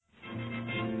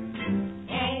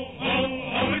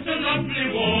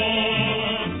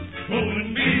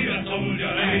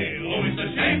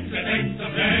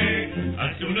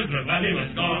body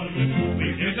was gone. We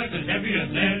feel just as heavy as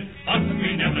lead, but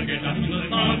we never get up to the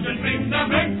stars and bring the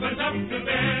breakfast up to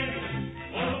bed.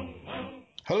 Whoa, whoa.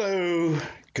 Hello,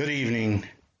 good evening,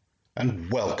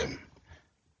 and welcome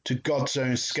to God's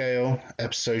Own Scale,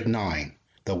 Episode 9,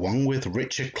 the one with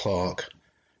Richard Clark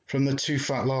from the Two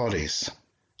Fat Lardies.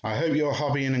 I hope you're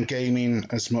hobbying and gaming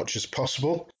as much as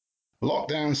possible.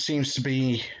 Lockdown seems to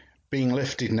be being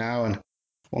lifted now, and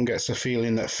one gets the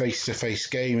feeling that face-to-face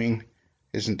gaming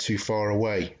isn't too far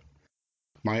away.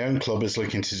 My own club is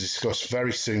looking to discuss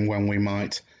very soon when we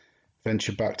might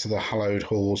venture back to the hallowed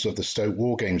halls of the Stoke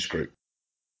Wargames Group.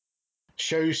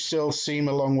 Shows still seem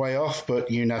a long way off,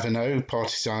 but you never know.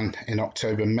 Partisan in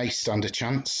October may stand a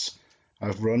chance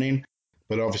of running,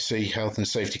 but obviously health and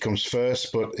safety comes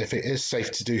first. But if it is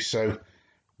safe to do so,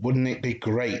 wouldn't it be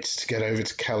great to get over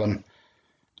to Kelham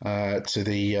to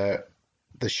the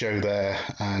show there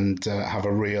and have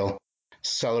a real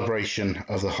celebration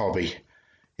of the hobby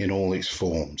in all its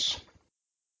forms.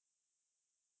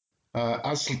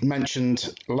 As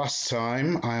mentioned last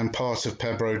time, I am part of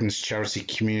Peb Roden's charity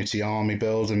community army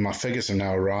build, and my figures have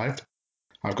now arrived.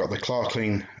 I've got the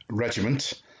Clarkling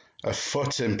Regiment, a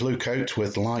foot in blue coat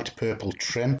with light purple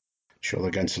trim. I'm sure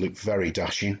they're going to look very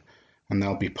dashing, and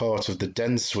they'll be part of the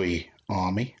Denswee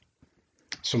army.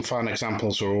 Some fine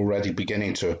examples are already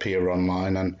beginning to appear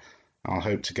online, and I'll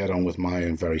hope to get on with my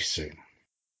own very soon.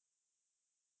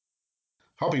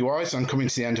 Hobby-wise, I'm coming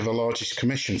to the end of a largest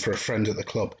commission for a friend at the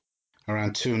club,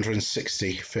 around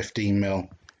 260 15mm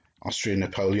Austrian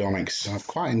Napoleonics. I've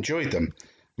quite enjoyed them,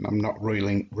 and I'm not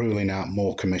ruling out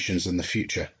more commissions in the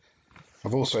future.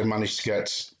 I've also managed to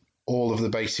get all of the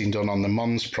basing done on the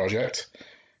Mons project,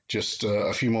 just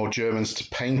a few more Germans to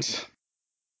paint,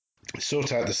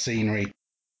 sort out the scenery,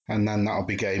 and then that'll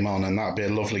be game on, and that'll be a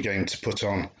lovely game to put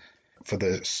on for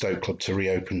the Stoke Club to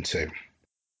reopen to.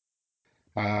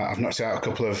 I've knocked out a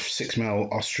couple of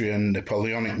 6mm Austrian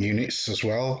Napoleonic units as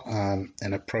well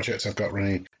in a project I've got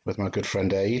running with my good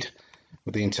friend Aid,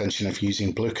 with the intention of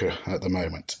using Blucher at the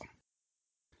moment.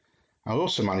 I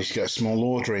also managed to get a small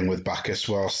order in with Bacchus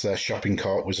whilst their shopping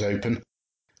cart was open.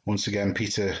 Once again,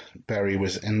 Peter Berry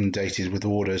was inundated with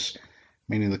orders,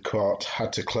 meaning the cart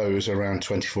had to close around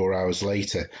 24 hours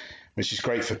later, which is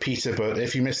great for Peter, but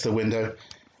if you miss the window,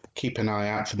 keep an eye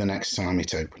out for the next time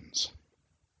it opens.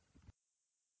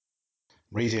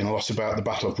 Reading a lot about the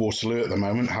Battle of Waterloo at the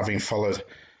moment, having followed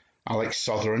Alex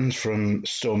Sotherland from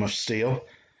Storm of Steel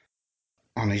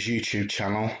on his YouTube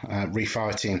channel,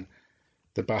 refighting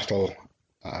the battle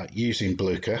using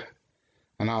Blucher,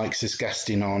 and Alex is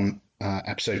guesting on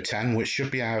episode 10, which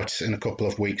should be out in a couple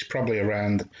of weeks, probably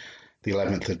around the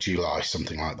 11th of July,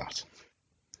 something like that.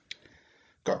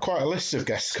 Got quite a list of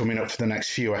guests coming up for the next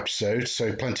few episodes,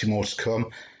 so plenty more to come.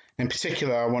 In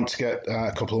particular, I want to get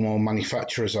a couple more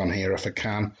manufacturers on here if I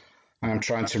can. I'm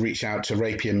trying to reach out to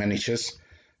Rapier Miniatures,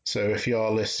 so if you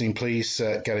are listening, please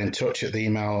get in touch at the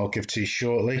email I'll give to you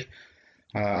shortly.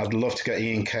 I'd love to get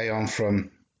Ian Kay on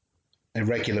from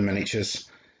Irregular Miniatures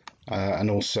and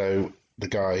also the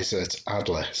guys at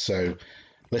Adler, so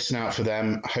listen out for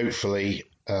them. Hopefully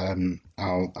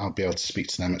I'll be able to speak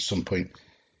to them at some point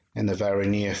in the very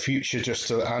near future.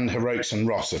 And Heroics and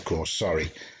Ross, of course, sorry.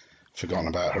 Forgotten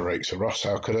about Heroics and Ross,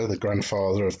 how could I? The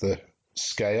grandfather of the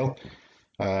scale.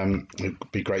 It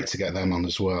would be great to get them on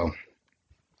as well.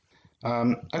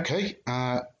 Okay,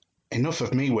 enough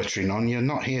of me wittering on. You're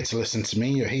not here to listen to me,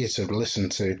 you're here to listen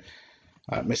to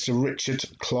Mr. Richard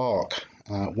Clark,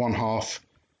 one half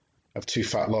of Two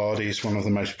Fat Lardies, one of the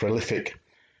most prolific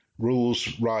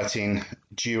rules writing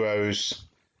duos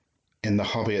in the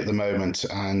hobby at the moment,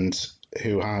 and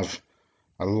who have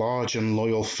a large and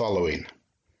loyal following.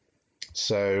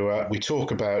 So we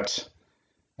talk about,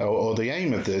 or the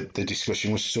aim of the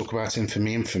discussion was to talk about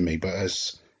infamy, but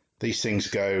as these things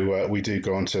go, we do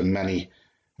go on to many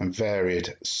and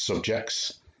varied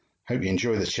subjects. Hope you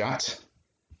enjoy the chat.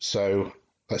 So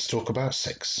let's talk about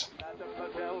Six.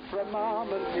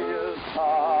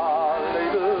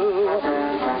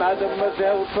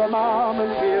 Mademoiselle from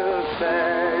Armentia,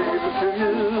 same to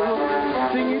you.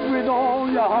 Sing it with all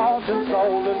your heart and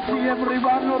soul and see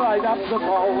everyone right up the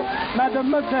pole.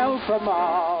 Mademoiselle from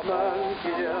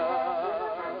Armentia.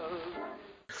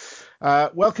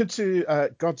 Welcome to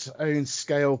God's Own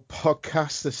Scale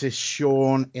podcast. This is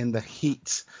Sean in the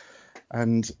heat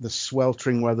and the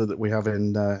sweltering weather that we have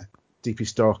in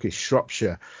deepest, darkest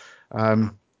Shropshire.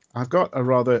 I've got a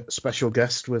rather special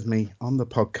guest with me on the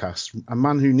podcast, a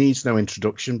man who needs no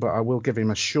introduction, but I will give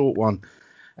him a short one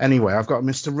anyway. I've got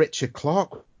Mr. Richard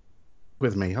Clark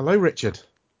with me. Hello, Richard.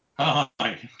 Hi.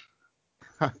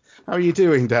 How are you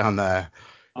doing down there?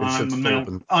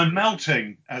 I'm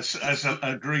melting, as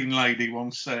a green lady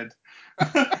once said.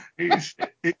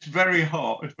 It's very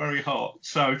hot. It's very hot.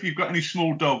 So if you've got any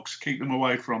small dogs, keep them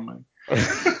away from me.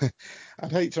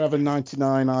 I'd hate to have a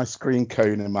 99 ice cream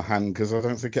cone in my hand because I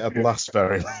don't think it'd last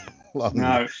very long.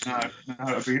 No,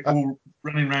 it'd be all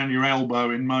running around your elbow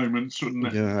in moments, wouldn't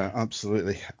it? Yeah,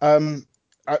 absolutely.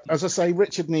 As I say,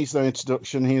 Richard needs no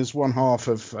introduction. He is one half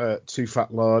of Two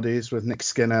Fat Lardies, with Nick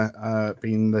Skinner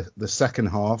being the second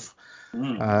half.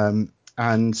 And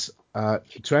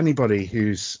to anybody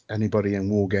who's anybody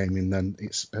in wargaming, then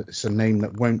it's a name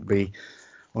that won't be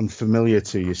unfamiliar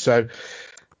to you. So,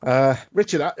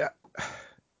 Richard,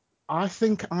 I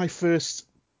think I first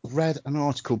read an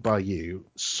article by you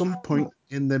some point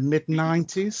in the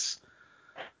mid-90s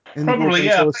in Probably,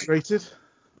 Wargames Illustrated.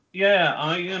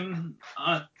 Yeah,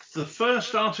 the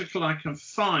first article I can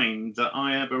find that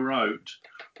I ever wrote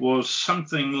was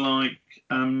something like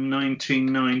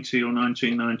 1990 or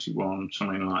 1991,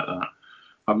 something like that.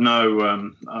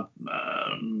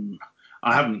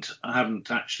 I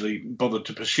haven't actually bothered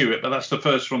to pursue it, but that's the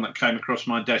first one that came across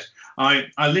my desk. I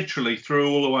literally threw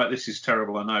all away. This is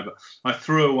terrible, I know, but I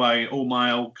threw away all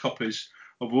my old copies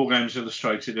of Wargames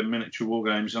Illustrated and Miniature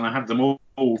Wargames, and I had them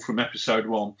all from episode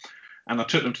 1. And I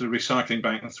took them to the recycling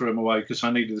bank and threw them away because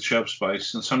I needed the shelf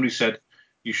space. And somebody said,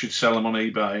 you should sell them on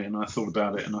eBay. And I thought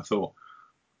about it and I thought,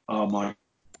 oh my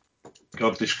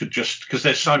God, this could just, because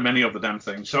there's so many of the damn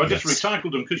things. So I just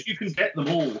recycled them because you can get them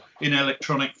all in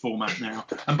electronic format now.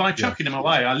 And by chucking them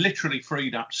away, I literally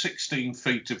freed up 16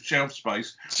 feet of shelf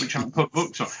space, which I can put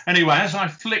books on. Anyway, as I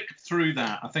flicked through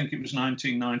that, I think it was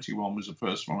 1991 was the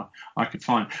first one I could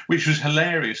find, which was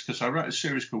hilarious because I wrote a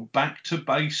series called Back to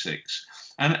Basics.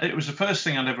 And it was the first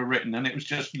thing I'd ever written, and it was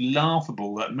just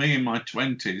laughable that me in my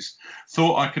 20s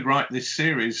thought I could write this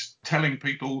series telling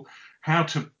people how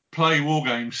to play war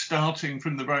games starting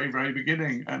from the very, very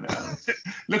beginning. And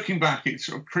looking back, it's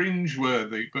sort of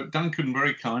cringeworthy, but Duncan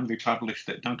very kindly published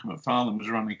it. Duncan McFarlane was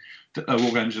running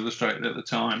War Games Illustrated at the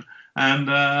time.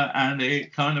 And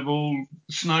it kind of all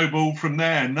snowballed from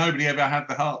there. Nobody ever had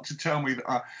the heart to tell me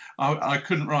that I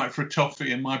couldn't write for a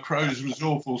toffee and my prose was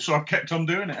awful, so I kept on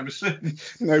doing it ever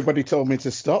since. Nobody told me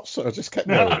to stop, so I just kept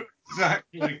going. No,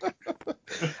 exactly.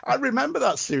 I remember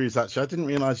that series, actually. I didn't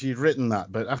realise you'd written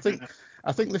that, but I think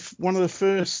one of the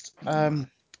first,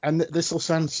 and this will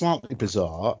sound slightly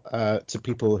bizarre to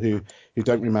people who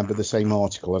don't remember the same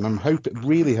article, and I'm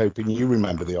really hoping you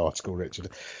remember the article, Richard.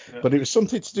 Yeah. But it was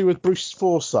something to do with Bruce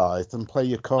Forsyth and Play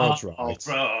Your Cards Right.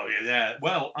 Oh, yeah.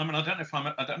 Well, I mean, I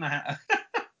don't know how.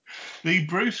 The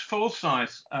Bruce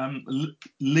Forsyth,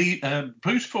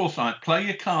 Bruce Forsyth, Play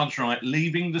Your Cards Right,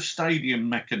 Leaving the Stadium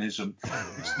mechanism.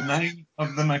 It's the name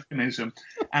of the mechanism,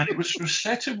 and it was a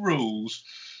set of rules.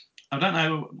 I don't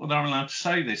know whether I'm allowed to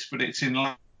say this, but it's in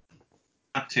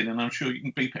Latin, and I'm sure you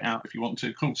can beep it out if you want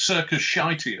to, called Circus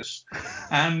Shitius.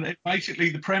 And basically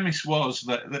the premise was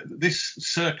that this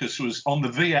circus was on the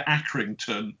Via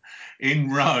Accrington in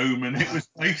Rome, and it was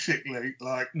basically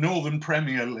like Northern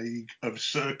Premier League of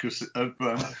circus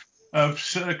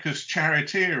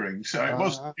charioteering. So it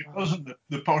wasn't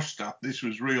the posh stuff. This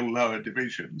was real lower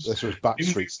divisions. This was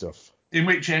backstreet stuff. In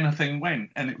which anything went,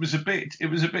 and it was a bit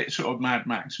sort of Mad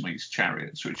Max meets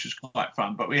Chariots, which was quite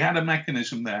fun. But we had a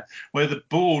mechanism there where the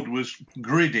board was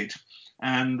gridded,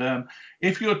 and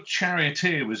if your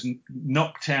charioteer was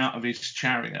knocked out of his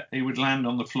chariot, he would land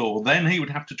on the floor. Then he would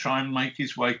have to try and make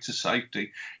his way to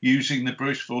safety using the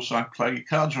Bruce Forsyth Play Your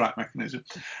Cards Right mechanism,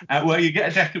 where you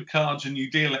get a deck of cards and you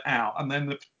deal it out, and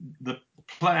then the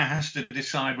player has to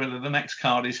decide whether the next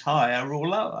card is higher or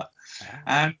lower.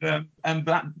 And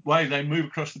that way they move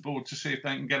across the board to see if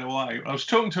they can get away. I was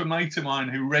talking to a mate of mine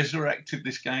who resurrected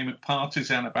this game at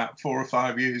Partisan about 4 or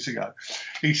 5 years ago.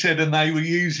 He said, and they were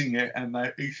using it, and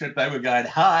he said they were going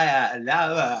higher,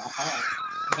 lower,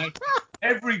 higher.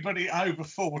 Everybody over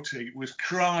 40 was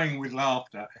crying with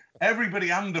laughter.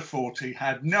 Everybody under 40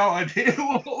 had no idea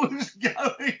what was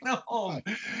going on.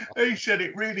 He said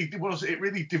it really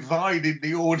divided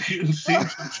the audience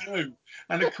into two.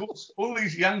 And of course, all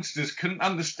these youngsters couldn't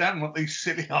understand what these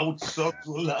silly old sods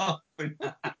were laughing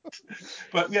at.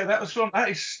 But yeah, that was fun. That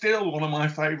is still one of my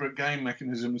favourite game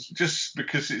mechanisms, just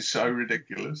because it's so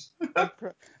ridiculous.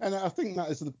 And I think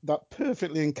that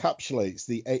perfectly encapsulates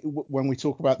when we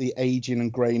talk about the aging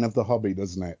and grain of the hobby,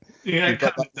 doesn't it? Yeah, you've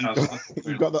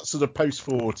got that sort of post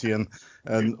 40 and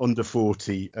under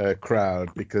 40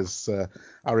 crowd, because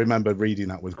I remember reading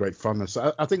that with great fondness.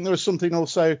 I think there was something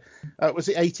also. Was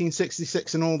it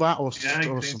 1866 and all that, or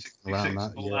something around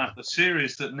that? The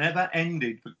series that never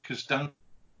ended because Duncan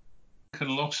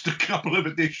and lost a couple of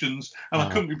editions, and I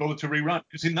couldn't be bothered to rewrite,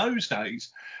 because in those days,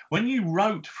 when you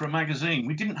wrote for a magazine,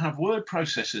 we didn't have word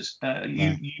processors.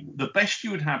 The best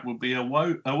you would have would be a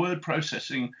word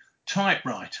processing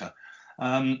typewriter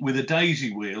with a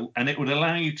daisy wheel, and it would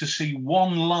allow you to see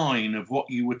one line of what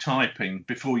you were typing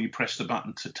before you press the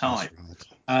button to type.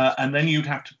 And then you'd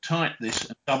have to type this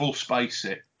and double space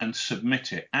it and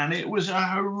submit it. And it was a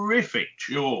horrific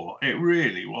chore. It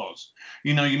really was.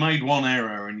 You made one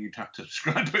error and you'd have to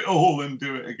scrap it all and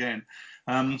do it again.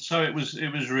 So it was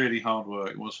really hard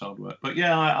work. It was hard work. But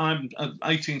yeah,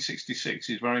 1866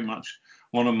 is very much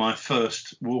one of my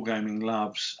first wargaming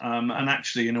loves. And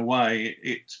actually, in a way,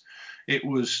 it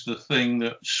was the thing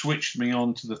that switched me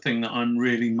on to the thing that I'm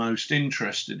really most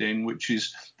interested in, which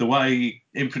is the way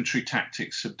infantry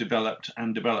tactics have developed.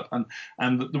 And the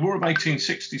War of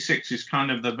 1866 is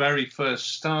kind of the very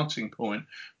first starting point,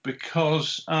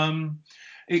 because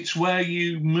it's where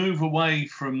you move away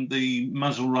from the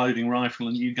muzzle loading rifle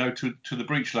and you go to the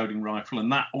breech loading rifle,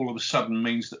 and that all of a sudden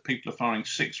means that people are firing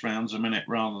 6 rounds a minute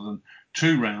rather than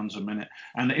 2 rounds a minute,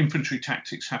 and the infantry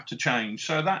tactics have to change.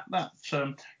 So that's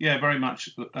very much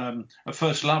a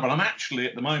first love. And I'm actually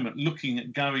at the moment looking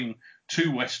at going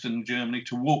to Western Germany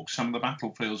to walk some of the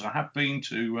battlefields. I have been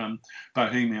to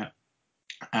Bohemia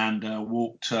and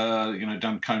walked,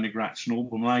 done Königgrätz and all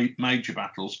the major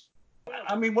battles.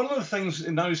 I mean, one of the things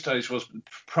in those days was,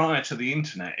 prior to the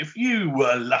internet, if you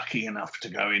were lucky enough to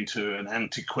go into an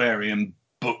antiquarian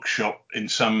bookshop in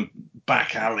some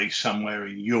back alley somewhere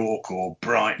in York or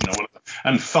Brighton or whatever,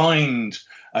 and find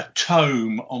a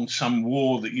tome on some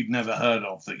war that you'd never heard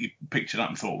of, that you picked it up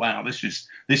and thought, wow, this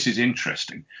is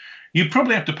interesting, you'd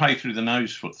probably have to pay through the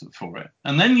nose for it.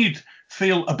 And then you'd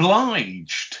feel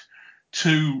obliged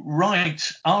to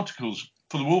write articles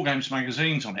for the War Games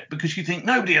magazines on it, because you think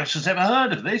nobody else has ever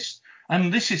heard of this,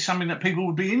 and this is something that people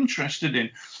would be interested in.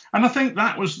 And I think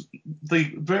that was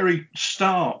the very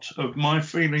start of my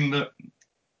feeling that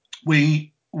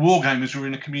we wargamers were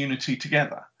in a community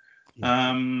together,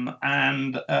 and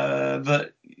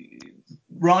that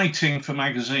writing for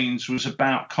magazines was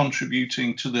about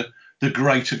contributing to the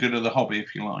greater good of the hobby,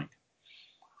 if you like.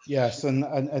 Yes,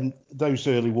 and those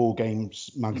early War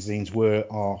Games magazines were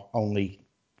our only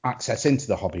access into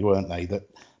the hobby, weren't they? That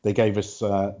they gave us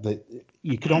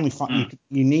you could only find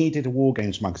you needed a War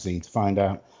Games magazine to find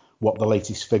out what the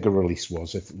latest figure release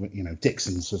was. If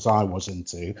Dixon's, as I was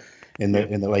into in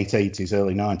the late 80s,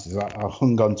 early 90s, I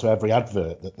hung on to every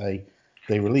advert that they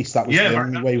released. That was the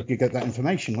only way we could get that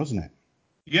information, wasn't it?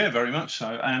 Yeah, very much so.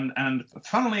 And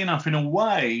funnily enough, in a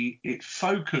way, it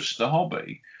focused the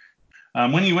hobby.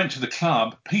 When you went to the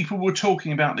club, people were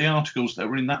talking about the articles that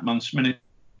were in that month's Miniature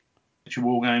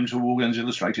War Games or War Games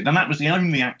Illustrated, and that was the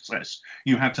only access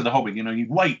you had to the hobby. You'd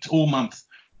wait all month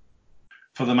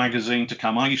for the magazine to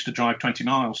come. I used to drive 20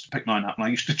 miles to pick mine up, and I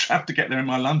used to have to get there in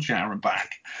my lunch hour and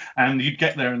back. And you'd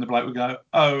get there and the bloke would go,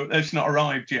 "Oh, it's not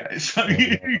arrived yet." So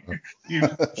you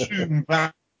zoom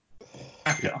back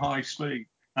at high speed.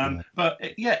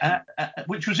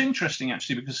 Which was interesting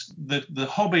actually, because the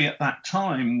hobby at that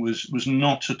time was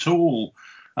not at all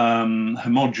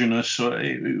homogenous.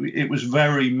 It was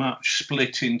very much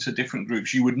split into different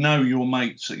groups. You would know your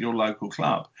mates at your local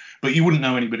club, but you wouldn't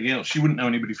know anybody else. You wouldn't know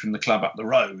anybody from the club up the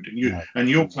road, and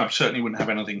your club certainly wouldn't have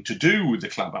anything to do with the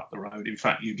club up the road. In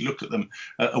fact, you'd look at them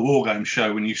at a war game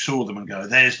show when you saw them and go,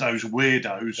 "There's those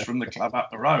weirdos from the club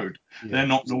up the road. They're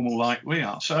not normal like we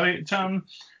are." So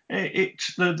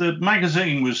the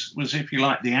magazine was, if you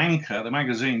like, the anchor. The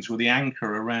magazines were the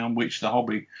anchor around which the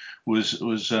hobby was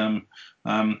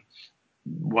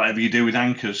whatever you do with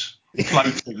anchors,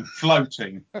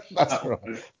 floating. That's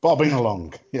right. Bobbing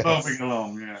along. Yes. Bobbing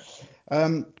along, yeah.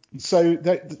 So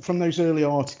from those early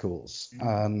articles,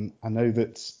 I know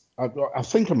that I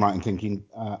think I'm right in thinking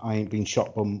I Ain't Been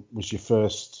Shot Bum was your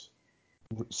first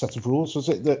set of rules. Was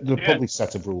it the published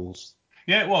set of rules?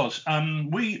 Yeah, it was.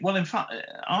 In fact,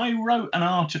 I wrote an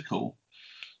article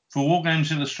for War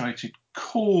Games Illustrated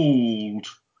called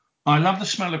 "I Love the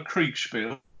Smell of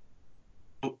Kriegspiel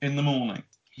in the Morning,"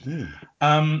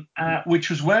 which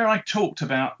was where I talked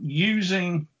about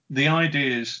using the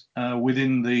ideas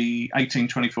within the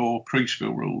 1824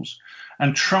 Kriegspiel rules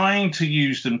and trying to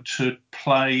use them to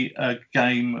play a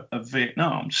game of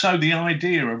Vietnam. So the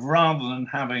idea of, rather than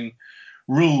having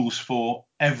rules for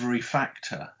every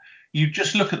factor, you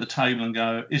just look at the table and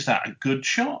go, is that a good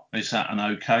shot? Is that an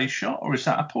okay shot? Or is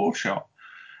that a poor shot?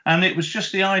 And it was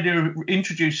just the idea of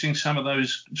introducing some of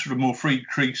those sort of more free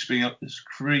Kriegspiel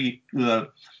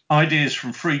ideas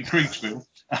from free Kriegspiel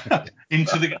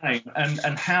into the game,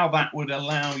 and how that would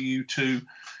allow you to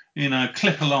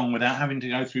clip along without having to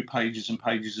go through pages and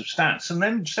pages of stats. And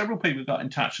then several people got in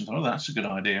touch and thought, oh, that's a good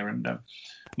idea. And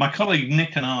my colleague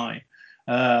Nick and I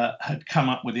had come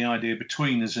up with the idea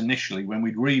between us initially when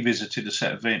we'd revisited a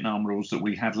set of Vietnam rules that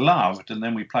we had loved, and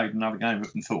then we played another game of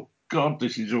it and thought, God,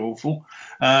 this is awful.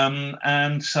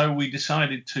 And so we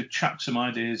decided to chuck some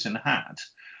ideas in a hat.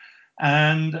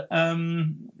 And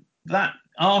that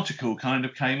article kind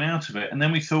of came out of it. And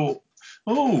then we thought,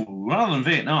 oh, rather than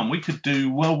Vietnam, we could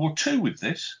do World War II with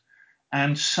this.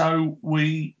 And so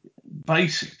we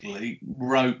basically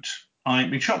wrote I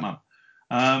Ain't Been Shot, Mum.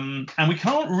 And we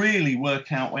can't really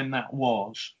work out when that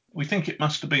was. We think it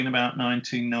must have been about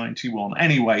 1991.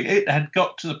 Anyway, it had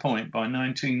got to the point by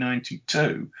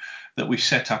 1992 that we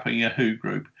set up a Yahoo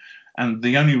group. And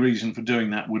the only reason for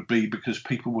doing that would be because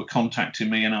people were contacting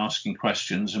me and asking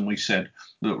questions. And we said,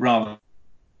 look, rather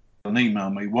than email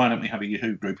me, why don't we have a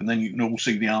Yahoo group? And then you can all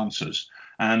see the answers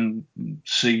and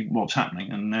see what's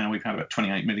happening. And now we've had about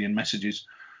 28 million messages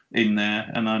in there,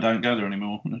 and I don't go there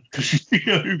anymore because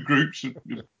Yahoo groups have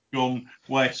gone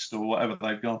west or whatever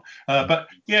they've gone. But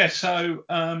yeah, so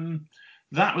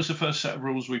that was the first set of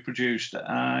rules we produced.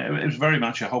 It was very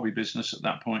much a hobby business at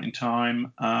that point in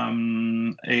time.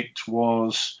 It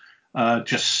was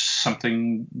just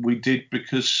something we did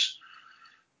because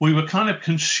we were kind of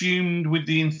consumed with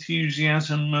the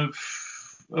enthusiasm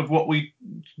of what we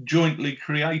jointly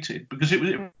created, because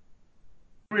it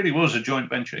really was a joint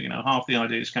venture. Half the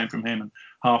ideas came from him and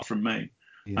half from me.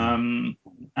 Yeah.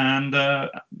 And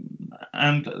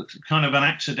kind of an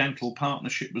accidental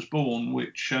partnership was born,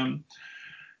 which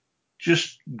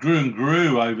just grew and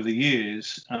grew over the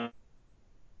years.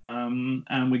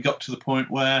 And we got to the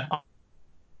point where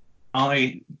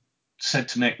I said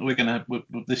to Nick,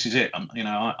 this is it.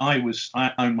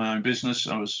 I owned my own business.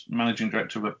 I was managing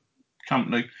director of a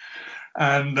company.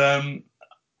 And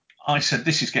I said,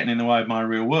 this is getting in the way of my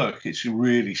real work. It's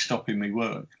really stopping me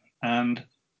work. And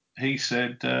he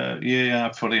said, yeah,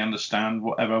 I fully understand.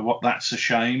 What that's a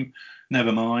shame.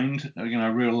 Never mind.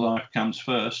 Real life comes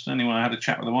first. Anyway, I had a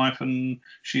chat with the wife, and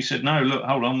she said, no, look,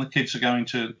 hold on. The kids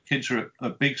are at a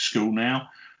big school now.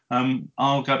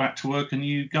 I'll go back to work and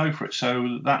you go for it.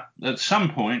 So that at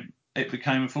some point it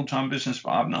became a full-time business,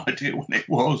 but I have no idea when it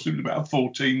was. It was about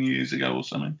 14 years ago or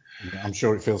something. Yeah, I'm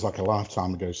sure it feels like a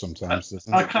lifetime ago sometimes,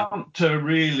 doesn't it? I can't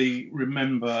really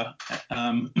remember.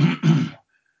 I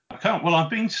can't. Well, I've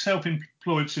been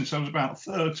self-employed since I was about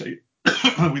 30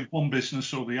 with one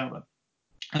business or the other.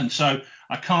 And so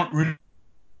I can't really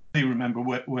remember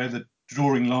where the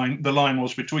the line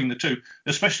was between the two,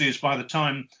 especially as by the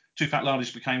time Two Fat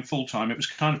Lardies became full-time, it was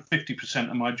kind of 50%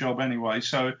 of my job anyway.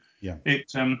 So yeah,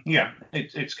 it's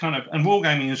kind of, and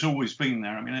wargaming has always been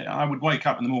there. I mean, I would wake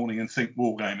up in the morning and think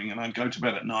wargaming, and I'd go to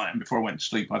bed at night, and before I went to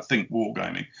sleep, I'd think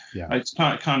wargaming. Yeah. It's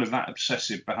kind of that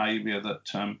obsessive behaviour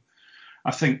that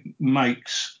I think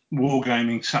makes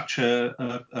wargaming such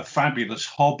a fabulous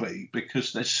hobby,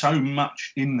 because there's so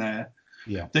much in there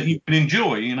that you can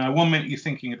enjoy. 1 minute you're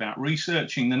thinking about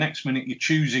researching, the next minute you're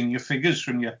choosing your figures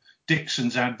from your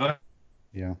Dixon's advert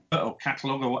or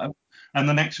catalogue or whatever, and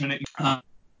the next minute you're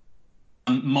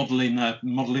modelling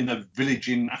a village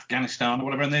in Afghanistan or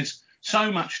whatever. And there's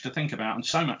so much to think about and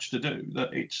so much to do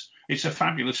that it's a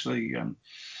fabulously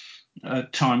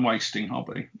time-wasting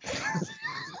hobby.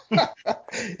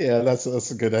 Yeah,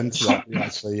 that's a good end to that,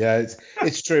 actually. Yeah,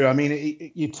 it's true. I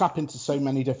mean, you tap into so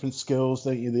many different skills,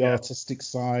 don't you? The artistic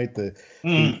side, the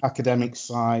academic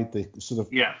side, the sort of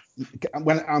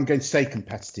when I'm going to say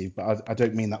competitive, but I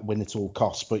don't mean that win at all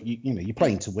costs. But you're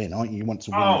playing to win, aren't you? You want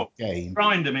to win the game.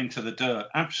 Grind them into the dirt,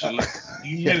 absolutely.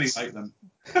 Humiliate them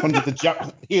under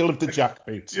the heel of the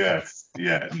jackboot. Yes.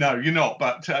 Yeah, no, you're not.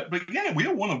 But yeah, we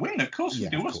all want to win. Of course we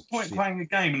do. What's the point playing a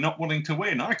game and not wanting to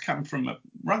win? I come from a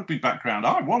rugby background.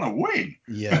 I want to win.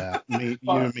 Yeah, you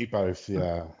and me both.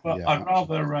 Yeah. But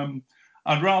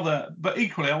I'd rather, but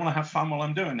equally, I want to have fun while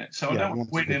I'm doing it. So I don't want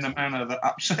to win in a manner that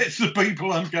upsets the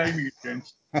people I'm gaming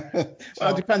against.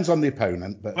 Well, it depends on the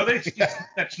opponent. But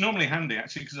that's normally handy,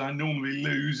 actually, because I normally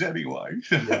lose anyway.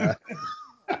 Yeah.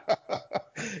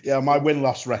 Yeah, my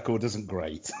win-loss record isn't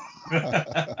great.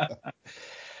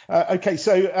 Okay,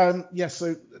 so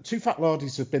so Two Fat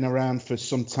Lardies have been around for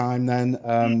some time then.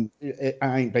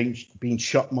 I Ain't Been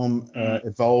Shot, Mum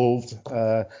evolved,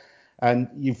 and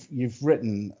you've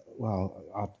written,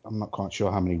 well, I'm not quite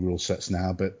sure how many rule sets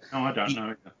now, but I don't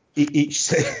know. Each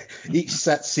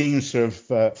set seems to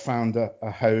have found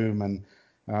a home and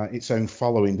its own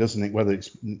following, doesn't it? Whether it's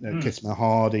Kiss Me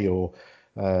Hardy or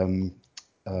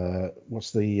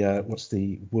what's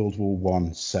the World War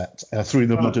I set? Through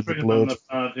the Mud and the Blood.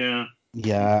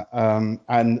 Yeah,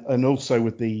 and also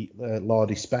with the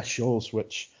Lardy specials,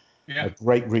 which Yeah, are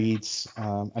great reads,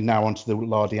 and now onto the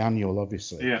Lardy Annual,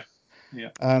 obviously. yeah, yeah.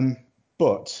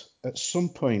 But at some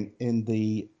point in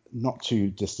the not too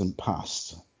distant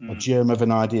past, a Mm. germ of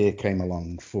an idea came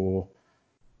along for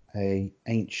a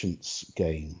Ancients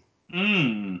game.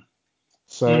 Mm.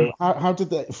 So how did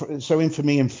that? So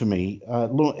Infamy,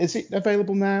 is it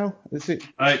available now? Is it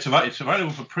It's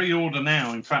available for pre-order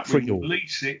now. In fact, we pre-order?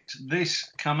 release it this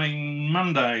coming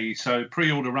Monday, so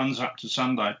pre-order runs up to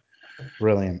Sunday.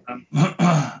 Brilliant.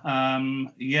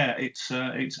 Yeah, it's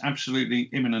absolutely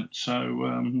imminent. So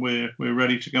we're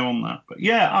ready to go on that. But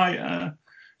yeah,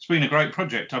 it's been a great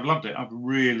project. I've loved it. I've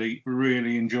really,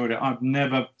 really enjoyed it.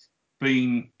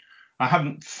 I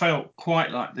haven't felt quite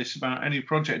like this about any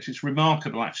project. It's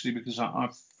remarkable actually, because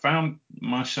I've found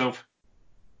myself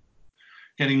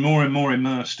getting more and more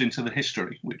immersed into the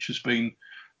history, which has been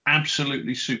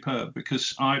absolutely superb.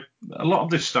 Because a lot of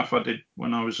this stuff I did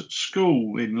when I was at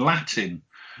school in Latin.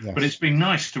 Yes. But it's been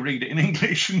nice to read it in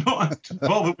English and not have to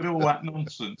bother with all that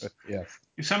nonsense. Yes.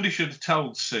 If somebody should have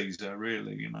told Caesar,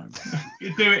 really, you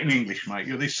do it in English, mate.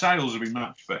 The sales would be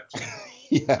much better.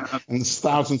 Yeah, and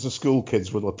thousands of school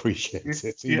kids will appreciate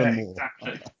it even more.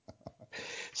 Exactly.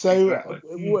 So,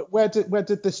 Exactly. where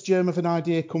did this germ of an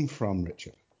idea come from,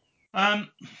 Richard? Well,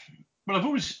 I've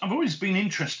always been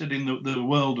interested in the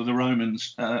world of the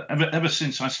Romans ever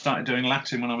since I started doing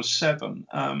Latin when I was 7.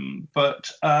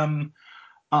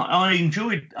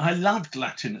 I loved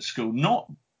Latin at school,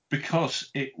 not because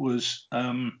it was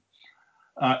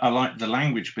I liked the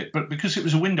language bit, but because it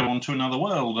was a window onto another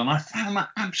world, and I found that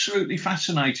absolutely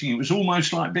fascinating. It was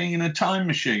almost like being in a time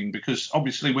machine, because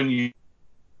obviously when you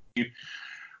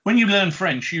learn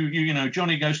French, you know,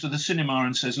 Johnny goes to the cinema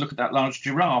and says, "Look at that large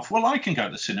giraffe." Well, I can go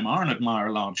to the cinema and admire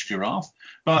a large giraffe,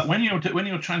 but when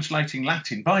you're translating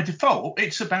Latin, by default,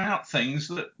 it's about things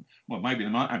that, well, maybe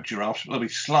they might have giraffes, but they'll be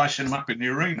slicing them up in the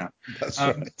arena. That's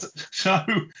right. So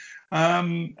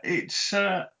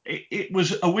it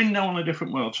was a window on a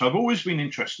different world. So I've always been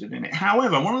interested in it.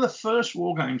 However, one of the first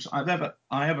war games I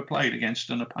ever played against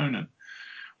an opponent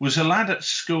was a lad at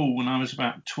school when I was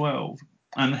about 12.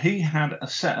 And he had a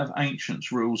set of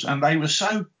Ancients rules, and they were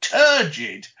so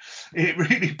turgid, it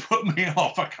really put me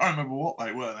off. I can't remember what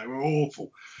they were. They were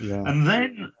awful. Yeah. And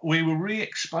then we were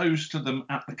re-exposed to them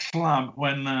at the club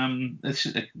when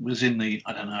it was in the,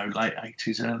 I don't know, late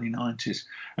 80s, early 90s.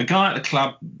 A guy at the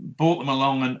club brought them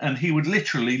along, and he would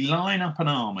literally line up an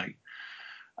army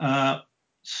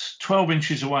 12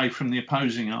 inches away from the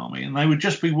opposing army, and they would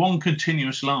just be one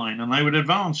continuous line, and they would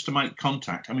advance to make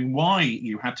contact. I mean, why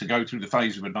you had to go through the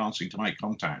phase of advancing to make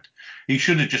contact? He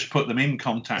should have just put them in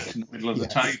contact in the middle of the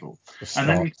table. And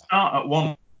then you start at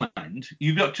one end.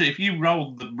 You got to, if you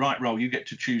rolled the right roll, you get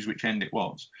to choose which end it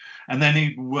was. And then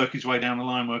he'd work his way down the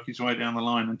line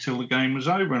until the game was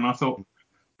over. And I thought,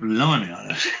 blimey,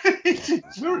 this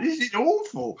is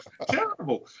awful,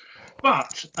 terrible.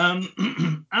 But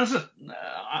as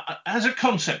a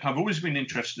concept, I've always been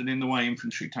interested in the way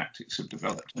infantry tactics have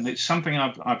developed, and it's something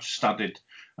I've studied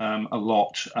a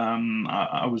lot.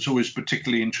 I was always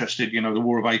particularly interested. You know, the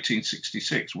War of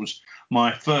 1866 was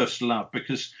my first love,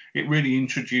 because it really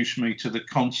introduced me to the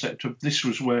concept of this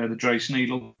was where the Drace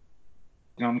Needle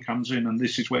gun comes in, and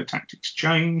this is where tactics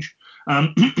change.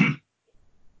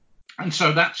 And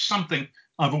so that's something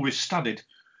I've always studied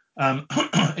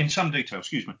in some detail.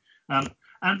 Excuse me.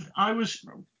 And I was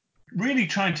really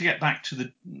trying to get back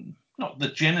to not the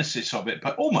genesis of it,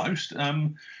 but almost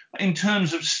in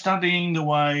terms of studying the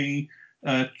way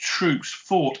troops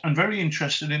fought, and very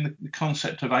interested in the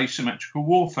concept of asymmetrical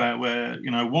warfare, where, you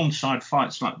know, one side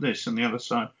fights like this and the other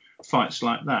side fights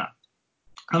like that.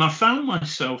 And I found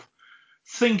myself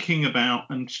thinking about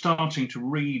and starting to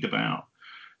read about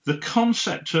the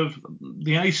concept of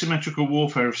the asymmetrical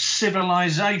warfare of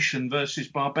civilization versus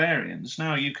barbarians.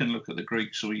 Now, you can look at the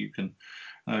Greeks, or you can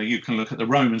look at the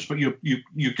Romans, but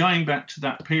you're going back to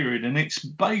that period, and it's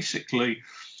basically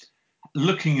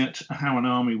looking at how an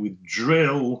army with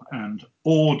drill and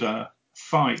order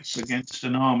fights against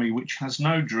an army which has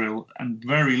no drill and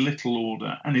very little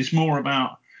order, and is more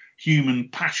about human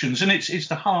passions, and it's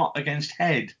the heart against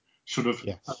head sort of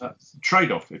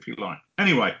trade-off, if you like.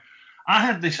 Anyway, I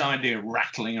had this idea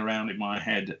rattling around in my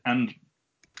head, and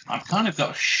I've kind of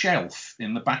got a shelf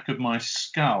in the back of my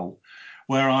skull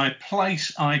where I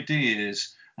place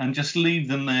ideas and just leave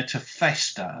them there to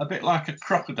fester, a bit like a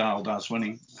crocodile does when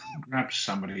he grabs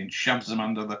somebody and shoves them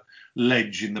under the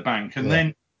ledge in the bank. And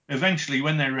then eventually,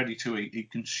 when they're ready to eat, he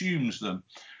consumes them.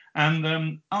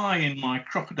 And I, in my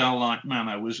crocodile-like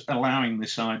manner, was allowing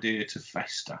this idea to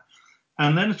fester.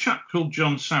 And then a chap called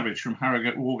John Savage from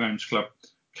Harrogate Wargames Club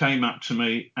came up to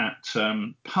me at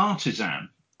Partisan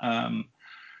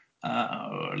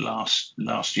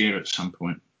last year at some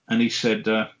point, and he said,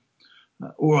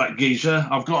 all right, geezer,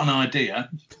 I've got an idea.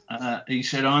 He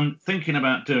said, I'm thinking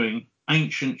about doing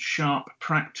ancient sharp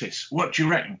practice. What do you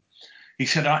reckon? He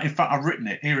said, in fact, I've written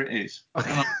it. Here it is.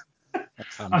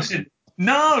 I said,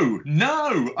 no.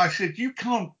 I said, you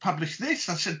can't publish this.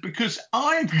 I said, because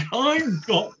I'm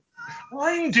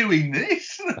doing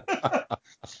this.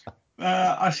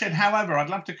 I said, however, I'd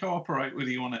love to cooperate with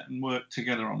you on it and work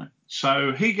together on it.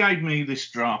 So he gave me this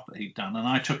draft that he'd done, and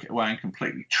I took it away and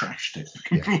completely trashed it,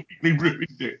 completely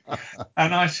ruined it.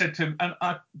 And I said to him, and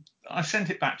I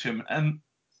sent it back to him, and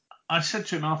I said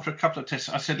to him after a couple of tests,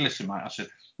 I said, listen, mate, I said,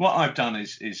 what I've done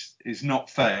is not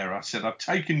fair. I said, I've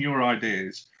taken your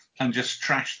ideas and just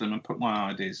trashed them and put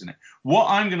my ideas in it. What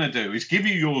I'm going to do is give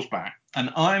you yours back, and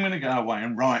I'm going to go away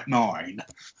and write mine.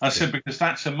 I said, because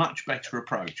that's a much better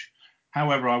approach.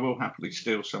 However, I will happily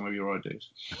steal some of your ideas.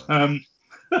 So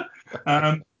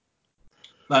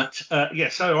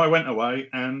I went away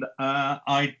and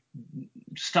I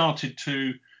started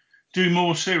to do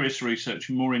more serious research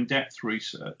and more in-depth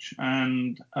research,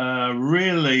 and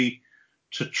really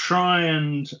to try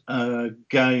and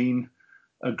gain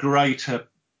a greater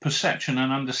perception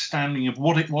and understanding of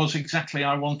what it was exactly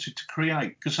I wanted to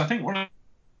create. Because I think one of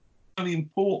the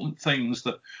important things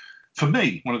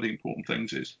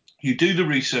is you do the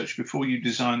research before you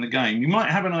design the game. You might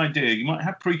have an idea, you might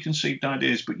have preconceived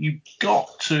ideas, but you've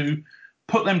got to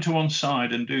put them to one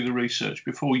side and do the research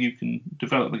before you can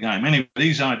develop the game. Anyway,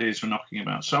 these ideas were knocking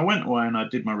about. So I went away and I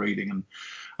did my reading, and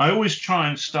I always try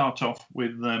and start off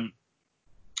with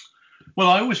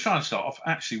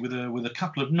actually with a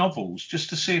couple of novels, just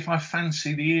to see if I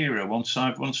fancy the era once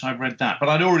I've read that. But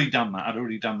I'd already done that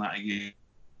a year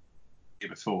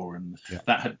before, and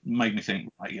that had made me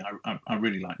think, right, I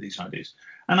really like these ideas.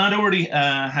 And I'd already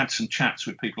had some chats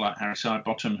with people like Harry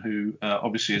Sidebottom, who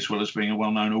obviously, as well as being a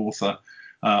well-known author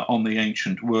on the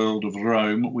ancient world of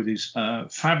Rome, with his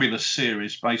fabulous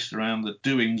series based around the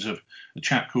doings of a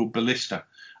chap called Ballista.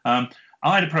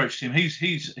 I'd approached him.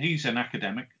 He's an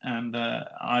academic, and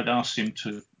I'd asked him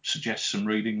to suggest some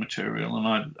reading material, and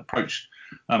I'd approached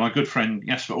my good friend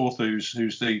Jesper Orthus,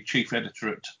 who's the chief editor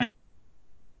at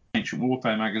Ancient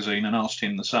Warfare magazine, and asked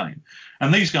him the same.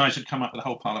 And these guys had come up with a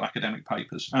whole pile of academic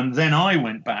papers. And then I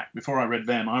went back, before I read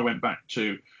them, I went back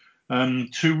to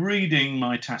reading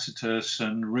my Tacitus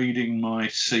and reading my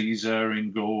Caesar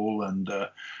in Gaul and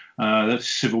the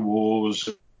Civil Wars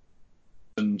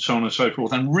and so on and so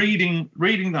forth, and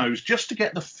reading those just to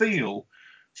get the feel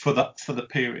for the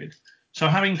period. So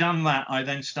having done that, I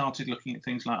then started looking at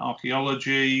things like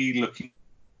archaeology, looking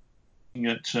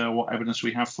at what evidence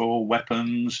we have for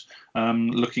weapons,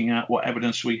 looking at what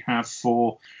evidence we have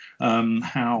for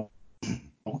how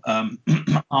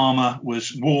armor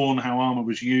was worn, how armor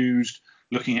was used,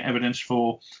 looking at evidence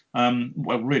for,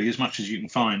 really as much as you can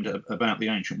find about the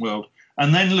ancient world,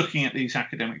 and then looking at these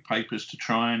academic papers to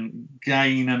try and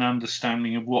gain an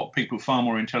understanding of what people far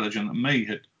more intelligent than me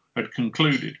had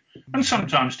concluded, and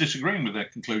sometimes disagreeing with their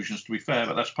conclusions, to be fair,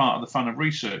 but that's part of the fun of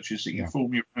research, is that you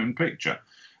form your own picture.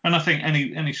 And I think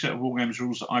any set of Wargames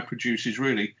rules that I produce is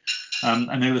really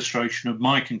an illustration of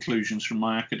my conclusions from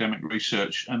my academic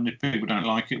research. And if people don't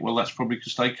like it, well, that's probably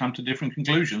because they come to different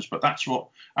conclusions. But that's what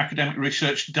academic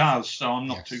research does, so I'm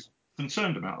not too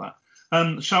concerned about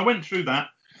that. So I went through that,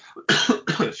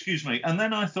 excuse me, and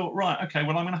then I thought, right, okay,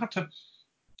 well, I'm going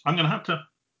to have to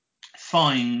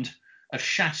find a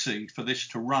chassis for this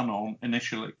to run on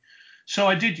initially. So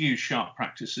I did use Sharp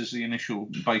Practice as the initial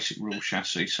basic rule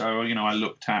chassis. So, I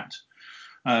looked at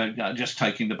just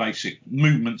taking the basic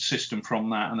movement system from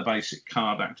that and the basic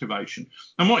card activation.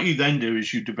 And what you then do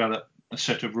is you develop a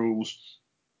set of rules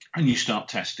and you start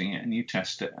testing it, and you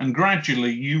test it. And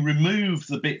gradually you remove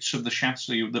the bits of the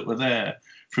chassis that were there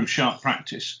from Sharp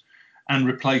Practice and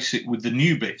replace it with the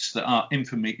new bits that are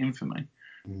infamy.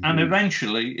 Mm-hmm. And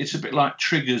eventually it's a bit like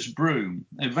Trigger's broom.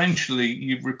 Eventually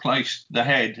you've replaced the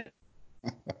head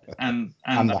and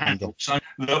the handle, so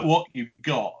that what you've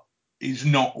got is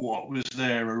not what was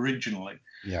there originally.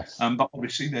 Yes. But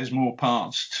obviously there's more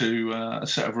parts to a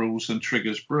set of rules than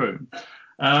Trigger's broom.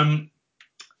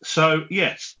 So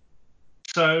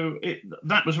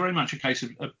that was very much a case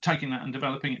of taking that and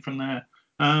developing it from there,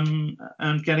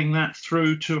 and getting that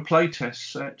through to a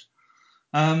playtest set.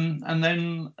 And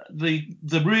then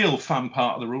the real fun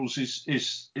part of the rules is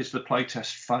the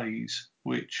playtest phase,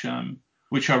 which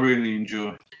I really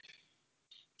enjoy.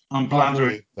 I'm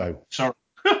blathering. Though. Sorry.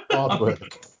 Hard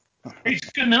work.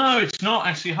 No, it's not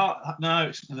actually hard.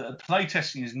 No, the play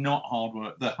testing is not hard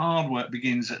work. The hard work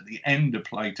begins at the end of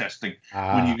play testing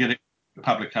when you get it to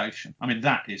publication. I mean,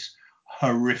 that is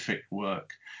horrific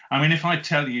work. I mean, if I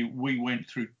tell you we went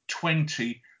through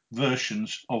 20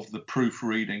 versions of the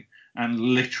proofreading and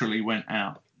literally went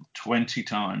out 20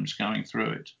 times going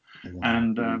through it,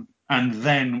 and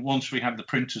then once we had the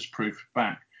printer's proof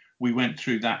back, we went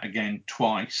through that again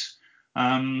twice.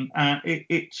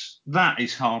 That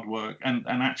is hard work, and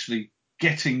actually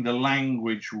getting the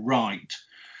language right,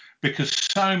 because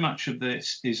so much of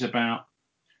this is about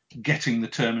getting the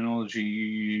terminology you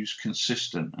use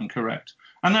consistent and correct.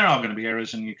 And there are going to be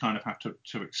errors, and you kind of have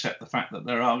to accept the fact that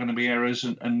there are going to be errors,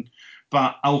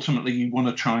 but ultimately you want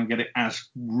to try and get it as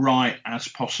right as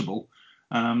possible.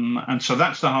 And so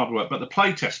that's the hard work. But the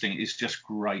play testing is just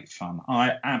great fun.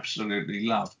 I absolutely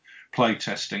love play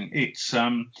testing.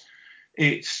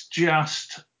 It's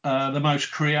just the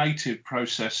most creative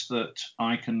process that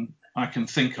I can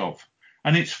think of,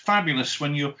 and it's fabulous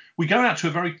when we go out to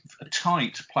a very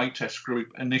tight playtest group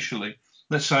initially,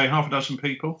 let's say half a dozen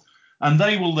people, and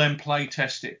they will then play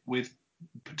test it with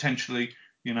potentially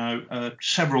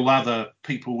several other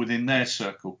people within their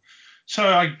circle. So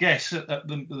I guess at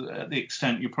the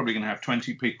extent you're probably going to have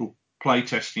 20 people play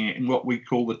testing it in what we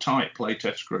call the tight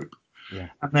playtest group. Yeah.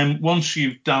 And then once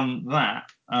you've done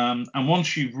that, and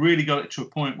once you've really got it to a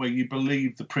point where you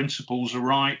believe the principles are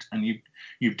right, and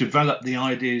you've developed the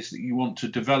ideas that you want to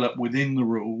develop within the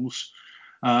rules,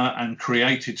 and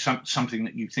created something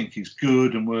that you think is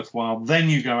good and worthwhile, then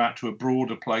you go out to a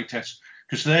broader playtest,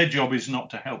 because their job is not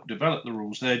to help develop the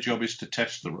rules. Their job is to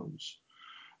test the rules.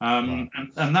 And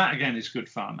that, again, is good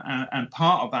fun. And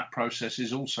part of that process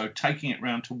is also taking it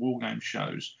round to wargame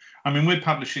shows. I mean, we're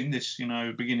publishing this,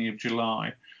 beginning of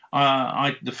July.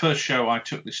 The first show I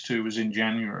took this to was in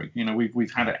January.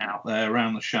 We've had it out there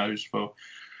around the shows for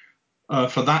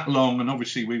that long, and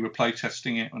obviously we were play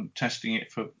testing it and testing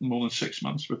it for more than 6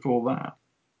 months before that.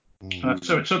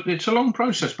 So it's a long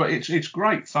process, but it's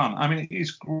great fun. I mean,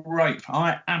 it's great.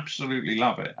 I absolutely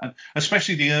love it, and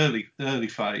especially the early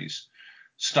phase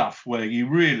stuff where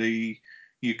you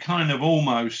kind of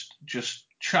almost just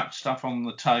chuck stuff on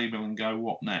the table and go,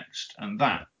 what next? And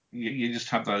that you just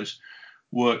have those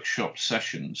workshop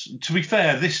sessions. To be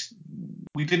fair,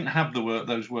 we didn't have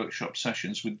those workshop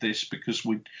sessions with this because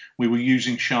we were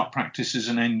using Sharp Practice as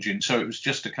an engine, so it was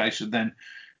just a case of then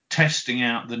testing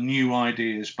out the new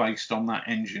ideas based on that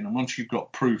engine. And once you've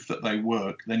got proof that they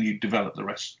work, then you develop the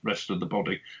rest of the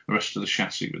body, the rest of the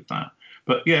chassis with that.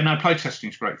 But yeah, no, playtesting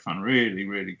is great fun, really,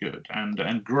 really good,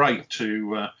 and great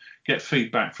to get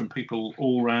feedback from people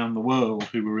all around the world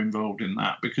who were involved in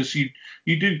that, because you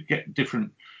do get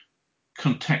different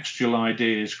contextual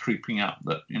ideas creeping up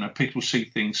that people see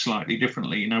things slightly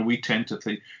differently. We tend to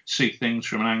see things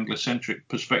from an Anglocentric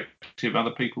perspective.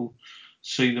 Other people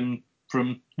see them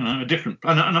from a different.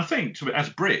 And I think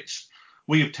as Brits,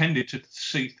 we have tended to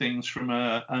see things from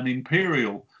an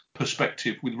imperial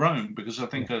perspective with Rome, because I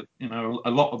think a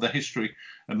lot of the history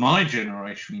of my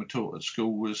generation were taught at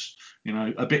school was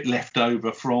a bit left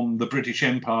over from the British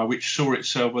Empire, which saw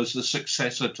itself as the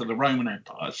successor to the Roman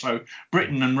Empire. So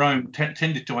Britain and Rome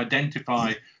tended to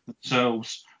identify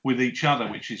themselves with each other,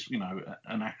 which is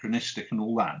anachronistic and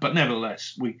all that. But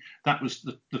nevertheless, that was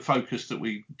the focus that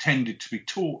we tended to be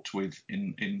taught with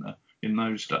in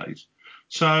those days.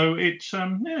 So it's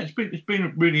been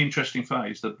a really interesting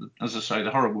phase. That, as I say,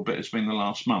 the horrible bit has been the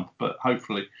last month, but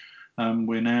hopefully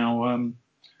we're now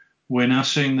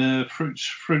seeing the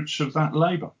fruits of that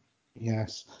labour.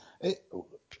 Yes.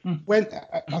 When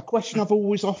a question I've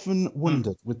always often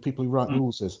wondered with people who write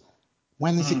rules is,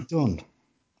 when is it done?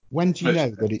 When do you know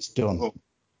that it's done?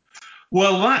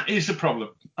 Well, that is a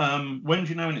problem. When do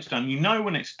you know when it's done? You know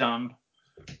when it's done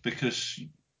because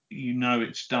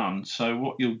it's done. So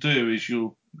what you'll do is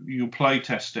you'll play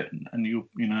test it, and you'll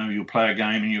play a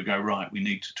game, and you'll go, right, we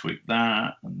need to tweak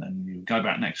that, and then you'll go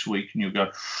back next week and you'll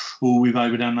go, oh, we've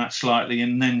overdone that slightly,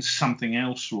 and then something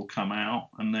else will come out,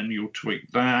 and then you'll tweak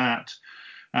that,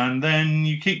 and then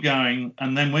you keep going,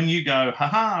 and then when you go,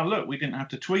 look, we didn't have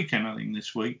to tweak anything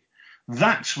this week,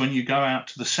 that's when you go out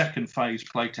to the second phase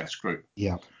playtest group.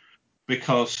 Yeah.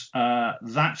 Because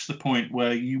that's the point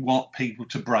where you want people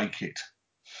to break it.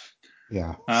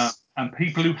 Yeah. And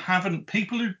people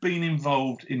who've been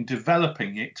involved in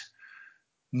developing it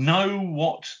know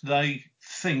what they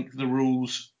think the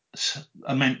rules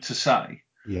are meant to say.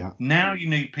 Yeah. Now you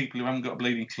need people who haven't got a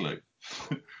bleeding clue,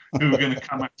 who are going to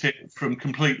come at it from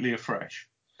completely afresh.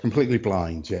 Completely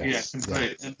blind, Yeah, yes.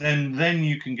 complete. And then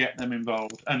you can get them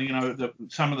involved. And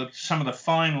some of the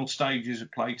final stages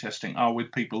of playtesting are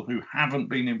with people who haven't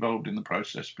been involved in the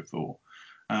process before,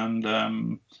 and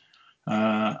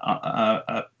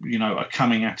are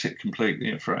coming at it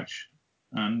completely afresh.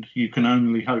 And you can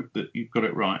only hope that you've got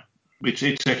it right. It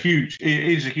is a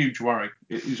huge worry.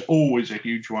 It is always a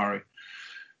huge worry.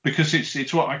 Because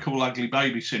it's what I call ugly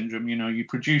baby syndrome. You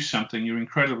produce something, you're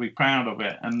incredibly proud of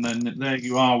it, and then there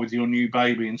you are with your new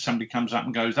baby, and somebody comes up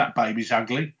and goes, "That baby's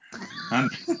ugly," and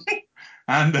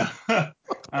and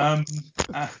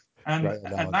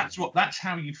that's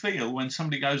how you feel when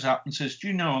somebody goes up and says, "Do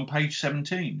you know on page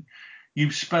 17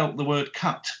 you've spelt the word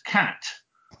cat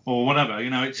or whatever?"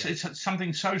 It's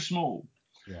something so small.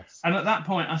 Yes. And at that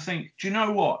point, I think, do you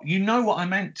know what? You know what I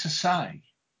meant to say.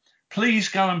 Please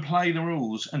go and play the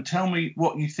rules and tell me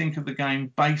what you think of the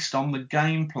game based on the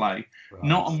gameplay,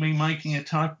 not on me making a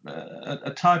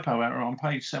typo error on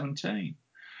page 17.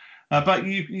 But I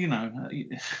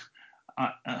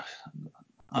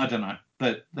don't know.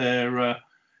 But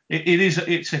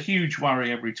it's a huge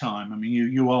worry every time. I mean,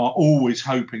 you are always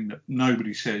hoping that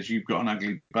nobody says you've got an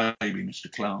ugly baby,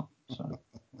 Mr. Clark. So.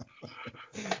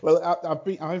 Well, I've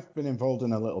been involved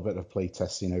in a little bit of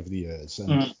playtesting over the years,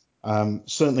 and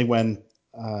certainly when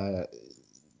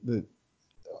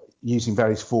using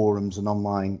various forums and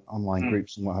online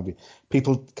groups and what have you,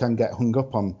 people can get hung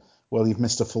up on, well, you've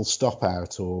missed a full stop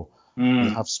out, or you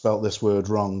have spelt this word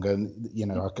wrong, and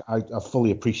I fully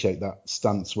appreciate that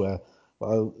stance where,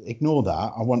 well, ignore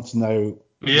that. I want to know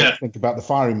what you think about the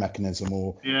firing mechanism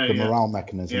or the morale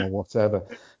mechanism or whatever.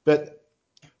 But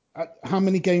how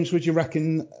many games would you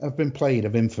reckon have been played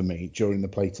of Infamy during the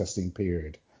playtesting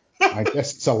period? I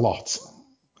guess it's a lot.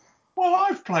 Well,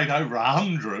 I've played over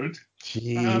 100.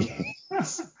 Gee. And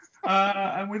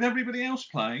with everybody else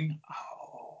playing,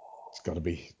 it's got to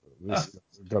be over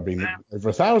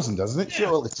 1,000, doesn't it?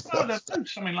 Surely.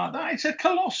 Something like that. It's a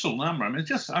colossal number. I mean,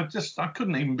 I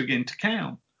couldn't even begin to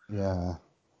count. Yeah.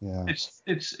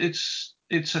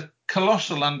 It's a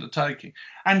colossal undertaking,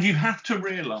 and you have to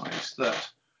realise that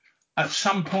at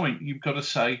some point you've got to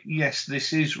say, yes,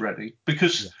 this is ready,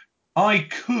 because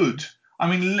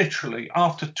literally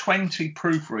after 20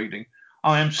 proofreading,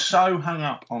 I am so hung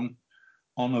up on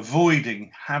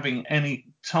avoiding having any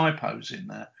typos in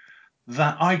there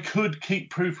that I could keep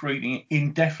proofreading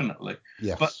indefinitely.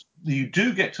 Yes. But you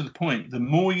do get to the point, the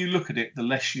more you look at it, the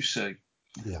less you see,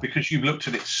 because you've looked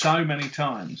at it so many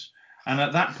times. And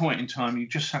at that point in time, you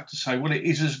just have to say, well, it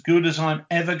is as good as I'm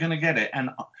ever going to get it. And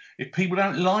if people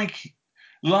don't like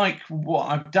what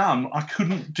I've done, I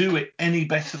couldn't do it any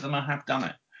better than I have done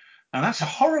it. And that's a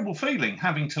horrible feeling,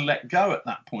 having to let go at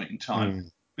that point in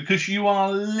time, because you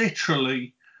are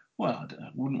literally, well, I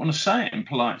wouldn't want to say it in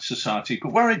polite society,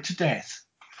 but worried to death.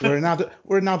 We're an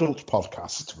adult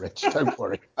podcast, Rich. Don't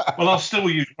worry. Well, I'll still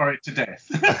use worried to death.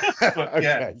 But,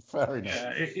 okay, fair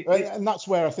enough. And that's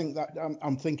where I think that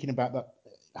I'm thinking about that.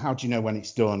 How do you know when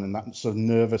it's done, and that sort of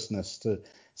nervousness to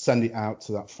send it out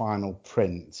to that final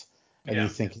print, and you're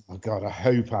thinking, oh God, I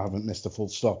hope I haven't missed a full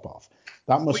stop off.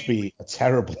 That must be a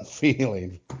terrible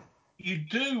feeling. You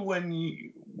do when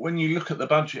you look at the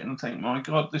budget and think, my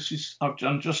God,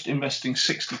 I'm just investing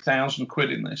 60,000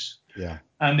 quid in this. Yeah.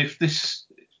 And if this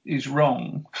is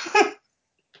wrong,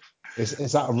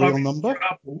 is that a real number?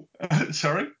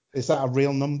 Sorry? Is that a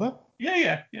real number?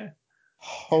 Yeah.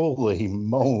 Holy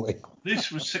moly!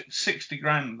 This was 60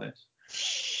 grand. This.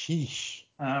 Sheesh.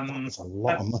 That's a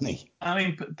lot of money. I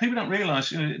mean, people don't realise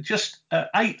just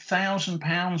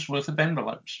 £8,000 worth of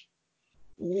envelopes.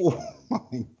 Oh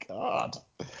my God!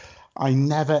 I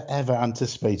never ever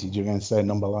anticipated you were going to say a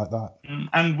number like that.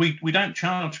 And we don't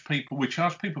charge people. We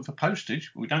charge people for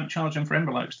postage. We don't charge them for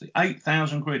envelopes. The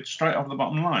 8,000 quid straight off the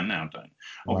bottom line now, don't.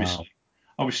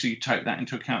 Obviously, you take that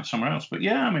into account somewhere else. But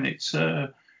yeah, I mean, it's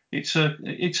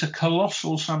a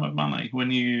colossal sum of money when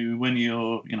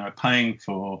you're paying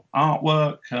for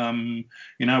artwork.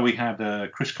 We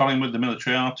had Chris Collingwood, the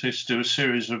military artist, do a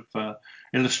series of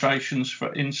illustrations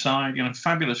for Inside.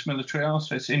 Fabulous military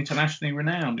artist, internationally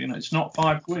renowned. It's not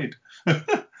 £5.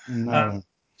 No.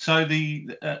 So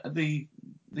the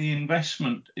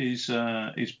investment is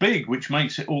big, which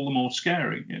makes it all the more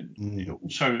scary.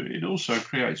 It also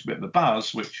creates a bit of a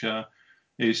buzz, which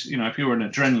is, if you're an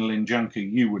adrenaline junkie,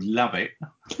 you would love it.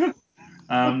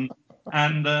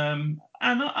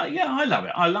 I love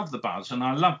it. I love the buzz, and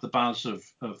I love the buzz of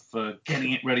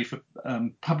getting it ready for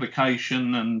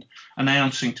publication and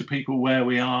announcing to people where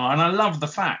we are. And I love the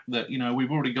fact that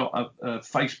we've already got a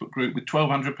Facebook group with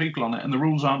 1,200 people on it, and the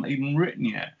rules aren't even written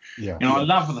yet. Yeah. I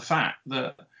love the fact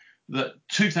that that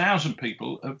 2,000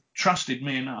 people have trusted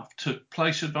me enough to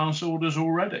place advance orders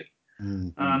already.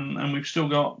 And we've still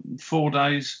got 4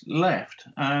 days left.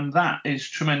 And that is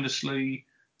tremendously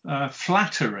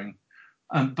flattering.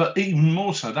 But even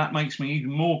more so, that makes me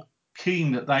even more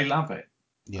keen that they love it.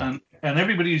 Yeah. And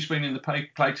everybody who's been in the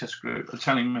playtest group are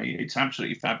telling me it's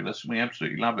absolutely fabulous and we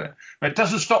absolutely love it. But it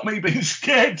doesn't stop me being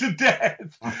scared to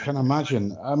death. I can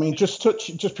imagine. I mean, just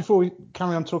before we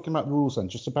carry on talking about the rules, then,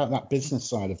 just about that business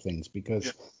side of things,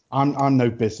 because I'm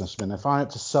no businessman. If I had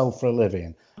to sell for a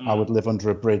living, I would live under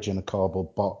a bridge in a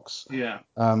cardboard box. Yeah.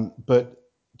 But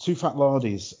Two Fat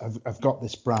Lardies have got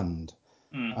this brand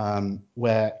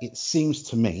where it seems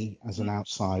to me, as an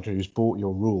outsider who's bought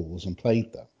your rules and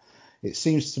played them, it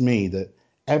seems to me that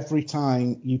every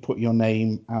time you put your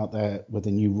name out there with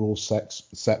a new rule set,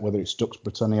 whether it's Dux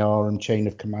Britannia and Chain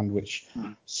of Command, which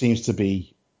seems to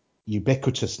be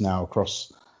ubiquitous now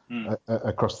across the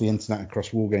internet, across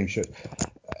wargame shows,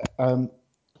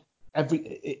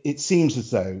 it seems as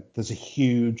though there's a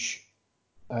huge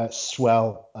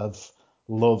swell of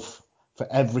love for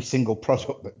every single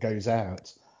product that goes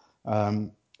out.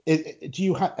 Do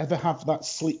you ever have that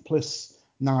sleepless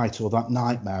night or that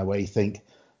nightmare where you think,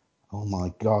 oh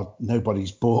my God,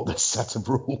 nobody's bought this set of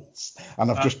rules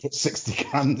and I've just put 60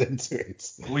 grand into it?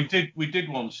 We did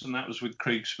once, and that was with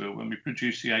Kriegspiel when we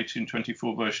produced the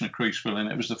 1824 version of Kriegspiel, and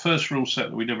it was the first rule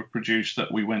set that we'd ever produced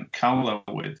that we went colour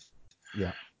with.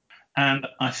 Yeah. And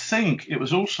I think it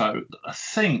was also,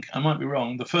 I might be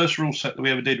wrong, the first rule set that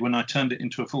we ever did when I turned it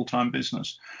into a full-time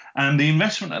business. And the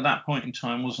investment at that point in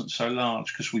time wasn't so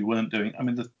large because we weren't doing, I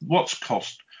mean, what's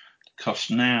cost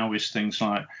now is things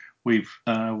like we've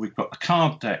got the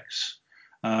card decks,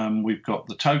 we've got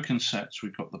the token sets,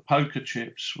 we've got the poker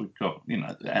chips, we've got,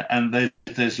 and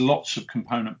there's lots of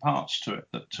component parts to it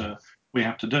that we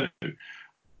have to do.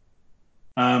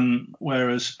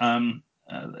 Whereas in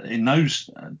those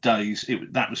days,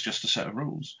 that was just a set of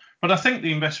rules. But I think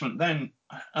the investment then,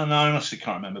 and I honestly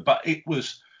can't remember, but it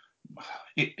was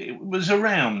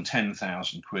around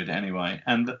 10,000 quid anyway.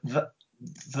 And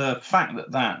the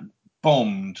fact that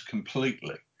bombed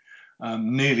completely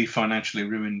nearly financially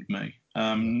ruined me.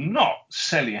 Not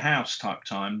sell your house type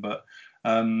time, but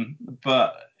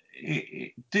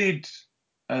it did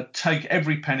take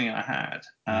every penny I had,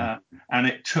 and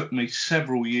it took me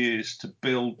several years to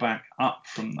build back up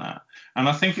from that. And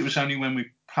I think it was only when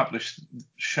we published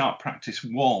Sharp Practice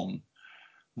 1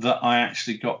 that I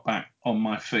actually got back on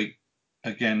my feet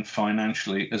again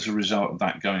financially as a result of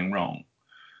that going wrong.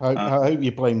 I hope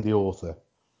you blame the author.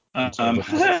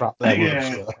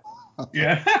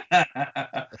 Yeah.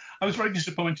 I was very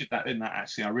disappointed in that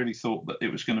actually. I really thought that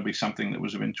it was going to be something that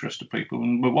was of interest to people.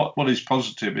 But what is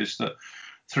positive is that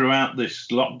throughout this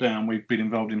lockdown, we've been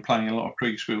involved in playing a lot of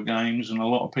Kriegspiel games, and a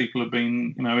lot of people have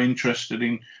been, interested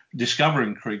in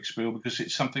discovering Kriegspiel because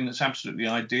it's something that's absolutely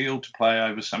ideal to play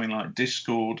over something like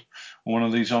Discord or one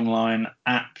of these online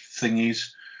app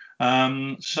thingies.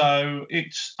 So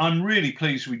I'm really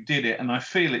pleased we did it, and I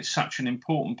feel it's such an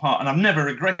important part, and I've never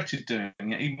regretted doing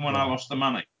it, even when I lost the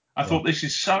money. I thought this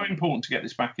is so important to get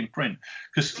this back in print,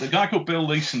 because the guy called Bill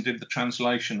Leeson did the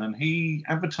translation, and he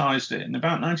advertised it in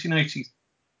about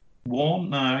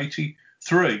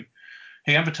 1983.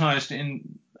 He advertised it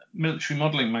in Military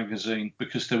Modelling magazine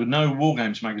because there were no War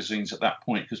Games magazines at that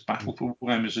point because Battle for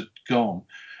Wargamers had gone.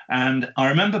 And I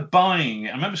remember buying it.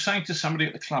 I remember saying to somebody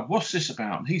at the club, "What's this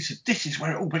about?" And he said, "This is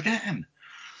where it all began."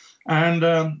 And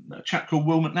a chap called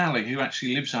Will McNally, who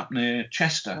actually lives up near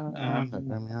Chester. Hi,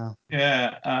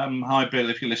 Bill,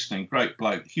 if you're listening. Great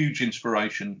bloke. Huge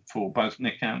inspiration for both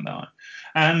Nick and I.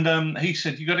 And he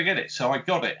said, "You got to get it." So I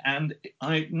got it. And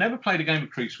I never played a game of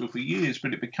Kriegspiel for years,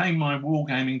 but it became my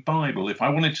wargaming Bible. If I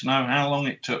wanted to know how long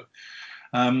it took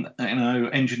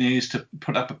engineers to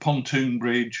put up a pontoon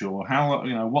bridge, or how,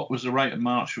 what was the rate of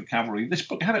march for cavalry. This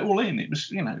book had it all in. It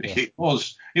was,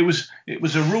 it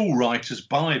was a rule writer's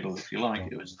Bible, if you like.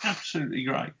 It was absolutely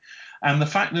great. And the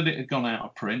fact that it had gone out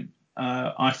of print,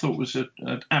 I thought was an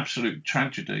absolute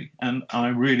tragedy. And I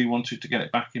really wanted to get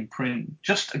it back in print.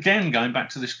 Just again, going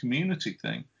back to this community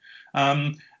thing.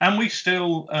 And we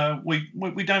still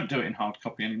we don't do it in hard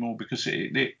copy anymore because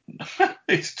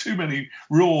it's too many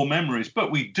raw memories. But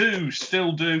we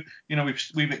still do.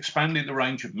 We've expanded the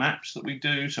range of maps that we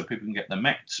do, so people can get the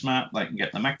Metz map, they can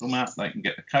get the Meckel map, they can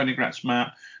get the Königgrätz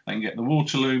map, they can get the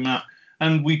Waterloo map.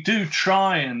 And we do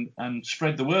try and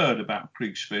spread the word about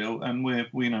Kriegspiel, and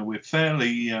we're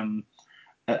fairly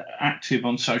active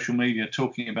on social media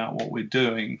talking about what we're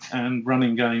doing and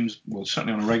running games, well,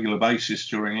 certainly on a regular basis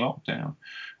during lockdown.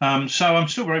 So I'm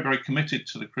still very, very committed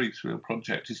to the Kriegspiel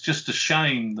project. It's just a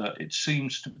shame that it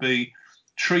seems to be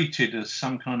treated as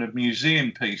some kind of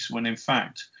museum piece, when in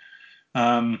fact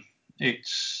it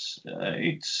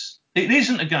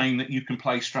isn't a game that you can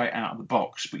play straight out of the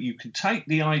box, but you can take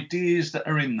the ideas that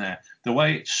are in there, the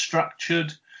way it's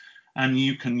structured, and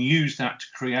you can use that to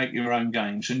create your own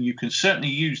games. And you can certainly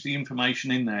use the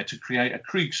information in there to create a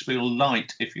Kriegspiel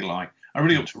light, if you like. I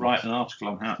really ought to write an article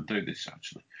on how to do this,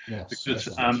 actually. Yes, because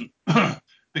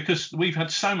because we've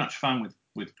had so much fun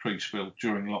with Kriegspiel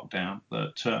during lockdown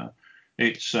that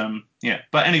it's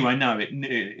But anyway, no,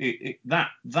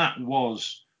 that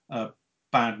was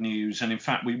bad news. And in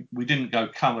fact, we didn't go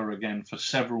colour again for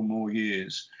several more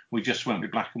years. We just went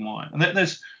with black and white. And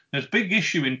there's big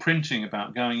issue in printing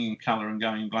about going in colour and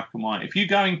going in black and white. If you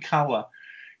go in colour,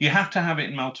 you have to have it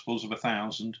in multiples of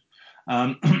 1,000.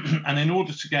 And in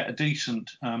order to get a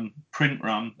decent print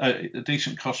run, a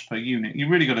decent cost per unit, you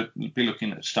really got to be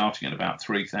looking at starting at about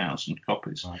 3,000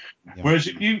 copies. Right. Yeah. Whereas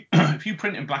if you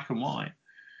print in black and white,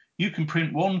 you can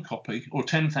print 1 copy or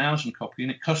 10,000 copy,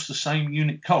 and it costs the same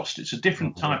unit cost. It's a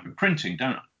different type of printing.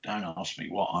 Don't ask me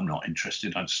what. I'm not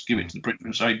interested. I just give it to the printer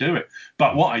and say do it.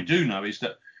 But what I do know is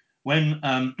that when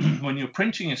you're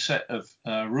printing a set of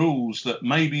rules that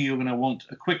maybe you're going to want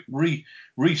a quick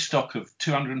restock of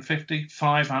 250,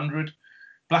 500,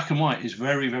 black and white is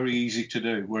very, very easy to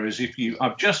do. Whereas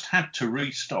I've just had to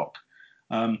restock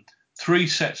 3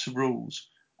 sets of rules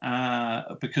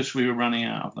because we were running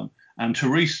out of them. And to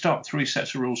restock 3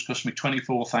 sets of rules cost me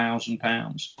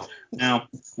 £24,000. Now,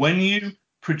 when you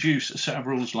produce a set of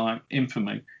rules like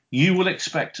Infamy, you will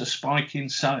expect a spike in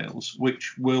sales,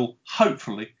 which will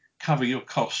hopefully cover your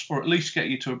costs, or at least get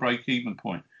you to a break-even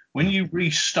point. When you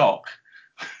restock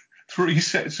 3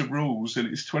 sets of rules and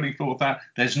it's 24,000,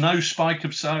 there's no spike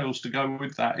of sales to go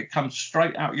with that. It comes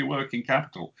straight out your working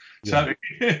capital. Yeah.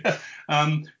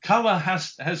 So colour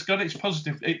has got its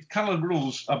positive. Colour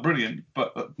rules are brilliant,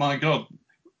 but my God,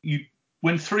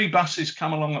 when 3 buses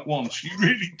come along at once, you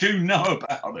really do know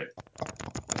about it.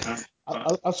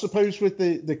 I suppose with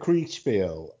the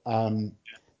Kriegspiel,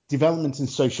 development in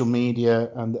social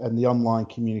media and the online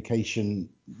communication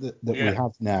that we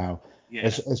have now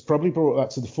has probably brought that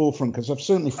to the forefront, because I've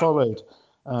certainly followed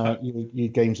your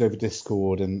games over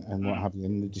Discord and what have you,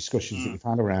 and the discussions that you've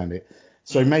had around it.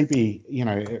 So maybe,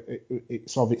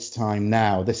 it's of its time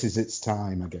now. This is its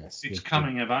time, I guess. It's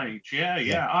coming of age.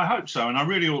 Yeah. I hope so. And I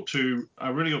really ought to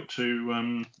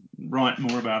write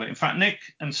more about it. In fact, Nick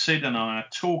and Sid and I are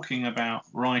talking about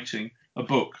writing a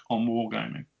book on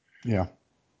wargaming. Yeah.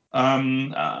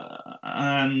 And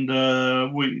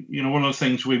we, one of the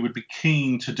things we would be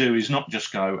keen to do is not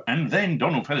just go, and then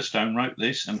Donald Featherstone wrote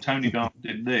this and Tony Barton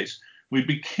did this. We'd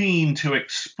be keen to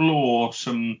explore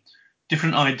some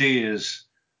different ideas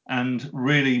and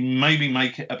really maybe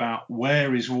make it about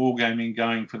where is wargaming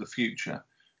going for the future,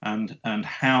 and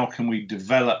how can we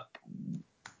develop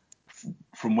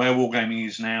from where wargaming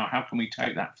is now. How can we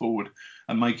take that forward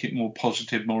and make it more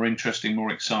positive, more interesting,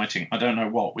 more exciting? I don't know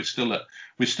what. We're still at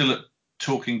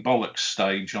talking bollocks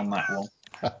stage on that one,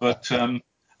 but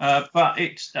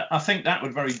I think that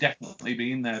would very definitely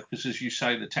be in there, because, as you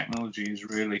say, the technology is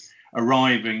really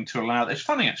arriving to allow. It's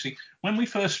funny, actually, when we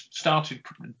first started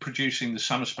producing the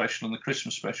summer special and the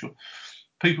Christmas special,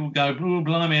 people would go, "Oh,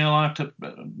 blimey, I'll have to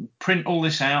print all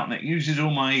this out and it uses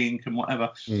all my ink and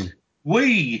whatever."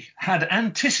 We had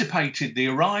anticipated the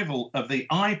arrival of the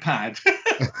iPad.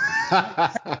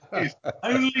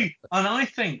 And I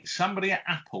think somebody at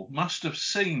Apple must have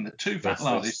seen the Two Fat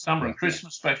Lardies summer and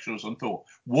Christmas specials and thought,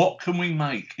 what can we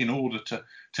make in order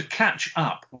to catch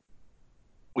up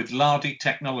with Lardy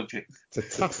technology? To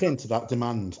tap into that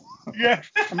demand. Yeah.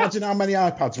 Imagine how many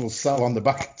iPads will sell on the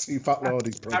back of Two Fat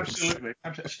Lardies products. Absolutely.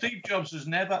 Steve Jobs has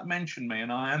never mentioned me,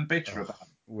 and I am bitter about it.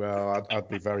 Well, I'd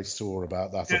be very sore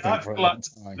about that. Yeah, I think for a long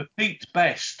time. The Pete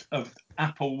Best of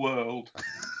Apple world.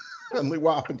 And look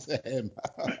what happened to him.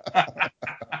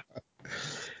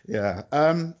 Yeah.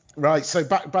 Right. So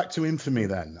back to Infamy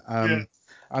then.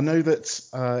 I know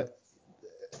that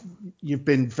you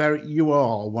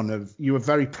were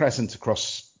very present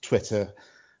across Twitter,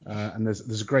 and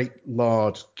there's a great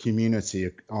large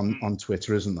community on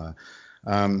Twitter, isn't there?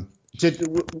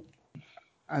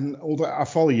 And although I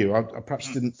follow you, I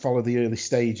perhaps didn't follow the early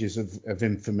stages of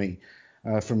Infamy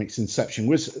from its inception.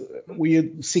 Were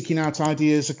you seeking out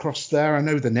ideas across there? I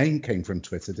know the name came from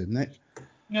Twitter, didn't it?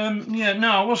 No,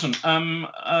 I wasn't.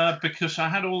 Because I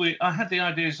had the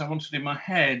ideas I wanted in my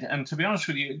head, and to be honest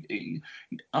with you,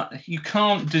 you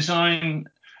can't design.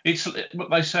 It's what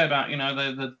they say about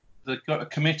they've got a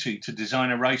committee to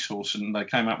design a racehorse, and they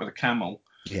came up with a camel.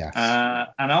 Yeah.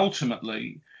 And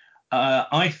ultimately,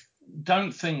 I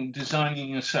don't think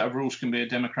designing a set of rules can be a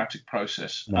democratic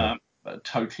process. No.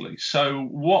 totally. So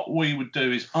what we would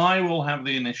do is I will have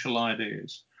the initial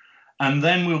ideas, and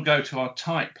then we'll go to our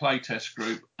tight playtest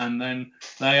group, and then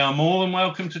they are more than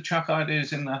welcome to chuck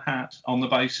ideas in the hat on the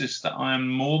basis that I am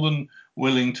more than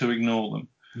willing to ignore them.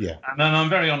 Yeah. And then I'm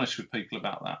very honest with people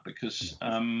about that, because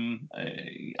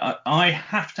I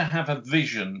have to have a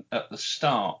vision at the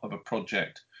start of a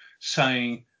project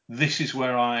saying this is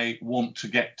where I want to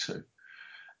get to.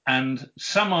 And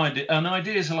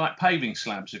ideas are like paving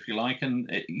slabs, if you like,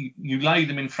 and you lay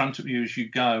them in front of you as you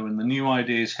go, and the new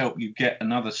ideas help you get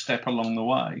another step along the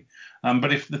way.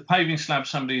 But if the paving slab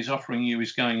somebody is offering you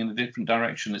is going in a different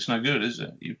direction, it's no good, is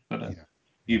it?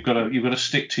 You've got to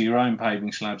stick to your own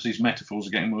paving slabs. These metaphors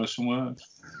are getting worse and worse.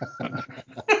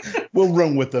 We'll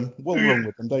run with them.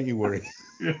 Don't you worry.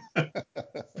 Yeah.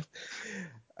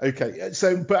 Okay,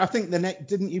 but I think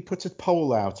didn't you put a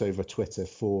poll out over Twitter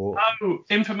for? Oh,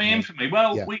 Infamy.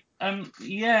 Well,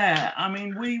 yeah. I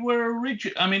mean, we were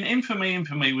original. I mean,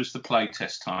 Infamy was the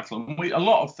playtest title, and a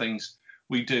lot of things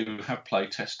we do have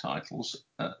playtest titles.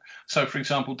 So, for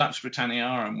example, Dux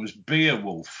Britanniarum was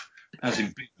Beowulf, as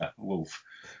in Beer Wolf,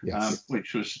 yes.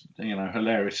 which was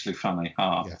hilariously funny.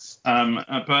 Yes.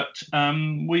 But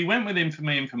we went with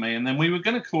Infamy, and then we were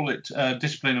going to call it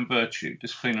Discipline and Virtue,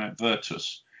 Disciplina et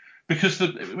Virtus. Because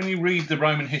when you read the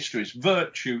Roman histories,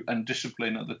 virtue and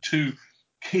discipline are the two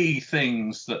key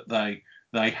things that they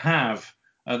have,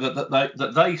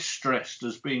 that they stressed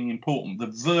as being important. The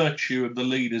virtue of the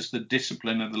leaders, the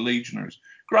discipline of the legionaries.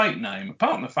 Great name.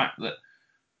 Apart from the fact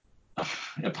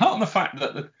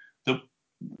that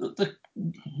the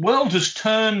world has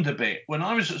turned a bit. When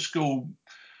I was at school,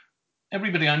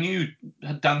 everybody I knew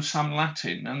had done some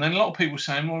Latin, and then a lot of people were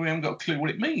saying, well, we haven't got a clue what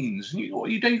it means. And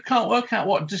you can't work out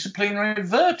what disciplinary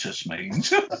virtus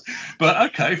means. But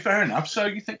okay, fair enough. So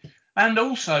you think, and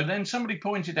also then somebody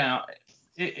pointed out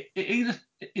it either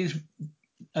is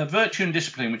a virtue and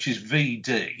discipline, which is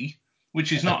VD,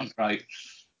 which is not great,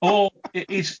 or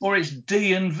it's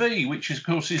D and V, which of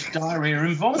course is diarrhea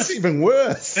and vomiting. That's even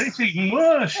worse. It's even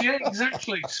worse. Yeah,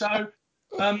 exactly. So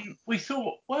we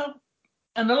thought, well.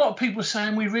 And a lot of people were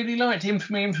saying we really liked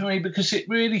Infamy because it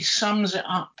really sums it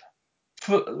up.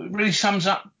 Really sums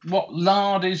up what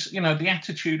lard is, the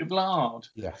attitude of lard.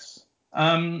 Yes.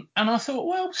 And I thought,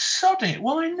 well, sod it,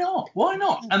 why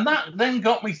not? And that then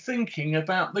got me thinking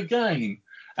about the game,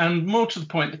 and more to the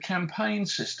point, the campaign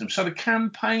system. So the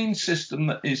campaign system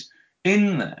that is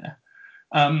in there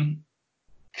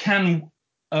can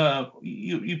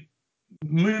you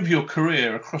move your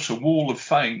career across a wall of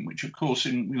fame, which of course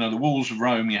in the walls of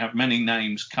Rome you have many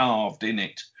names carved in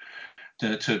it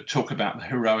to talk about the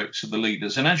heroics of the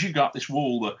leaders. And as you go up this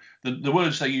wall, the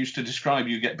words they use to describe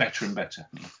you get better and better.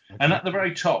 Okay. And at the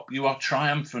very top you are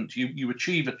triumphant. You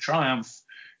achieve a triumph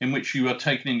in which you are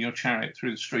taken in your chariot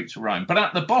through the streets of Rome. But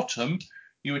at the bottom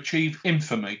you achieve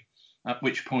infamy, at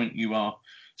which point you are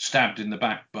stabbed in the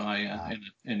back by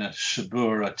in a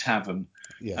Sabura tavern.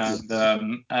 Yes.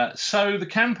 And so the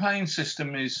campaign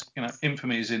system is,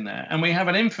 Infamy is in there. And we have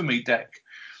an Infamy deck,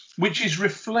 which is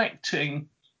reflecting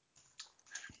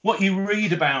what you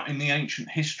read about in the ancient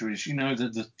histories,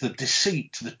 the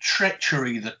deceit, the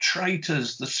treachery, the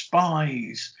traitors, the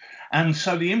spies. And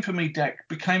so the Infamy deck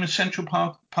became a central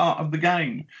part of the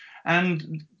game.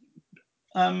 And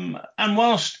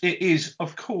whilst it is,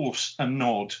 of course, a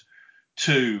nod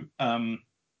to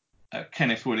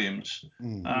Kenneth Williams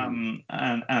and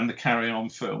the Carry On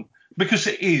film, because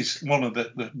it is one of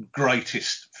the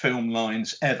greatest film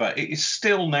lines ever. It is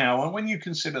still now, and when you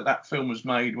consider that film was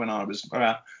made when I was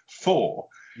about 4,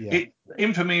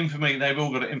 Infamy, they've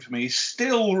all got it. Infamy is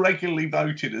still regularly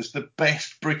voted as the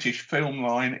best British film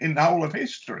line in the whole of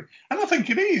history, and I think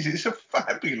it is. It's a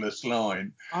fabulous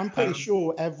line. I'm pretty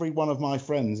sure every one of my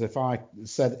friends, if I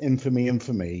said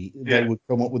Infamy, they would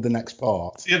come up with the next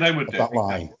part. Yeah, they would do that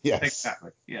line. Yes,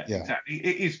 exactly. Yeah, exactly.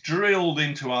 It is drilled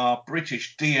into our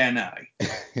British DNA.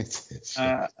 It is.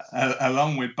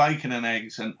 Along with bacon and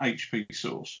eggs and HP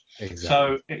sauce. Exactly.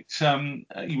 So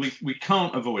it's we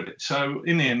can't avoid it. So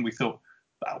in the end, we thought,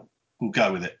 well, we'll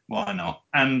go with it. Why not?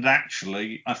 And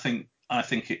actually, I think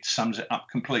it sums it up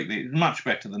completely. It's much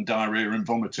better than diarrhea and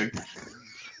vomiting.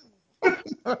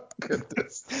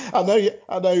 Goodness. I know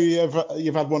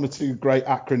you've had one or two great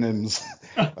acronyms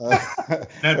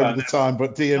over the time,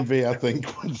 but DMV I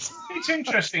think was. It's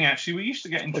interesting actually. We used to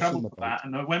get in trouble for that,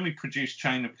 and when we produced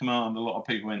Chain of Command, a lot of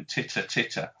people went titter,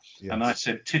 yes. And I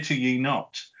said titter ye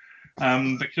not,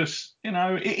 because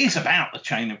it is about the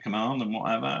Chain of Command and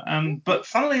whatever. But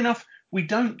funnily enough, we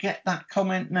don't get that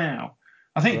comment now.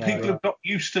 I think people have got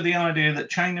used to the idea that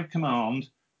Chain of Command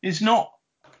is not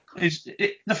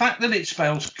The fact that it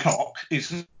spells cock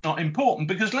is not important,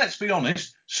 because let's be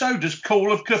honest, so does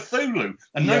Call of Cthulhu,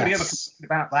 and nobody ever Yes.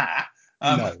 complained about that.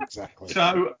 No, exactly.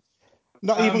 So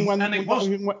Not even when and it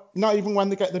not even when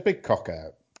they get the big cock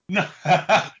out. no,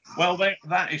 well,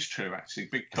 that is true actually.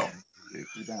 Big cock,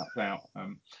 without doubt,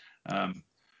 an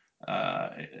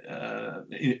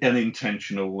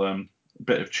intentional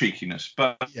bit of cheekiness,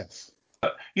 but. Yes.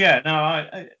 Yeah,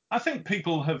 no, I think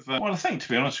people have. Well, I think, to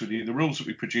be honest with you, the rules that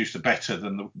we produced are better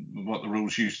than what the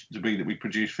rules used to be that we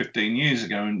produced 15 years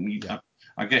ago. And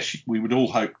I guess we would all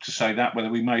hope to say that,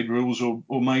 whether we made rules or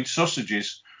made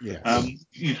sausages. Yes.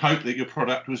 You'd hope that your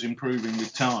product was improving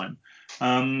with time.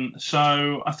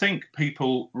 So I think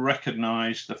people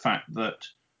recognise the fact that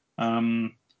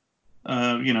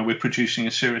we're producing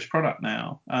a serious product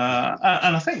now,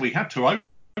 and I think we had to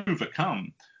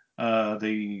overcome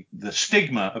the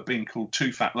stigma of being called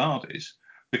Two Fat Lardies,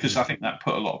 because I think that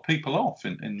put a lot of people off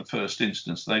in the first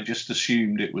instance. They just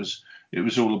assumed it was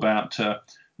all about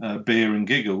beer and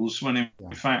giggles, when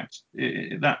in fact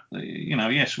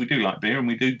yes, we do like beer and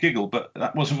we do giggle, but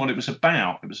that wasn't what it was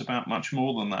about. It was about much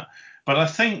more than that. But I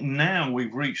think now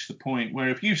we've reached the point where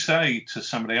if you say to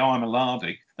somebody, "Oh, I'm a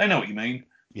lardy," they know what you mean.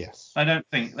 Yes. They don't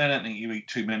think you eat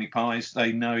too many pies.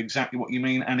 They know exactly what you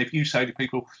mean. And if you say to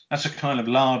people, "That's a kind of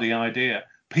lardy idea,"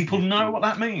 people know what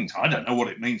that means. I don't know what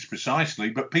it means precisely,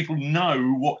 but people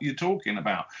know what you're talking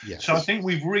about. Yes. So I think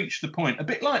we've reached the point, a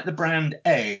bit like the brand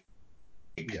Egg.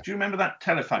 Do you remember that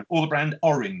telephone? Or the brand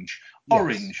Orange? Yes.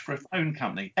 Orange for a phone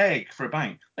company, Egg for a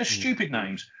bank. They're stupid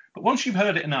names. But once you've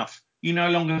heard it enough, you no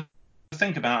longer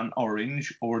think about an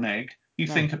orange or an egg. You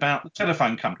think about the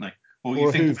telephone company. Or you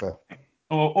a think Hoover.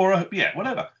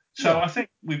 Whatever. So I think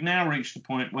we've now reached the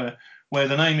point where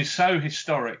the name is so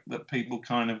historic that people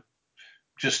kind of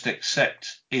just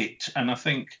accept it. And I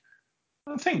think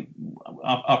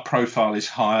our profile is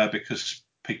higher because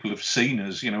people have seen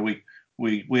us.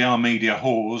 We are media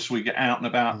whores. We get out and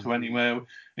about to anywhere.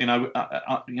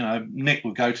 Nick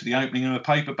will go to the opening of a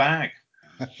paper bag.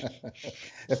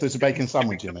 If there's a bacon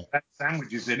sandwich in it.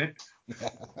 Sandwiches in it.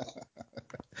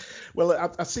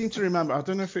 Well, I seem to remember. I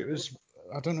don't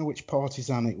know which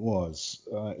partisan it was.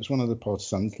 It was one of the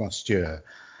partisans last year,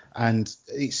 and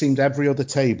it seemed every other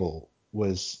table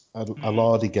was a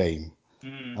lardy game,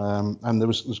 and there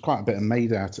was quite a bit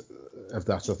made out of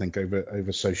that. I think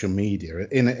over social media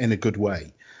in a good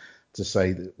way, to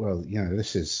say that, well,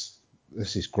 this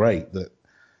is great that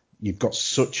you've got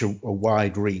such a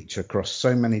wide reach across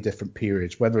so many different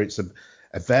periods, whether it's a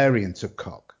variant of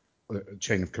cock,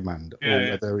 chain of command,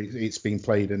 or whether it's been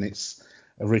played in its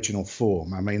original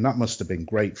form. I mean, that must have been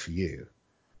great for you.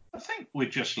 I think we're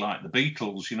just like the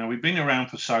Beatles. We've been around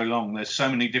for so long. There's so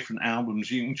many different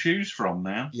albums you can choose from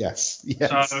now. Yes.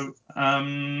 So, but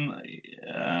I'm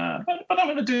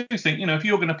going to do think, if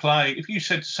you're going to play, if you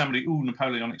said to somebody, "Ooh,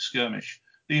 Napoleonic Skirmish,"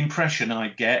 the impression I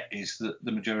get is that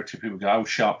the majority of people go, "Oh,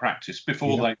 sharp practice,"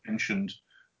 before they mentioned,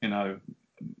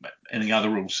 any other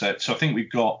rule set. So I think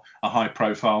we've got a high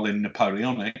profile in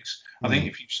Napoleonics. I think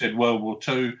if you said World War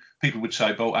II, people would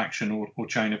say bolt action or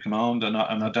chain of command, and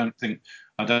I don't think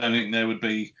there would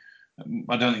be.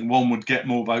 I don't think one would get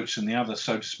more votes than the other,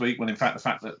 so to speak. When in fact, the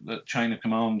fact that chain of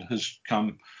command has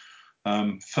come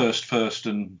first,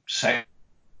 and second.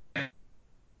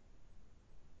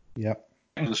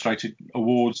 Illustrated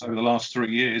awards over the last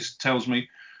 3 years tells me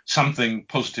something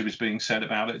positive is being said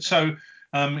about it. So,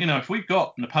 if we've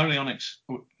got Napoleonics,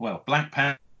 Black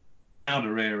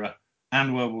Powder era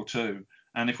and World War II,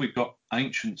 and if we've got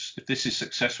Ancients, if this is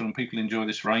successful and people enjoy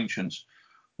this for Ancients,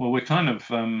 well, we're kind of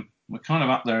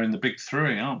up there in the big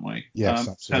three, aren't we? Yes,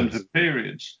 absolutely. In terms of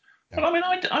periods. Yeah. But I mean,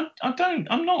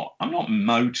 I'm not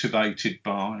motivated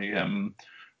by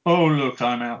oh, look,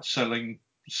 I'm outselling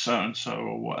so-and-so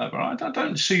or whatever. I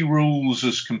don't see rules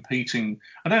as competing.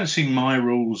 I don't see my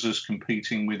rules as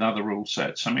competing with other rule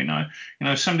sets. I mean,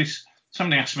 somebody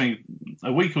asked me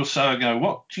a week or so ago,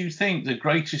 what do you think the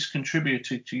greatest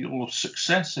contributor to your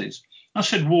success is? I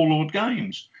said Warlord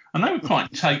Games. And they were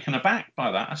quite taken aback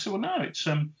by that. I said, well, no, it's,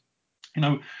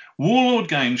 Warlord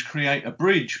Games create a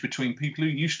bridge between people who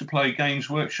used to play Games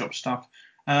Workshop stuff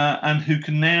and who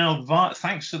can now,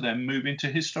 thanks to them, move into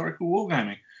historical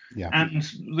wargaming. Yeah. And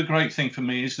the great thing for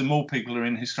me is the more people are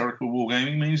in historical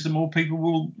wargaming means the more people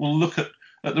will look at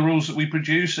the rules that we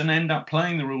produce and end up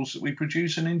playing the rules that we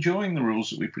produce and enjoying the rules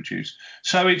that we produce.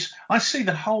 So I see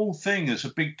the whole thing as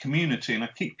a big community, and I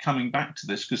keep coming back to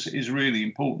this because it is really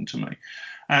important to me.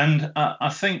 And I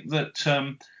think that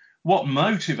what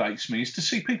motivates me is to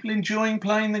see people enjoying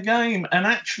playing the game, and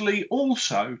actually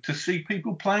also to see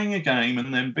people playing a game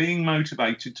and then being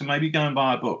motivated to maybe go and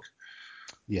buy a book.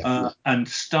 and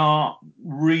start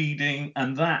reading,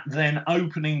 and that then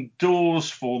opening doors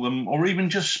for them, or even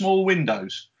just small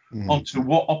windows onto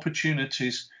what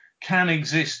opportunities can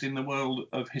exist in the world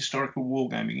of historical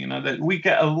wargaming. You know, that we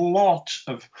get a lot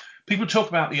of people talk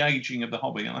about the aging of the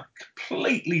hobby, and I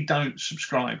completely don't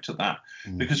subscribe to that,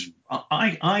 because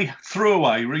I threw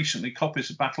away recently copies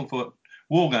of Battlefield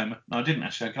Wargamer. No, I didn't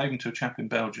actually. I gave them to a chap in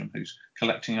Belgium who's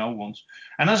collecting old ones.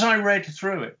 And as I read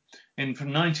through it,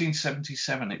 from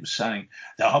 1977, it was saying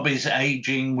the hobby's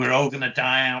aging. We're all going to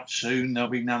die out soon. There'll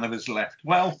be none of us left.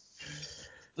 Well,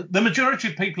 the majority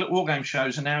of people at wargame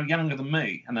shows are now younger than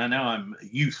me, and I know I'm a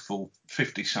youthful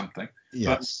 50-something.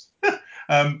 Yes.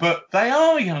 But they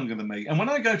are younger than me. And when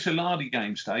I go to Lardy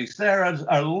Games Days, there are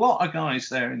a lot of guys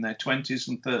there in their 20s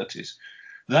and 30s.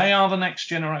 They are the next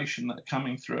generation that are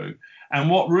coming through. And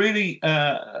what really,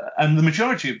 and the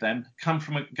majority of them come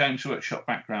from a Games Workshop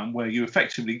background, where you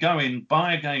effectively go in,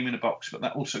 buy a game in a box, but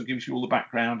that also gives you all the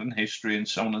background and history and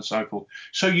so on and so forth.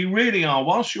 So you really are,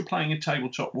 whilst you're playing a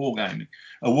tabletop war game,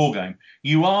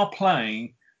 you are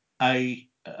playing a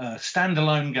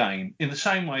standalone game in the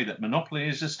same way that Monopoly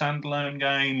is a standalone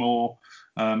game, or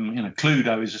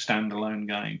Cluedo is a standalone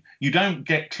game. You don't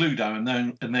get Cluedo and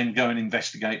then go and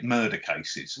investigate murder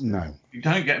cases. No. You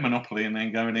don't get Monopoly and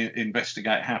then go and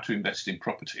investigate how to invest in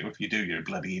property. Or if you do, you're a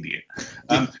bloody idiot.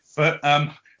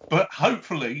 But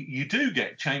hopefully you do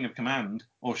get Chain of Command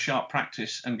or Sharp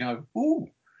Practice and go, ooh,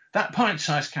 that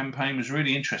pint-sized campaign was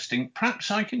really interesting. Perhaps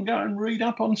I can go and read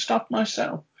up on stuff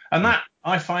myself. And that,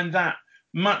 I find that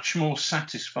much more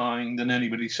satisfying than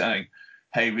anybody saying,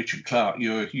 hey, Richard Clark,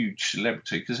 you're a huge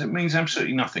celebrity, because it means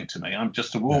absolutely nothing to me. I'm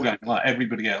just a wargamer like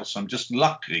everybody else. I'm just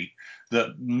lucky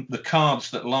that the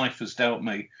cards that life has dealt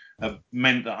me have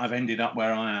meant that I've ended up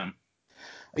where I am.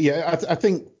 Yeah, I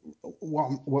think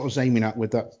what I was aiming at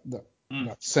with that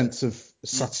sense of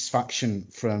satisfaction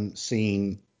from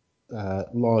seeing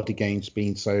Lardy games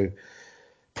being so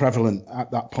prevalent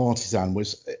at that partisan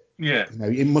was,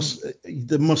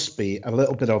 there must be a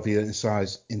little bit of you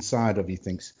inside of you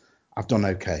thinks, I've done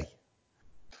okay.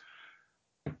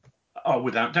 Oh,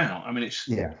 without doubt. I mean, it's.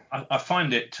 Yeah. I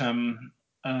find it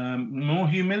more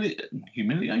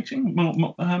humiliating.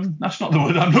 More, that's not the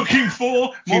word I'm looking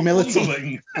for. More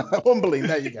humbling. Humbling.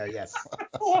 There you go. Yes.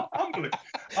 More humbling.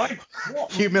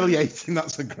 Humiliating.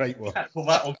 That's a great one. Well,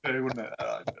 that'll do, wouldn't it?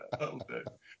 That'll do.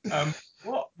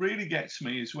 What really gets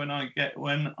me is when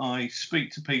I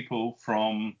speak to people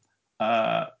from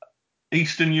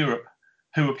Eastern Europe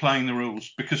who are playing the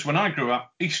rules, because when I grew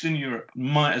up, Eastern Europe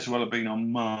might as well have been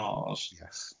on Mars.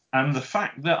 Yes. And the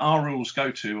fact that our rules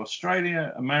go to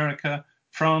Australia, America,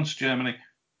 France, Germany,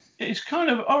 it's kind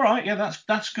of, all right, yeah,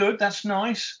 that's good, that's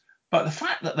nice. But the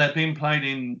fact that they're being played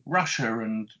in Russia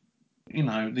and,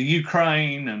 the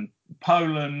Ukraine and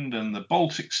Poland and the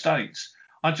Baltic states,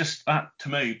 that to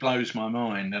me blows my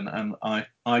mind. And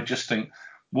I just think,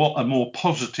 what a more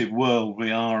positive world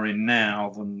we are in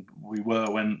now than we were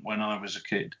when I was a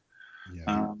kid.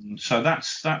 Yeah. So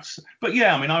that's. But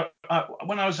yeah, I mean, I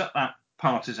when I was at that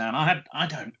partisan, I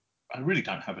really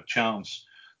don't have a chance.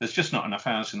 There's just not enough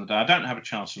hours in the day. I don't have a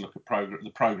chance to look at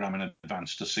the program in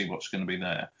advance to see what's going to be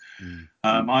there.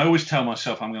 I always tell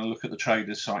myself I'm going to look at the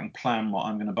traders so I can plan what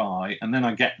I'm going to buy, and then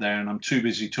I get there and I'm too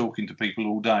busy talking to people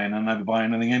all day and I never buy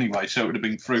anything anyway, so it would have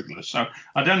been fruitless. So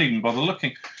I don't even bother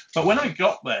looking. But when I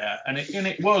got there, and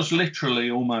it was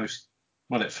literally almost,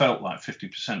 well, it felt like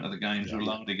 50% of the games were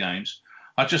Lardy games,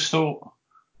 I just thought,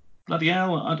 bloody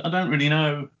hell, I don't really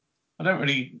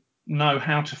know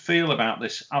how to feel about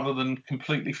this other than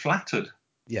completely flattered.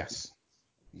 Yes.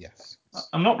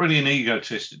 I'm not really an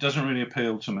egotist. It doesn't really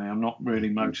appeal to me. I'm not really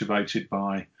motivated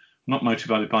by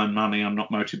money. I'm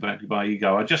not motivated by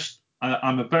ego.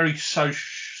 I'm a very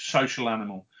social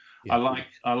animal. Yeah.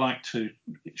 I like to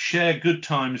share good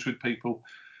times with people,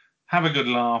 have a good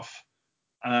laugh,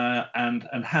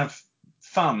 and have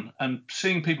fun. And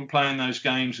seeing people playing those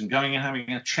games and going and having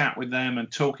a chat with them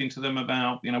and talking to them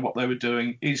about what they were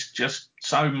doing is just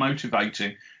so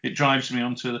motivating. It drives me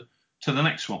on to the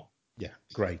next one. Yeah,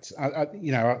 great.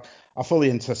 I fully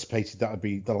anticipated that would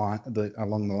be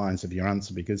along the lines of your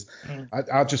answer, because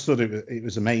I just thought it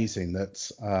was amazing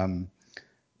that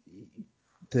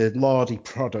the Lardy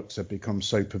products have become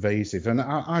so pervasive. And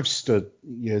I've stood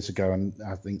years ago, and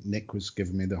I think Nick was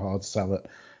giving me the hard sell at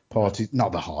party.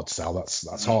 Not the hard sell.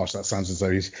 That's harsh. That sounds as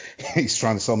though he's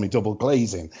trying to sell me double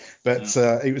glazing. But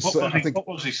it was. What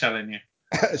was he selling you?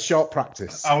 Sharp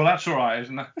Practice. Oh, well, that's all right,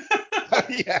 isn't it?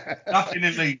 Yeah. Nothing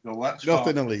illegal. That's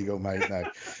nothing fine. Illegal, mate. No.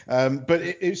 But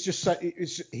it was just so.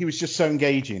 He was just so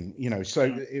engaging.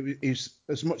 So it was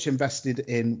as much invested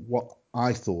in what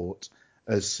I thought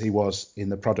as he was in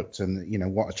the product,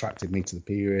 and what attracted me to the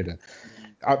period. And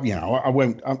I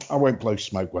won't blow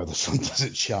smoke where the sun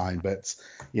doesn't shine, but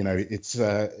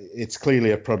it's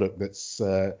clearly a product that's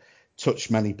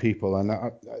touched many people. And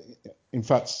in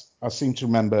fact, I seem to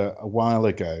remember a while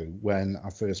ago when I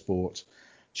first bought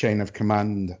Chain of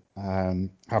Command,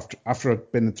 after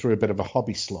I'd been through a bit of a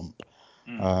hobby slump,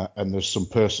 and there's some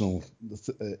personal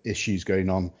issues going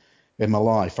on in my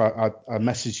life. I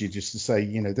messaged you just to say,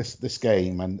 this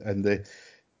game and the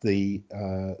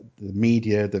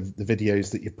media, the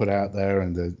videos that you put out there,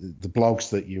 and the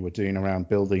blogs that you were doing around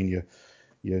building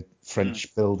your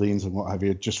French buildings and what have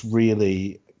you, just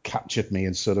really captured me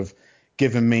and sort of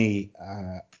given me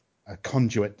a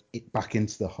conduit back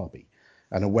into the hobby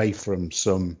and away from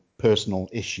some personal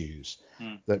issues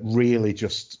that really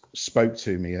just spoke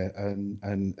to me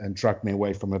and dragged me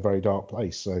away from a very dark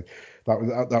place. So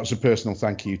that was a personal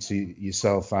thank you to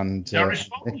yourself. And I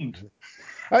respond.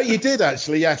 Oh, you did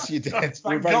actually. Yes, you did. Thank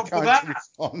You're very God for kind that. to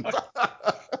respond.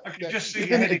 I can just see You you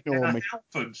didn't heading ignore down me.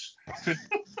 Halfords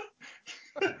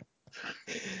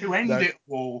to end it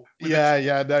all. with Yeah,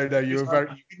 a- no. You were very,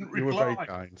 You didn't you were very reply.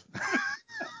 kind.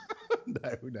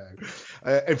 No.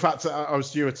 In fact, I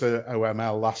was due at a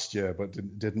OML last year, but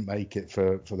didn't make it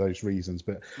for those reasons.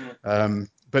 But no,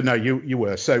 you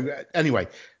were. So anyway,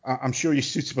 I'm sure you're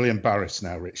suitably embarrassed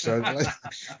now, Rich. So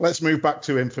let's move back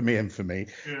to infamy.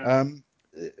 Yeah.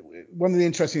 One of the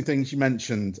interesting things you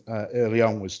mentioned early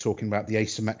on was talking about the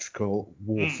asymmetrical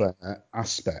warfare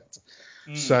aspect.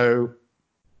 So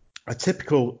a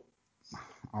typical,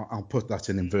 I'll put that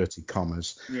in inverted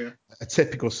commas, a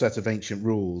typical set of ancient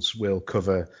rules will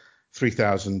cover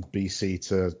 3000 BC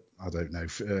to, I don't know,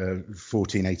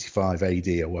 1485 AD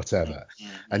or whatever.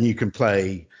 And you can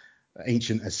play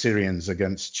ancient Assyrians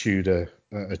against a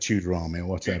Tudor army or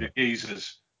whatever.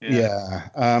 Geezers.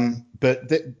 But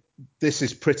this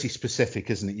is pretty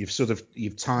specific, isn't it?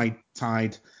 You've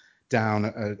tied down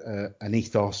an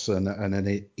ethos and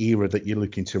an era that you're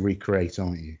looking to recreate,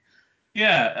 aren't you?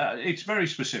 Yeah, it's very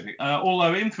specific.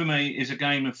 Although Infamy is a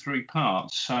game of 3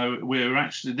 parts, so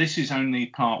this is only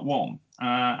part 1.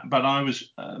 But I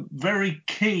was very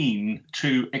keen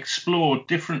to explore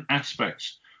different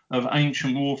aspects of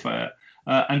ancient warfare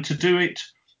and to do it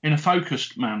in a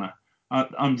focused manner.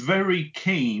 I'm very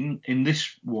keen in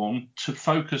this one to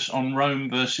focus on Rome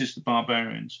versus the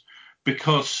barbarians,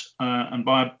 because and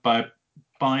by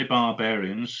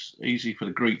barbarians, easy for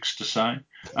the Greeks to say.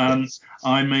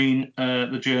 I mean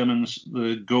the Germans,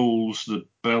 the Gauls, the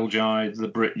Belgae, the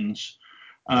Britons,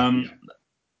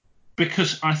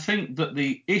 because I think that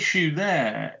the issue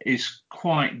there is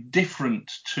quite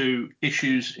different to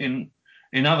issues in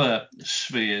other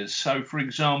spheres. So, for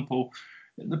example,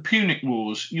 the Punic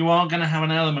Wars, you are going to have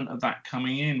an element of that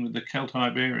coming in with the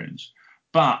Celtiberians,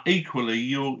 but equally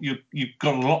you've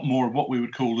got a lot more of what we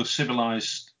would call the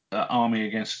civilized army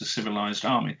against the civilized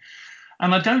army.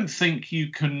 And I don't think you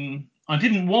can, I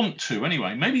didn't want to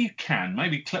anyway, maybe you can,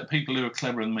 maybe people who are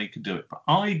cleverer than me could do it, but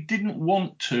I didn't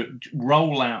want to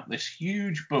roll out this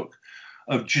huge book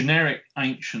of generic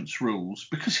ancients rules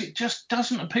because it just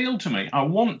doesn't appeal to me. I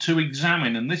want to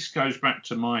examine, and this goes back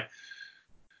to my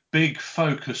big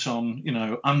focus on,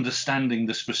 understanding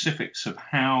the specifics of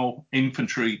how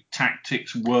infantry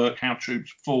tactics work, how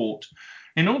troops fought.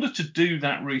 In order to do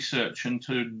that research and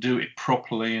to do it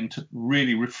properly and to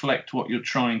really reflect what you're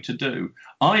trying to do,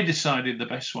 I decided the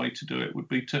best way to do it would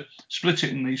be to split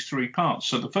it in these 3 parts.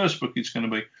 So the first book is going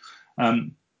to be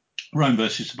Rome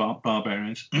versus the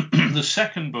barbarians. The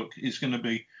second book is going to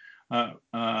be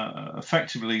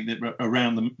effectively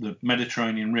around the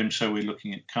Mediterranean rim. So we're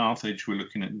looking at Carthage, we're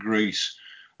looking at Greece,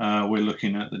 we're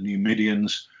looking at the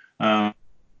Numidians.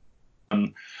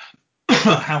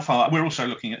 How far? We're also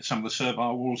looking at some of the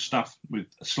Servile War stuff with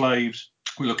slaves.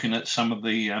 We're looking at some of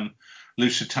the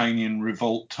Lusitanian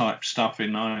revolt type stuff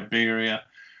in Iberia.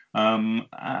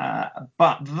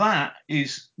 But that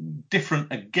is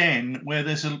different again, where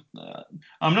there's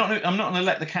I'm not going to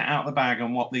let the cat out of the bag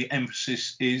on what the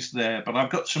emphasis is there, but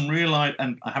I've got some real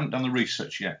and I haven't done the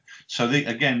research yet. So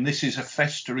again, this is a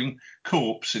festering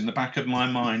corpse in the back of my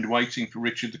mind, waiting for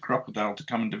Richard the Crocodile to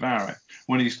come and devour it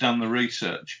when he's done the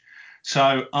research.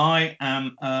 So I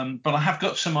am, but I have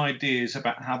got some ideas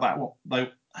about how that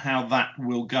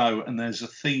will go, and there's a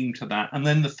theme to that. And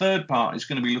then the third part is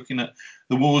going to be looking at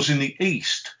the wars in the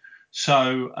East.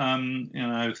 So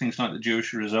things like the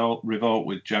Jewish revolt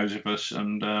with Josephus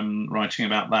and writing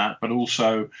about that, but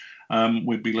also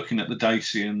we'd be looking at the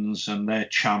Dacians and their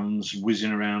chums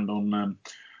whizzing around on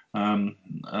into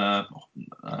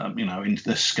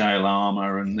the scale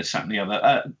armor and this, that, and the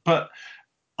other. But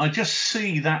I just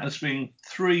see that as being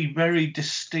three very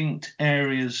distinct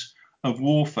areas of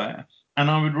warfare, and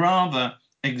I would rather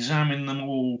examine them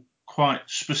all quite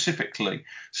specifically.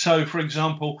 So, for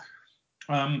example,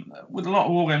 with a lot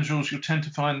of war games rules, you'll tend to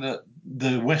find that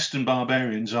the Western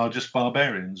barbarians are just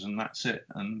barbarians, and that's it,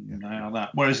 and they are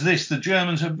that. Whereas the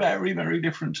Germans are very, very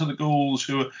different to the Gauls,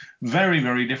 who are very,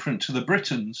 very different to the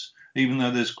Britons, even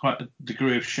though there's quite a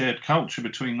degree of shared culture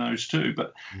between those two.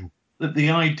 But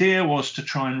the idea was to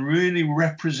try and really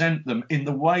represent them in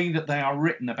the way that they are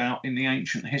written about in the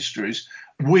ancient histories,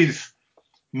 with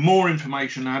more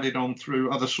information added on through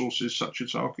other sources such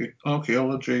as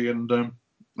archaeology and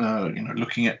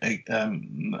looking at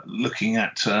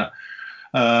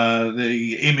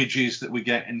the images that we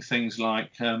get in things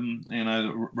like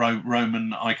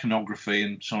Roman iconography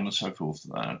and so on and so forth,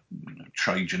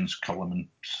 Trajan's column, and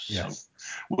so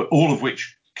all of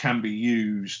which can be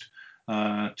used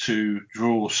to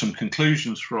draw some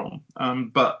conclusions from.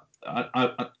 But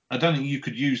I don't think you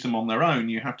could use them on their own.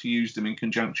 You have to use them in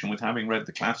conjunction with having read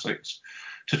the classics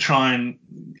to try and.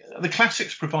 The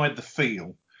classics provide the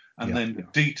feel, and then the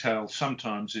detail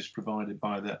sometimes is provided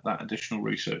by that additional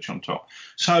research on top.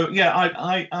 So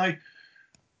I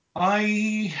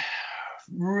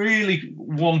really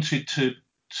wanted to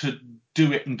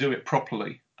do it and do it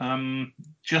properly,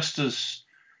 just as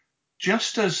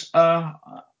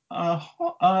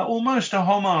almost a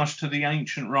homage to the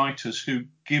ancient writers who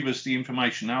give us the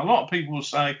information. Now, a lot of people will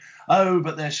say, oh,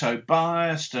 but they're so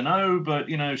biased, and oh, but,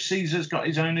 Caesar's got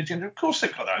his own agenda. Of course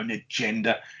they've got their own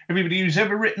agenda. Everybody who's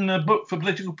ever written a book for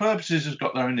political purposes has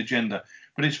got their own agenda.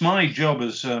 But it's my job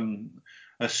as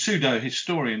a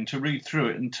pseudo-historian to read through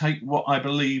it and take what I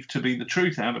believe to be the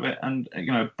truth out of it, and,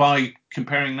 by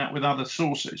comparing that with other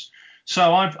sources.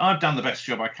 So I've done the best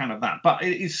job I can of that. But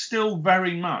it is still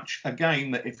very much a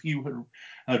game that if you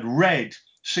had read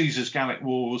Caesar's Gallic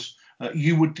Wars,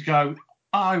 you would go,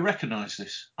 I recognise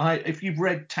this. If you've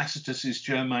read Tacitus's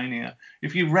Germania,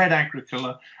 if you've read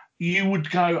Agricola, you would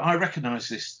go, I recognise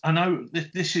this. I know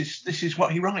this is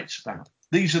what he writes about.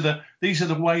 These are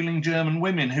the wailing German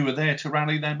women who are there to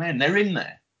rally their men. They're in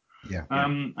there. Yeah.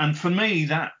 And for me,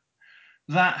 that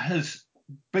has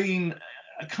been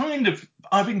a kind of.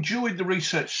 I've enjoyed the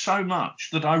research so much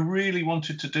that I really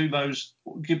wanted to do those,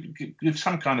 give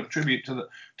some kind of tribute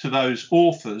to those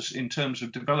authors in terms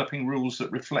of developing rules that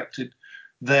reflected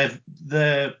their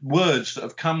words that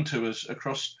have come to us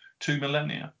across 2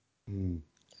 millennia.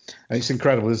 It's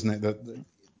incredible, isn't it, that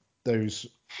those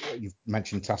you've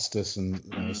mentioned Tacitus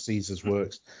and Caesar's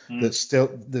works, there's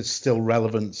still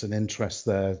relevance and interest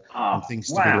there and things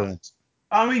to be learned.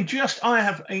 I mean, I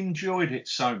have enjoyed it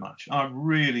so much. I've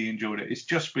really enjoyed it. It's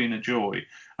just been a joy.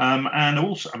 And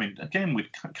also, I mean, again, we're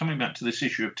coming back to this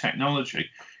issue of technology.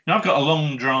 I've got a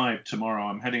long drive tomorrow.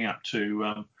 I'm heading up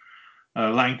to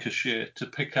Lancashire to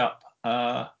pick up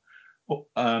half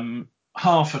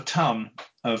a ton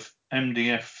of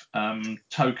MDF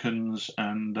tokens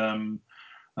and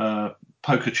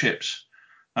poker chips.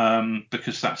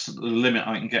 Because that's the limit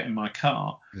I can get in my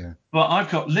car. Yeah. But I've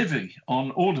got Livy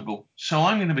on Audible, so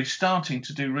I'm going to be starting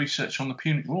to do research on the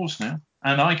Punic Wars now,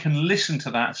 and I can listen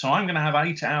to that. So I'm going to have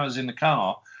 8 hours in the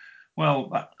car.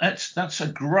 Well, that's a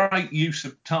great use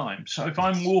of time. So if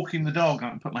I'm walking the dog, I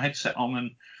can put my headset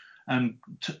on and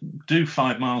do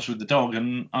 5 miles with the dog,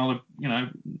 and I'll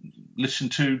listen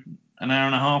to an hour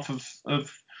and a half of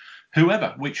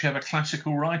whichever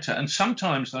classical writer. And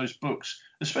sometimes those books,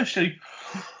 especially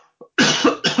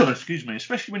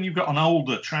especially when you've got an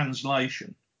older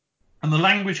translation and the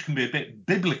language can be a bit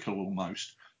biblical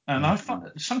almost, and I find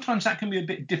that sometimes that can be a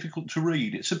bit difficult to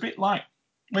read. It's a bit like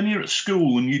when you're at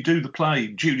school and you do the play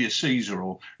Julius Caesar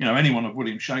or any one of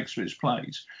William Shakespeare's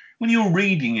plays. When you're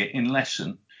reading it in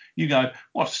lesson, you go,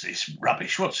 what's this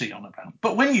rubbish, what's he on about?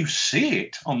 But when you see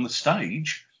it on the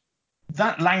stage,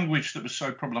 that language that was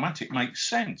so problematic makes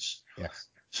sense. Yes.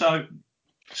 So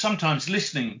sometimes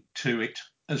listening to it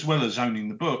as well as owning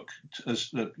the book,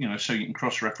 so you can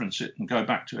cross-reference it and go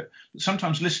back to it. But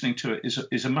sometimes listening to it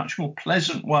is a much more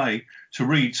pleasant way to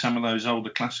read some of those older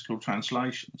classical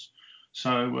translations.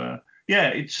 So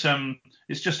it's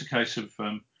just a case of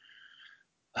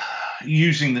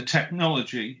using the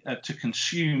technology to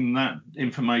consume that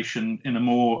information in a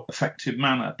more effective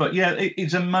manner. But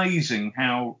it's amazing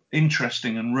how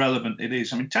interesting and relevant it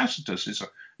is. I mean, Tacitus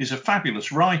is a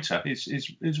fabulous writer.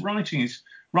 His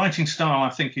writing style, I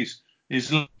think,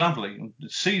 is lovely.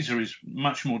 Caesar is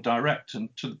much more direct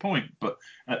and to the point, but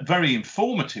very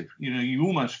informative. You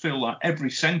almost feel like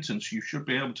every sentence you should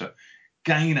be able to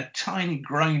gain a tiny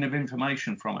grain of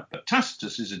information from it. But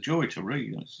Tacitus is a joy to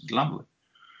read. It's lovely.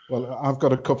 Well, I've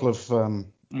got a couple of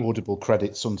audible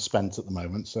credits unspent at the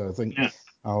moment, so I think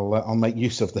I'll make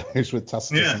use of those with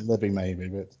Tacitus and Libby maybe.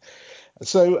 But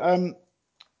so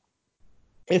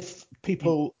if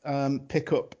people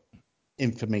pick up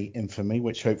Infamy,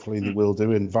 which hopefully they will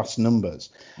do in vast numbers,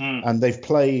 and they've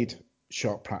played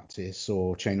Sharp Practice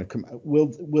or Chain of Command,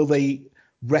 will they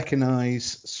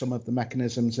recognise some of the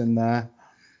mechanisms in there?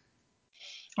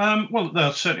 Well,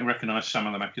 they'll certainly recognise some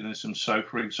of the mechanisms. So,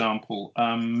 for example,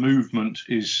 movement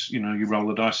is, you roll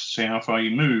the dice to see how far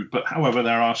you move. But, however,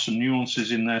 there are some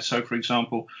nuances in there. So, for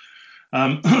example,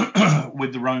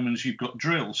 with the Romans, you've got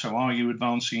drill. So, are you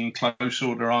advancing in close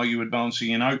order? Are you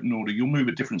advancing in open order? You'll move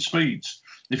at different speeds.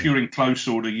 If you're in close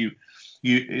order,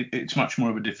 it's much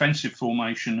more of a defensive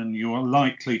formation, and you are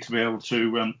likely to be able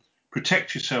to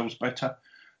protect yourselves better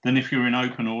than if you're in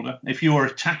open order. If you are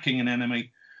attacking an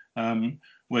enemy,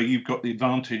 where you've got the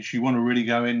advantage, you want to really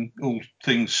go in all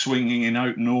things swinging in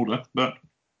open order. But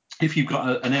if you've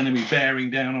got an enemy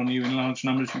bearing down on you in large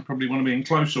numbers, you probably want to be in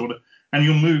close order, and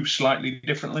you'll move slightly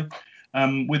differently.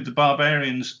 With the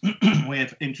barbarians, we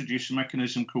have introduced a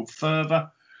mechanism called fervor,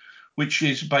 which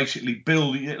is basically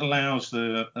it allows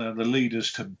the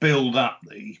leaders to build up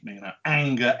the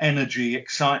anger, energy,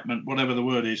 excitement, whatever the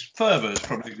word is. Fervor is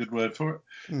probably a good word for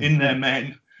it, in their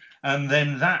men. And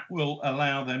then that will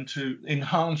allow them to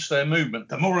enhance their movement.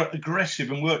 The more aggressive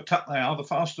and worked up they are, the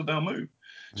faster they'll move.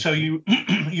 So you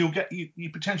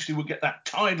potentially will get that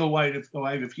tidal wave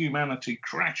of humanity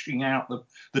crashing out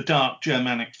the dark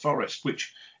Germanic forest,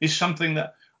 which is something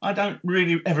that I don't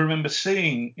really ever remember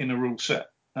seeing in a rule set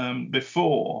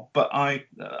before. But I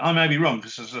may be wrong,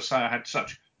 because, as I say, I had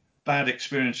such bad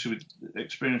experiences with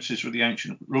the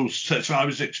ancient rules sets I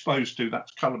was exposed to.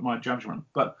 That's coloured my judgment.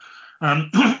 But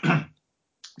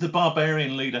the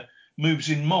barbarian leader moves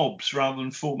in mobs rather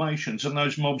than formations, and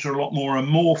those mobs are a lot more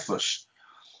amorphous,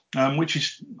 which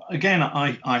is, again,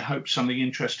 I hope something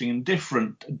interesting and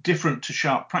different to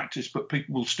Sharp Practice, but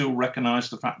people will still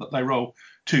recognise the fact that they roll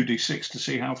 2d6 to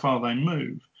see how far they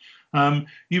move.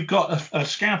 You've got a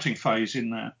scouting phase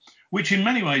in there, which in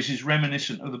many ways is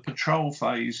reminiscent of the patrol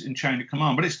phase in Chain of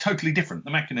Command, but it's totally different.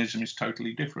 The mechanism is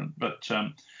totally different, but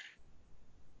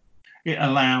it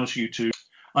allows you to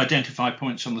identify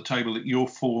points on the table that your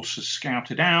force has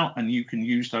scouted out, and you can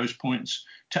use those points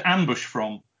to ambush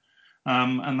from.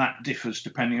 And that differs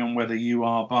depending on whether you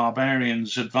are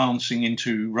barbarians advancing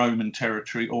into Roman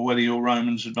territory or whether you're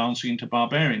Romans advancing into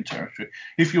barbarian territory.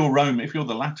 If you're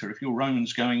the latter, if you're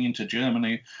Romans going into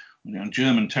Germany,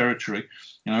 German territory,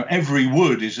 every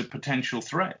wood is a potential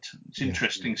threat. It's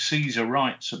interesting. Caesar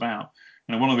writes about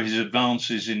one of his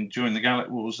advances during the Gallic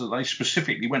Wars, that they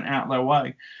specifically went out their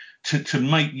way to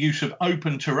make use of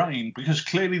open terrain, because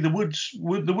clearly the woods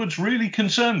really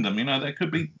concerned them. There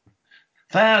could be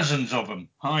thousands of them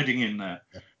hiding in there.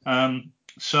 There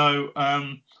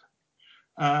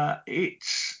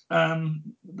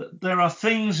are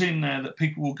things in there that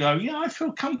people will go, I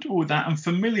feel comfortable with that and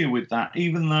familiar with that,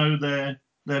 even though they're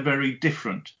very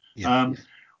different.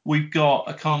 We've got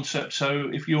a concept. So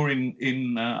if you're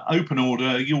in open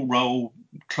order, you'll roll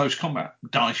close combat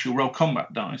dice. You'll roll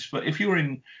combat dice. But if you're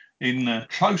in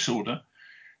close order,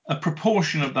 a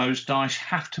proportion of those dice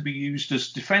have to be used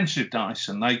as defensive dice,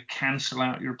 and they cancel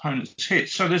out your opponent's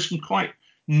hits. So there's some quite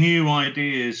new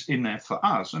ideas in there for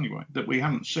us, anyway, that we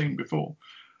haven't seen before.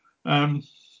 I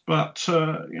don't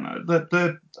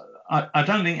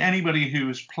think anybody who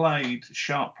has played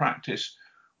Sharp Practice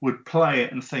would play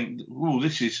it and think,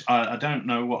 I don't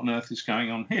know what on earth is going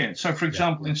on here. So, for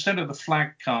example, instead of the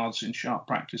flag cards in Sharp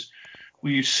Practice,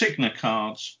 we use Signa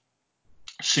cards,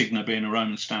 Signa being a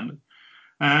Roman standard.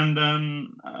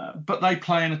 But they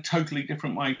play in a totally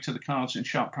different way to the cards in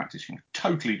Sharp Practice,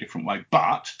 totally different way.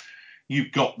 But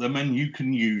you've got them and you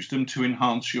can use them to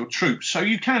enhance your troops. So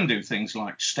you can do things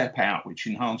like step out, which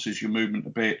enhances your movement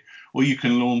a bit, or you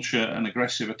can launch an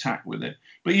aggressive attack with it.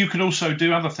 But you can also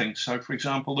do other things. So, for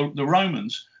example, the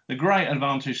Romans, the great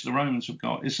advantage the Romans have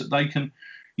got is that they can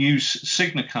use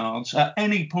Signa cards at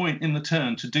any point in the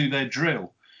turn to do their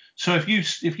drill. So if you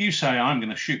say, I'm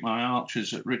going to shoot my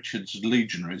archers at Richard's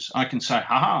legionaries, I can say,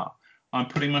 I'm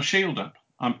putting my shield up.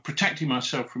 I'm protecting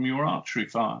myself from your archery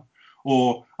fire.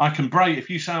 Or I can break, if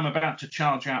you say I'm about to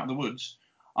charge out of the woods,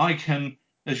 I can,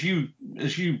 as you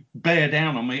bear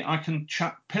down on me, I can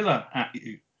chuck pillar at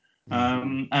you.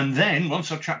 And then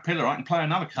once I've chucked pillar, I can play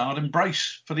another card and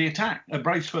brace for the attack,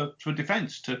 brace for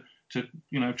defense to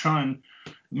try and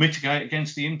mitigate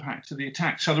against the impact of the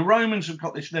attack. So the Romans have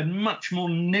got this, they're much more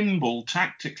nimble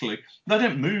tactically. They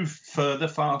don't move further,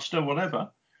 faster, whatever.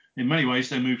 In many ways,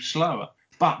 they move slower.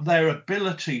 But their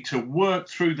ability to work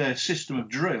through their system of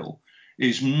drill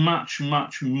is much,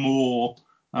 much more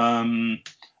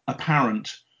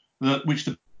apparent, which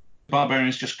the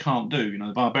barbarians just can't do.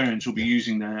 The barbarians will be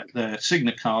using their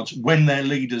signet cards when their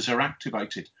leaders are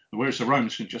activated, whereas the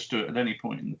Romans can just do it at any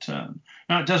point in the turn.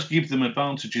 Now, it does give them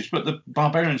advantages, but the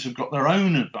barbarians have got their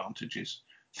own advantages.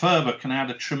 Fervor can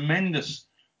add a tremendous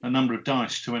number of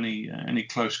dice to any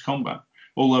close combat,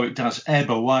 although it does ebb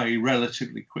away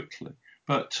relatively quickly.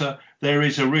 But there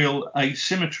is a real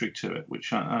asymmetry to it,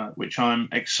 which I'm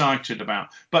excited about.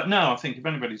 But no, I think if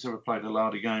anybody's ever played a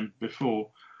Lardy game before,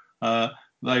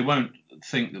 they won't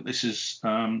think that this has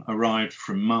arrived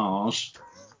from Mars.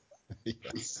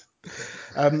 Yes.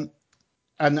 And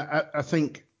I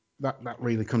think that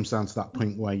really comes down to that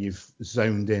point where you've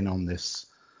zoned in on this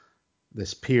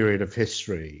period of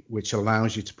history, which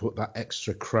allows you to put that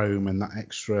extra chrome and that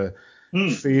extra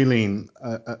feeling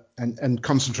and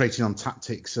concentrating on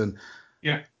tactics, and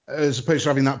as opposed to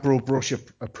having that broad brush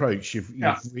approach, you've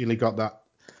really got that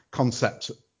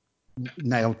concept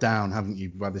nailed down, haven't you,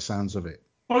 by the sounds of it?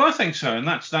 Well, I think so, and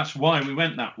that's why we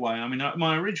went that way. I mean,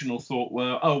 my original thought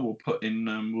were, we'll put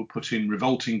in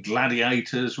revolting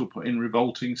gladiators, we'll put in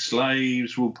revolting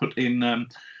slaves, we'll put in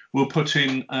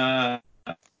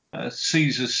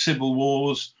Caesar's civil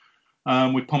wars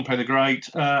with Pompey the Great,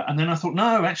 and then I thought,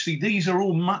 no, actually, these are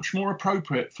all much more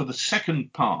appropriate for the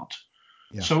second part.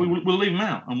 Yeah. So we'll leave them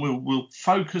out, and we'll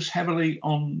focus heavily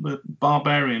on the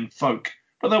barbarian folk.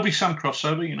 But there'll be some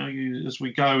crossover, as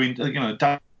we go into,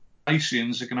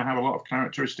 Dacians are going to have a lot of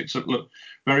characteristics that look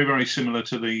very, very similar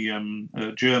to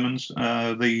the Germans.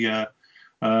 The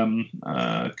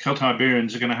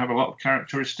Celtiberians are going to have a lot of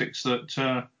characteristics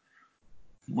that,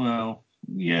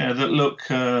 that look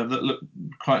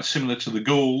quite similar to the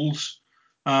Gauls.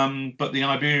 But the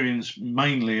Iberians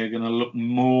mainly are going to look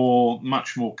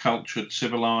much more cultured,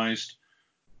 civilized,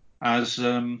 as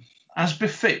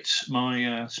befits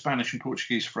my Spanish and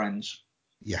Portuguese friends.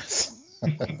 Yes.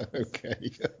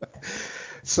 Okay.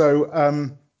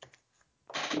 So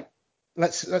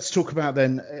let's talk about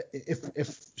then,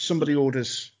 if somebody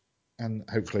orders, and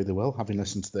hopefully they will, having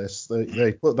listened to this,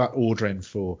 they put that order in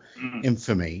for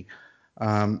Infamy,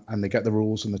 and they get the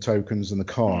rules and the tokens and the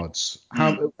cards.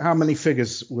 How many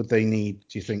figures would they need,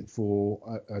 do you think,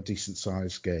 for a decent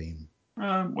sized game?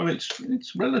 Well,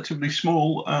 it's relatively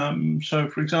small. So,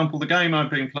 for example, the game I've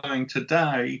been playing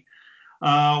today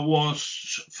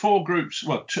was four groups,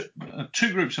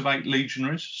 two groups of 8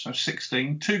 legionaries, so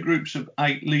 16, 2 groups of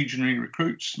 8 legionary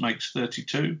recruits, makes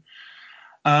 32,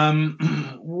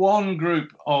 1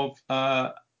 group of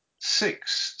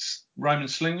 6 Roman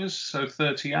slingers, so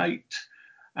 38,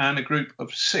 and a group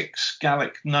of 6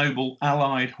 Gallic noble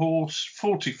allied horse,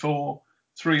 44,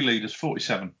 3 leaders,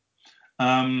 47.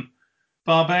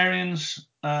 Barbarians,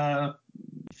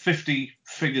 50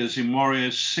 figures in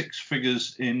warriors, 6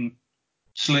 figures in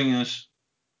slingers,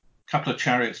 a couple of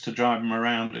chariots to drive them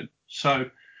around in. So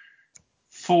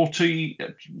 50,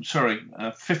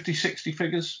 60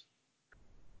 figures.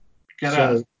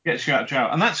 Gets you out of jail.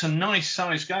 And that's a nice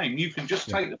size game. You can just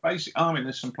take the basic army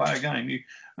list and play a game.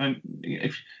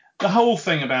 The whole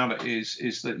thing about it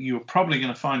is that you're probably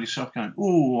going to find yourself going,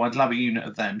 "Ooh, I'd love a unit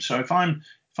of them." So if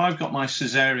I've got my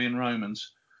Caesarian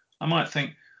Romans, I might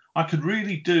think I could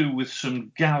really do with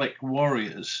some Gallic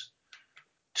warriors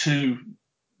to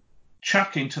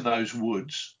chuck into those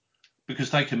woods, because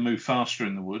they can move faster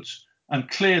in the woods, and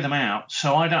clear them out,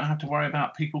 so I don't have to worry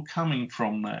about people coming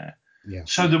from there. Yeah.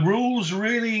 So the rules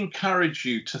really encourage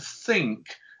you to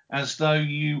think as though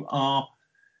you are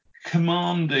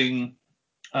commanding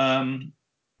a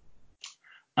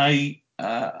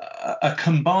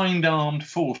combined armed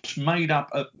force made up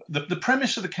of the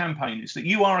premise of the campaign is that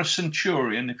you are a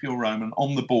centurion, if you're Roman,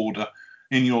 on the border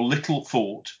in your little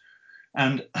fort,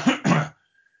 and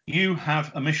you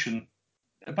have a mission.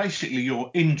 Basically,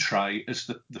 you're in tray as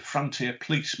the frontier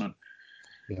policeman.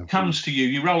 Yeah. Comes to you,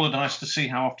 you roll a dice to see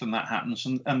how often that happens,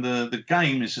 and the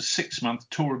game is a 6-month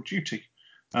tour of duty,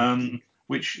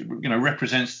 which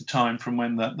represents the time from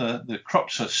when the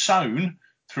crops are sown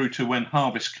through to when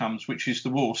harvest comes, which is the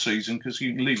war season, because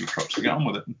you can leave your crops to get on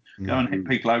with it and go and hit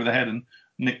people over the head and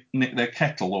nick their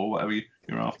kettle or whatever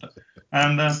you're after.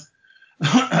 And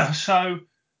so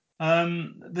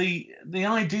the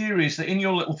idea is that in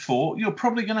your little fort, you're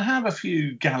probably going to have a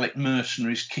few Gallic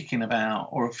mercenaries kicking about,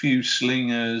 or a few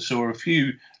slingers, or a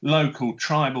few local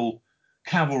tribal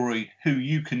cavalry who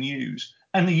you can use.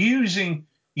 And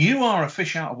you are a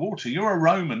fish out of water. You're a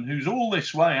Roman who's all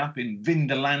this way up in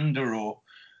Vindolanda or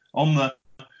on the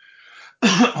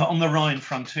on the Rhine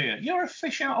frontier. You're a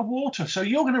fish out of water, so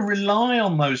you're going to rely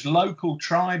on those local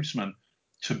tribesmen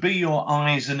to be your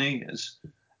eyes and ears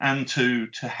and to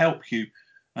help you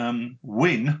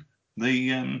win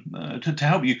to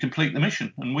help you complete the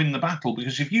mission and win the battle.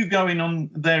 Because if you go in on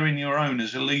there in your own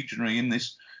as a legionary in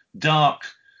this dark,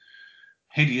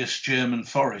 hideous German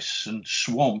forests and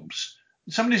swamps,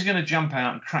 somebody's going to jump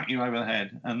out and crack you over the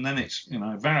head, and then it's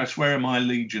Varus, where are my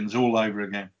legions all over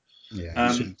again.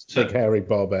 Yeah, big hairy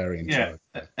barbarian. Yeah,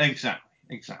 exactly.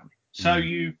 So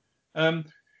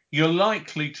you're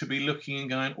likely to be looking and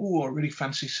going, oh, I really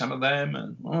fancy some of them,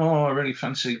 and oh, I really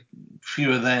fancy a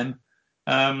few of them.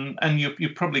 And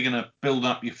you're probably going to build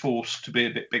up your force to be a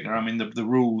bit bigger. I mean, the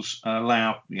rules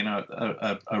allow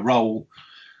a roll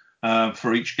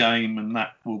for each game, and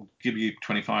that will give you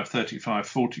 25, 35,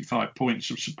 45 points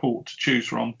of support to choose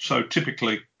from. So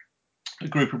typically, a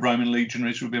group of Roman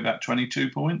legionaries would be about 22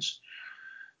 points.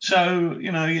 So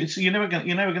you're never going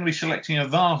to be selecting a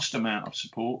vast amount of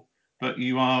support, but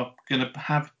you are going to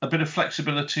have a bit of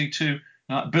flexibility to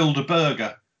build a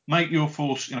burger, make your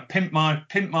force, pimp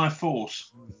my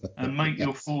force, and make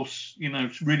your force,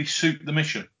 really suit the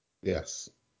mission. Yes.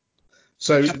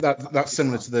 So that's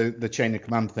similar to the chain of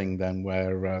command thing then,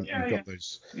 where you've got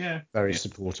those various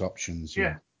support options.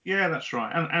 Yeah, that's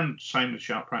right. And same with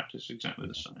sharp practice, exactly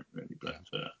the same, really.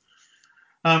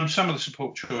 But some of the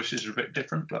support choices are a bit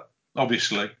different, but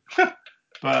obviously.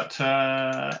 But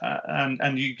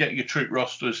and you get your troop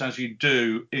rosters as you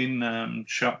do in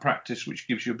sharp practice, which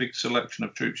gives you a big selection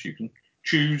of troops you can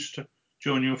choose to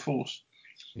join your force.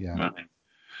 Yeah.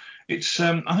 It's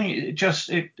I think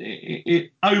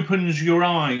it opens your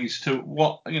eyes to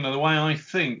what the way I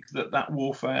think that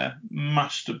warfare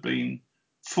must have been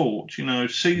fought.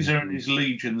 Caesar and his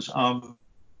legions are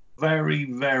very,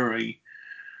 very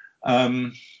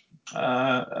very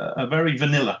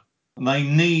vanilla. They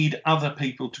need other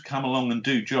people to come along and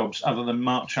do jobs other than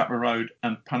march up a road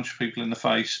and punch people in the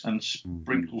face and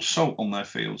sprinkle salt on their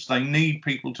fields. They need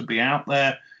people to be out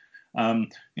there.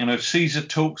 Caesar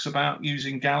talks about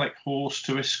using Gallic horse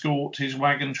to escort his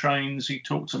wagon trains. He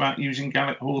talks about using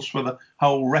Gallic horse for the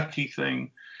whole recce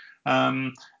thing.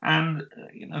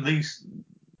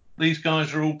 These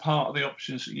guys are all part of the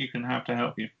options that you can have to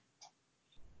help you.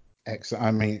 Excellent. I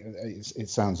mean, it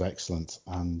sounds excellent,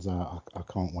 and I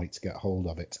can't wait to get hold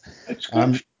of it. It's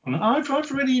good.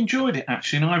 I've really enjoyed it,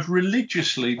 actually, and I've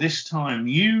religiously this time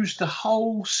used the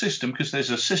whole system, because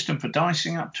there's a system for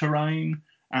dicing up terrain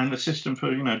and a system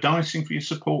for dicing for your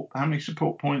support, how many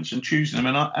support points, and choosing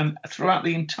them. And throughout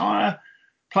the entire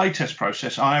playtest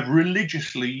process, I have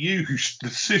religiously used the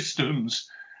systems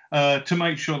to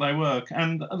make sure they work.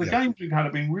 And the games we've had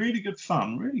have been really good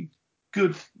fun, really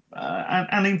good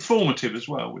and informative as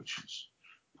well, which is,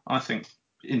 I think,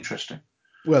 interesting.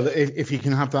 Well, if you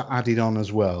can have that added on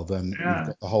as well, then you've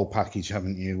got the whole package,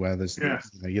 haven't you? Where there's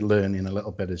you're learning a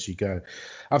little bit as you go.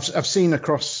 I've seen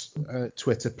across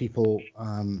Twitter people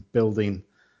building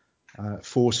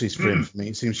forces for infamy.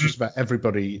 It seems just about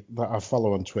everybody that I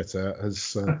follow on Twitter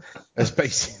has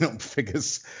basing up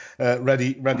figures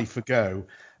ready for go.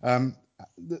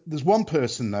 There's one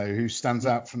person though who stands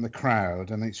out from the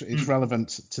crowd, and it's relevant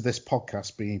to this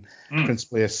podcast being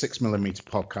principally a 6mm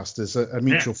podcast. There's a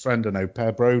mutual friend I know,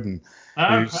 Per Broden.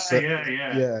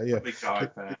 Big guy,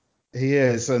 Per. He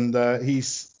is, and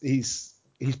he's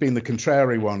been the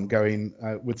contrary one, going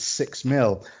with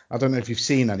 6mm. I don't know if you've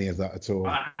seen any of that at all.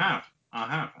 I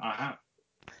have.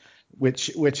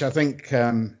 Which I think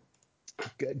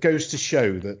goes to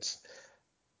show that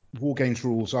war games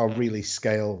rules are really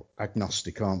scale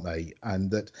agnostic, aren't they?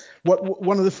 And that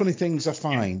one of the funny things I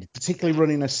find, particularly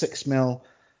running a 6mm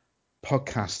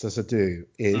podcast as I do,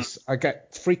 is I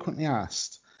get frequently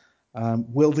asked,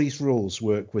 will these rules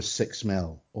work with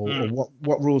 6mm, or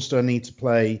what rules do I need to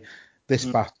play this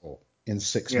battle in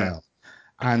 6mm?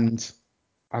 And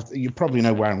you probably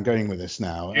know where I'm going with this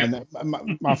now. And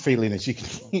my feeling is you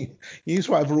can use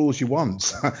whatever rules you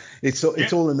want. It's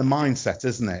all in the mindset,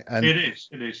 isn't it? And it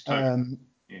is. Totally.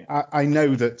 I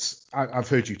know that I've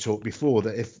heard you talk before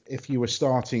that if you were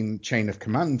starting Chain of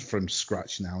Command from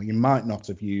scratch now, you might not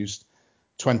have used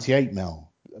 28mm.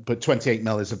 But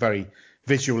 28mm is a very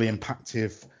visually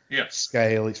impacttive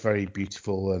scale. It's very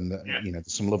beautiful, and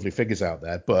there's some lovely figures out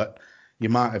there. But you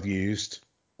might have used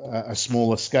a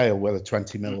smaller scale, whether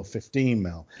 20mm or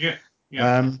 15mm.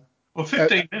 Well,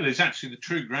 15mm is actually the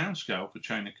true ground scale for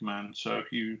Chain of Command. So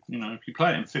if you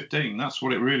play it in 15, that's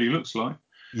what it really looks like.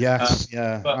 Yes,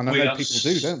 and I know people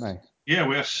do, don't they? Yeah,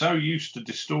 we are so used to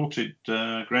distorted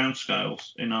ground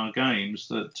scales in our games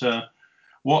that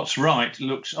what's right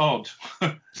looks odd.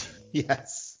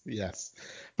 Yes.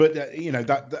 But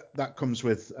that comes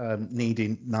with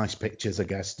needing nice pictures, I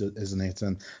guess, isn't it?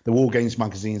 And the War Games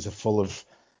magazines are full of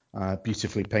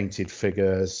beautifully painted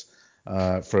figures.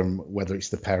 from whether it's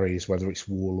the Perrys, whether it's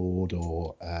Warlord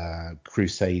or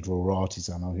Crusader or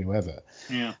Artisan or whoever.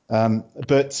 Yeah.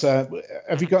 But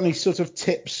have you got any sort of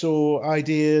tips or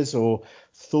ideas or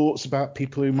thoughts about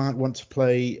people who might want to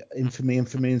play Infamy in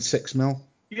 6mm?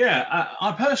 Yeah,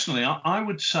 I personally, I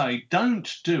would say don't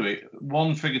do it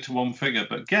one figure to one figure,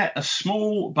 but get a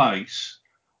small base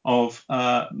of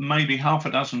maybe half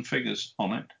a dozen figures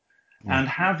on it, and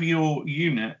have your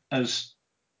unit as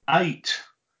 8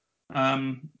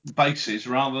 bases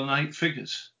rather than 8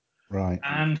 figures. Right.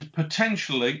 And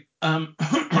potentially,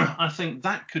 I think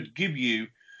that could give you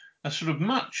a sort of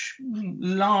much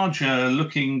larger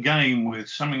looking game with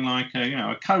something like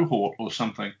a cohort or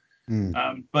something.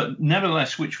 But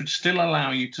nevertheless, which would still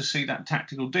allow you to see that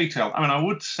tactical detail. I mean, I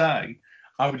would say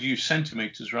I would use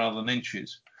centimeters rather than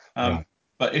inches. Right.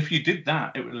 But if you did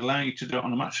that, it would allow you to do it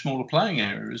on a much smaller playing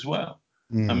area as well.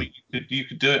 I mean, you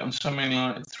could do it on something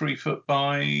like 3 foot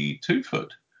by 2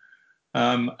 foot.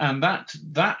 And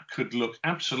that could look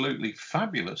absolutely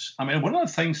fabulous. I mean, one of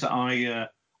the things that I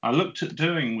looked at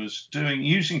doing was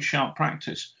using sharp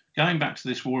practice, going back to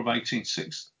this War of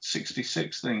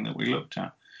 1866 thing that we looked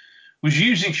at, was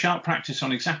using sharp practice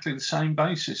on exactly the same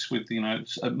basis with,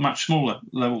 a much smaller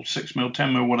level, 6mm,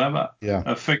 10mm, whatever,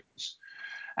 figures,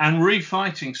 and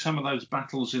refighting some of those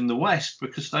battles in the West,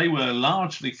 because they were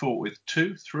largely fought with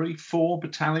 2, 3, 4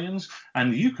 battalions,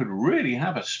 and you could really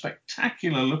have a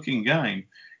spectacular looking game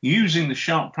using the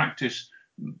sharp practice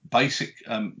basic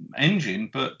engine,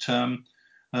 but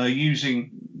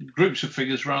using groups of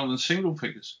figures rather than single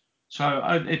figures. So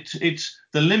it's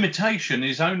the limitation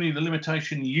is only the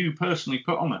limitation you personally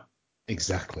put on it.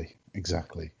 Exactly.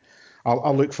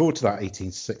 I'll look forward to that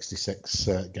 1866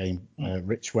 game,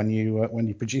 Rich, when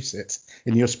you produce it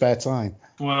in your spare time.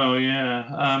 Well,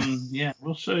 yeah,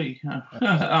 we'll see.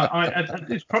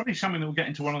 It's probably something that will get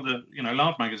into one of the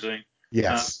large magazine.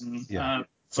 Yes,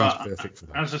 sounds perfect for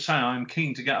that. As I say, I'm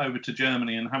keen to get over to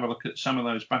Germany and have a look at some of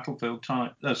those battlefield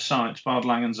sites, Bad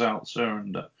Langensalza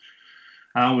and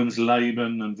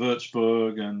Alvensleben and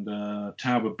Würzburg and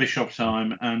Tauber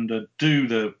Bischofsheim, and do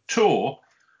the tour.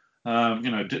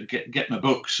 Get my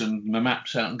books and my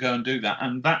maps out and go and do that.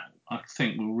 And that, I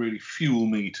think, will really fuel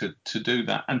me to do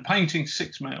that. And painting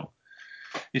 6mm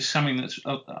is something that's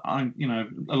a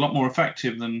lot more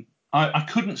effective than I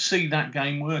couldn't see that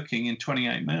game working in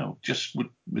 28mm. Just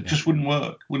wouldn't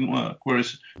work.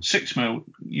 Whereas 6mm,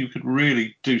 you could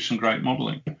really do some great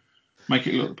modelling. Make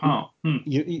it look the part.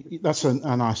 That's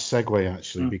a nice segue,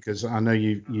 actually, because I know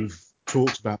you've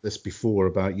talked about this before,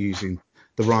 about using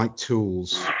the right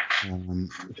tools,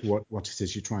 what it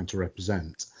is you're trying to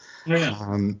represent. Yeah.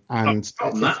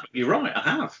 You're right, I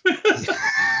have.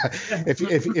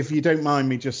 if you don't mind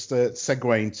me just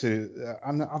segueing to,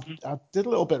 I did a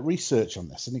little bit of research on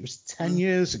this, and it was 10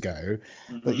 years ago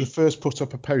that you first put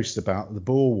up a post about the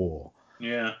Boer War.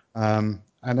 Yeah.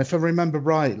 And if I remember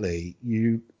rightly,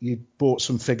 you bought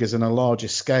some figures in a larger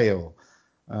scale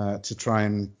to try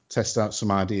and test out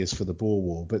some ideas for the Boer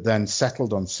War, but then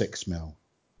settled on 6mm.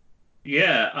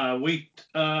 Yeah,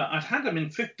 I'd had them in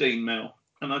 15mm,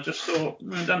 and I just thought,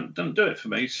 don't do it for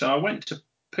me. So I went to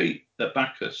Pete at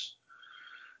Bacchus,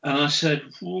 and I said,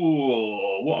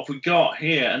 whoa, what have we got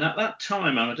here? And at that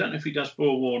time, and I don't know if he does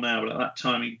Boer War now, but at that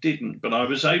time he didn't. But I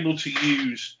was able to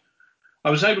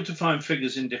find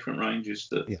figures in different ranges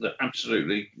that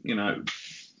absolutely,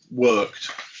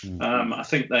 worked. I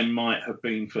think they might have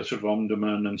been for sort of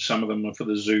Omdurman, and some of them were for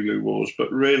the Zulu Wars.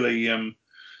 But really,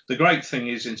 the great thing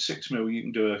is in 6mm you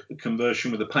can do a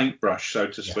conversion with a paintbrush, so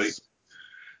to speak.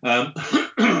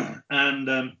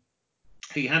 And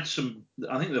he had some.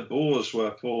 I think the Boers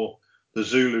were for the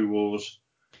Zulu Wars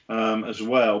as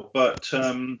well. But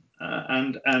and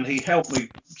he helped me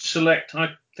select.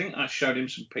 I think I showed him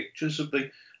some pictures of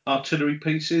the artillery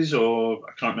pieces, or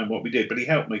I can't remember what we did, but he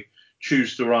helped me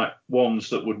choose the right ones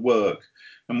that would work.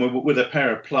 And with a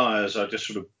pair of pliers, I just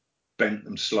sort of bent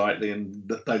them slightly, and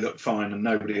they looked fine, and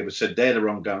nobody ever said they're the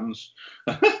wrong guns.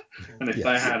 And if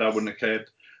they had, I wouldn't have cared.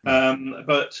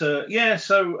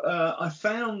 So I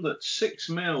found that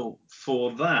 6mm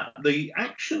for that, the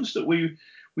actions that we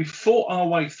fought our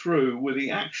way through were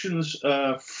the actions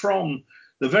from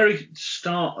the very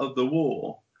start of the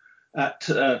war at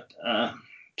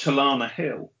Tulana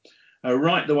Hill,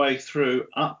 right the way through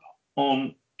up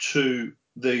on to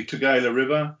the Tugela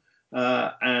River,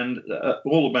 and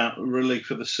all about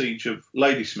relief of the siege of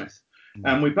Ladysmith.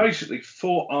 And we basically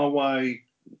fought our way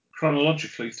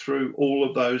chronologically through all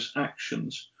of those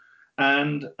actions.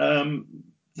 And the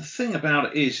thing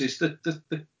about it is that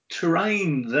the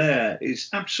terrain there is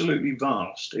absolutely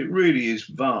vast. It really is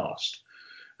vast.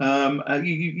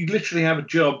 You literally have a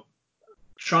job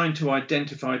trying to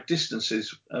identify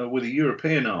distances with a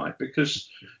European eye, because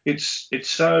it's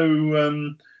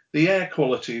so the air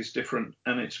quality is different,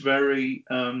 and it's very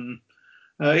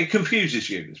it confuses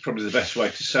you. It's probably the best way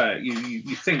to say it.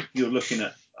 You think you're looking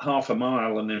at half a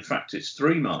mile, and in fact it's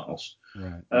 3 miles.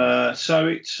 Right. So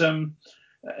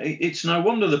it's no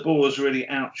wonder the Boers really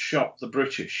outshot the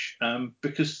British,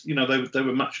 because they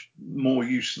were much more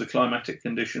used to the climatic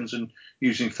conditions and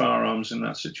using firearms in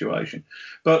that situation.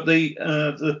 But the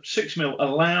 6mm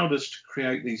allowed us to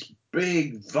create these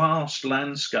big, vast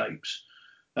landscapes,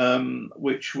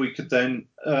 which we could then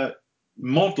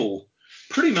model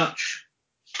pretty much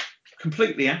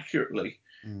completely accurately,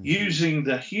 using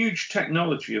the huge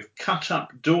technology of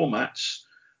cut-up doormats,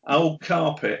 old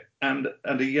carpet, and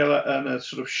a yellow and a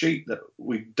sort of sheet that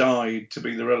we dyed to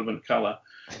be the relevant colour,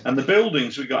 and the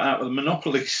buildings we got out with a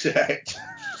Monopoly set.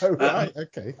 Oh, right,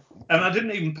 okay. And I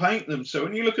didn't even paint them. So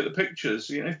when you look at the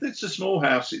pictures, if it's a small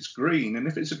house, it's green, and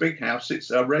if it's a big house, it's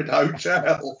a red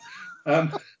hotel.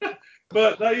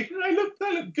 But they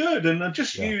look good, and I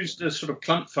just used a sort of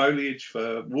clump foliage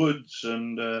for woods,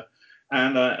 and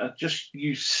I just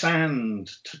used sand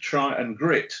to try and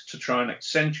grit to try and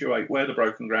accentuate where the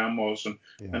broken ground was,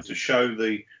 and to show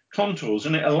the contours,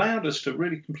 and it allowed us to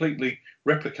really completely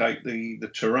replicate the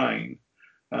terrain,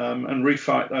 and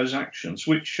refight those actions,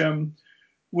 which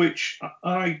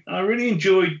I really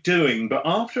enjoyed doing. But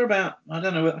after about, I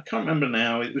don't know, I can't remember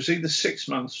now, it was either 6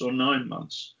 months or 9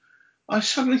 months, I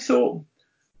suddenly thought,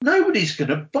 nobody's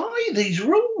going to buy these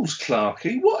rules,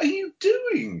 Clarky. What are you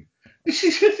doing? This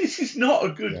is not a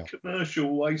good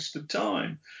commercial waste of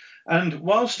time. And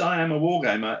whilst I am a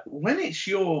wargamer, when it's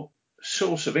your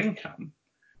source of income,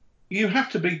 you have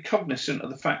to be cognizant of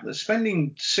the fact that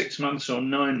spending 6 months or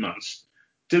 9 months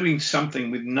doing something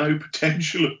with no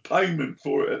potential of payment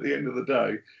for it at the end of the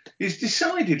day is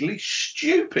decidedly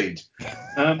stupid.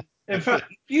 In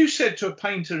fact, if you said to a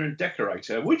painter and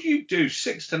decorator, would you do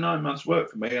 6 to 9 months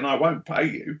work for me and I won't pay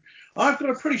you? I've got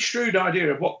a pretty shrewd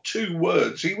idea of what 2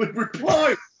 words he would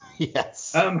reply.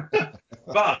 Yes.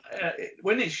 But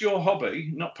when it's your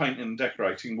hobby, not painting and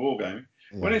decorating, wargaming,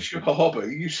 when it's your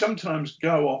hobby, you sometimes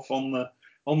go off on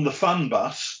the fun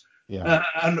bus,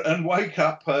 and wake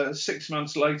up 6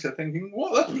 months later thinking,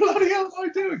 what the bloody hell am I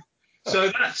doing? So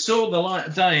that saw the light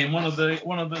of day in one of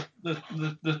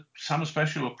the summer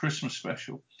special or Christmas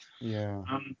special. Yeah.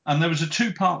 And there was a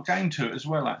 2-part game to it as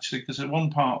well, actually, because one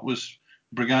part was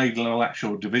brigade level action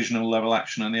or divisional level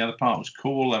action, and the other part was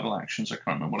corps level actions. I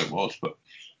can't remember what it was,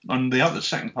 and the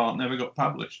second part never got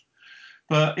published.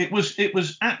 But it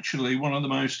was actually one of the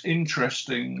most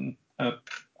interesting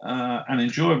and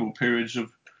enjoyable periods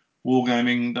of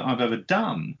wargaming that I've ever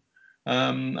done.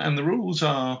 And the rules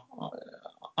are,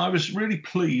 I was really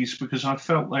pleased because I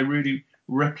felt they really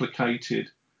replicated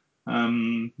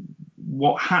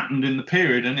what happened in the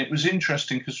period. And it was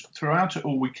interesting because throughout it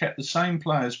all, we kept the same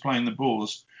players playing the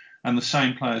Boers and the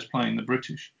same players playing the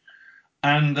British.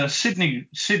 And Sydney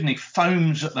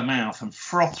foams at the mouth and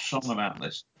froths on about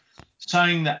this,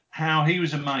 saying that how he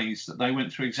was amazed that they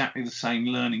went through exactly the same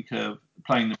learning curve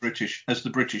playing the British as the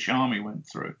British Army went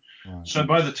through. Right. So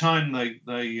by the time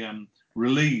they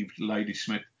relieved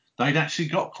Ladysmith, they'd actually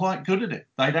got quite good at it.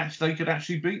 They could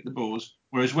actually beat the Boers,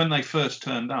 whereas when they first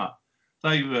turned up,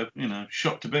 they were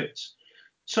shot to bits.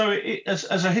 So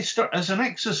as an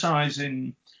exercise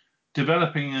in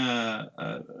developing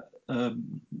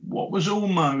what was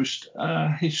almost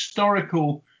a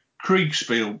historical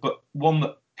Kriegspiel, but one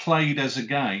that played as a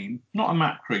game, not a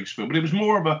map Kriegspiel, but it was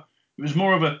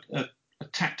more of a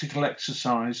tactical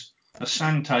exercise, a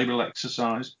sand table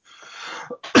exercise,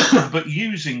 but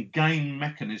using game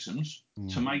mechanisms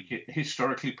to make it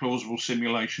historically plausible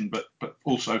simulation, but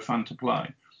also fun to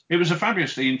play. It was a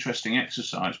fabulously interesting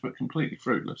exercise, but completely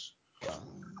fruitless.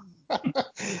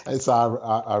 It's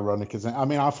ironic, isn't it? I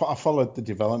mean, I followed the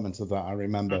development of that, I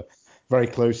remember, very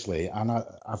closely, and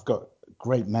I've got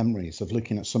great memories of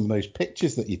looking at some of those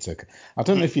pictures that you took. I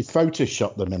don't know if you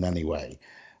photoshopped them in any way,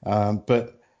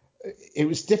 but it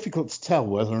was difficult to tell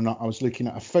whether or not I was looking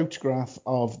at a photograph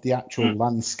of the actual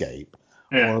landscape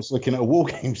or I was looking at a war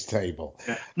games table.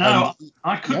 Yeah. No,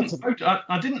 I couldn't.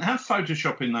 I didn't have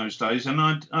Photoshop in those days, and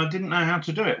I didn't know how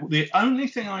to do it. The only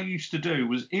thing I used to do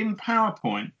was in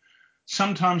PowerPoint,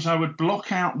 sometimes I would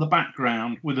block out the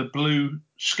background with a blue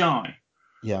sky.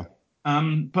 Yeah.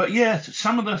 But yeah,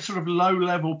 some of the sort of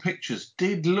low-level pictures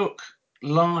did look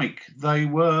like they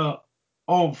were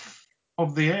of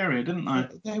the area, didn't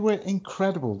they? They were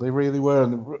incredible. They really were,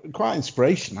 and quite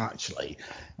inspirational, actually.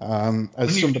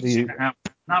 As somebody,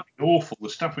 that'd be awful. The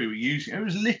stuff we were using, it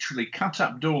was literally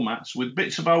cut-up doormats with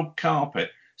bits of old carpet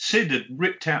Sid had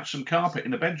ripped out some carpet in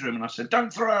the bedroom, and I said,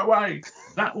 "Don't throw it away.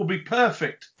 That will be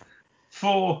perfect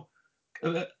for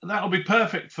KwaZulu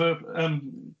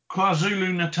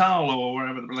Natal or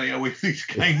wherever the bloody these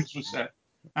games were set."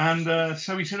 And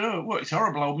so he said, "Oh, what? It's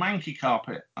horrible old manky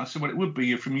carpet." I said, "Well, it would be.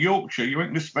 You're from Yorkshire. You ain't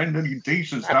going to spend any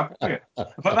decent stuff here."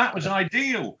 But that was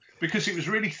ideal because it was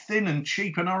really thin and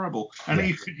cheap and horrible, and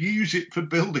you could use it for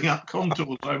building up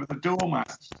contours over the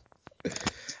doormats.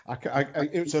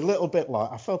 It was a little bit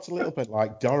like, I felt a little bit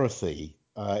like Dorothy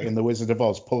in The Wizard of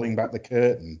Oz pulling back the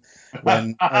curtain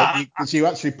when because you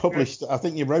actually published, I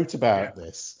think you wrote about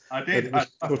this. I did. It was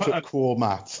put up core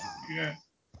mat. Yeah.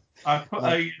 I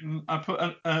put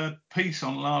a piece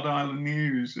on Lard Island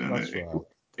News, and That's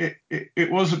right.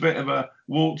 It was a bit of a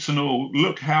warts and all.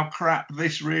 Look how crap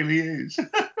this really is.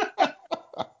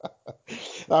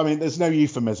 I mean, there's no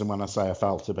euphemism when I say I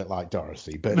felt a bit like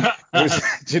Dorothy, but it was,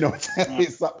 do you know what I mean?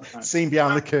 It's that scene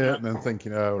behind the curtain and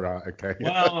thinking, oh, right, okay.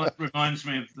 Well, it reminds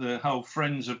me of the whole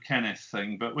Friends of Kenneth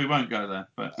thing, but we won't go there.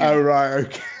 But Oh, right,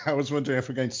 okay. I was wondering if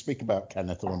we're going to speak about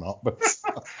Kenneth or not. But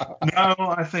no,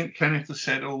 I think Kenneth has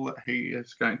said all that he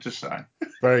is going to say.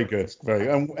 Very good,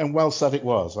 and well said it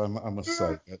was, I must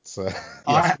say. It's,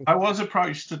 yes. I was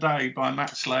approached today by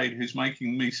Matt Slade, who's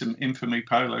making me some Infamy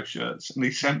polo shirts, and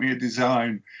he sent me a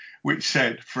design which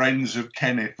said "Friends of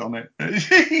Kenneth" on it.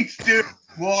 He's doing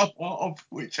one of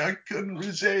which I couldn't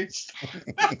resist.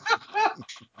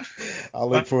 I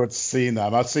look forward to seeing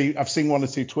that. I've seen one or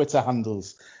two Twitter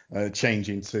handles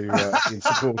changing to in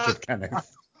support of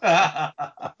Kenneth.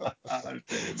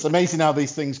 It's amazing how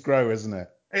these things grow, isn't it?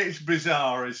 It's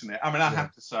bizarre, isn't it? I mean, I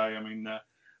have to say,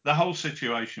 the whole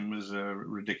situation was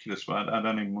ridiculous, but I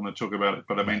don't even want to talk about it.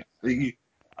 But I mean, we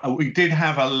did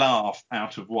have a laugh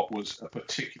out of what was a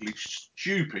particularly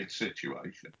stupid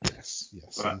situation. Yes.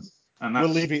 But, and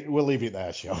we'll leave it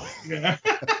there, shall we? Yeah.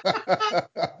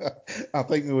 I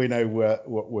think we know what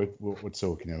we're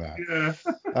talking about. Yeah.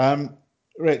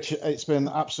 Rich, it's been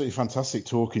absolutely fantastic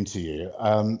talking to you.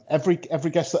 Every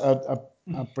guest that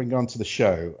I bring onto the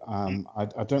show,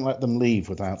 I don't let them leave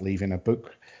without leaving a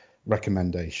book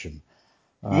recommendation.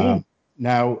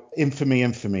 Now,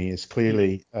 Infamy is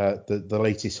clearly the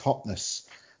latest hotness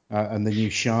and the new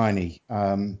shiny.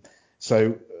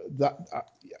 So that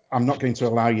I'm not going to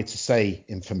allow you to say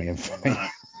Infamy,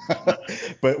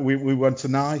 but we want a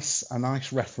nice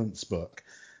reference book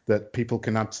that people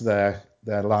can add to their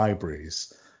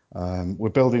libraries. We're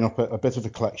building up a bit of a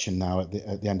collection now at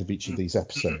the end of each of these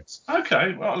episodes.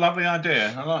 Okay, well, lovely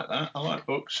idea. I like that. I like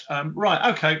books.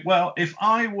 Right. Okay. Well, if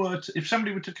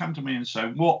somebody were to come to me and say,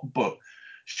 "What book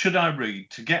should I read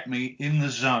to get me in the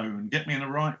zone, get me in the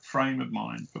right frame of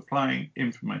mind for playing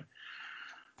Infamy?"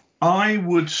 I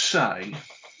would say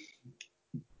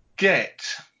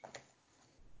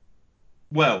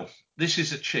this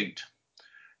is a cheat.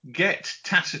 Get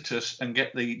Tacitus and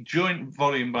get the joint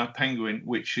volume by Penguin,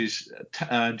 which is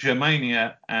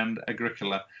Germania and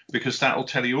Agricola, because that will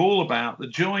tell you all about the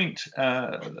joint.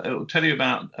 It will tell you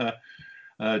about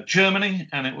Germany,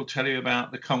 and it will tell you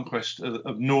about the conquest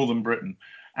of northern Britain.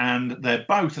 And they're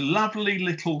both lovely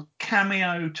little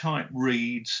cameo type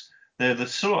reads. They're the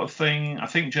sort of thing. I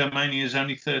think Germania is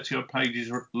only 30 odd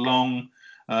pages long.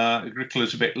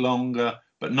 Agricola's a bit longer,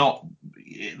 but not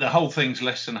the whole thing's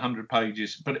less than 100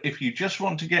 pages. But if you just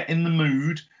want to get in the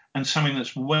mood and something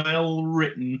that's well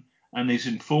written and is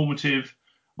informative,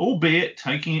 albeit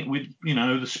taking it with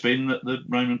the spin that the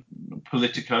Roman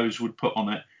politicos would put on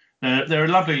it, they're a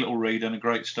lovely little read and a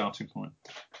great starting point.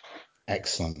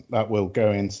 Excellent. That will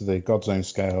go into the God's Own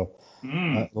Scale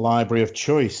library of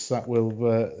choice. That will,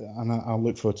 and I'll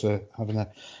look forward to having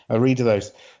a read of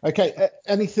those. Okay.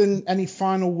 Any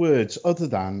final words other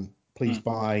than please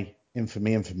buy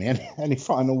Infamy? Any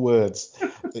final words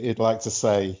that you'd like to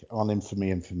say on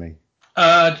Infamy?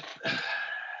 Not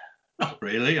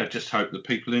really. I just hope that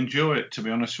people enjoy it, to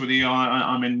be honest with you.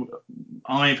 I mean,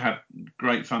 I've had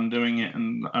great fun doing it,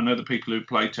 and I know the people who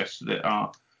play tested it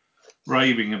are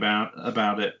raving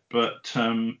about it. But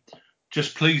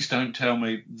just please don't tell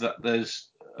me that there's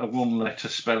a one-letter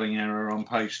spelling error on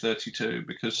page 32,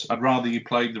 because I'd rather you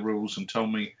played the rules and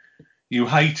told me you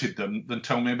hated them than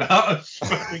tell me about a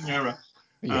spelling error.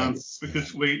 Yes.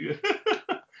 Because we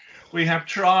have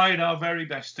tried our very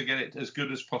best to get it as good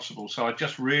as possible. So I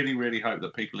just really, really hope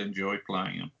that people enjoy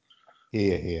playing them.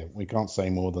 Here. We can't say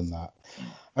more than that.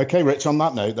 Okay, Rich, on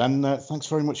that note then, thanks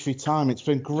very much for your time. It's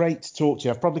been great to talk to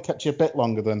you. I've probably kept you a bit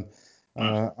longer than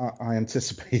I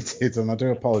anticipated, and I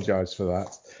do apologise for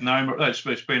that. No,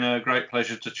 it's been a great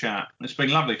pleasure to chat. It's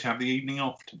been lovely to have the evening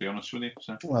off, to be honest with you.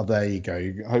 So. Well, there you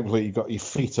go. Hopefully you got your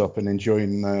feet up and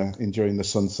enjoying the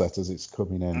sunset as it's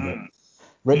coming in. But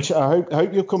Rich, I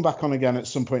hope you'll come back on again at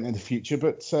some point in the future,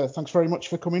 but thanks very much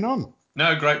for coming on.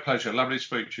 No, great pleasure. Lovely to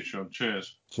speak to you, Sean.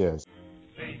 Cheers. Cheers.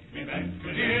 Take me back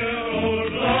to dear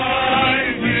old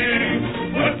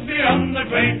Limehouse, put me on the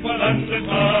great London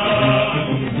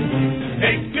town.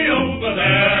 Take me over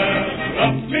there,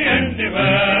 drop me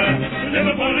anywhere.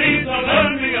 Liverpool Leeds will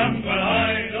learn me on, but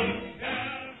I don't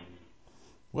care.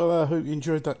 Well, I hope you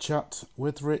enjoyed that chat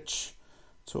with Rich,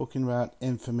 talking about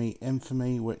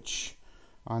Infamy, which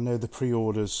I know the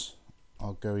pre-orders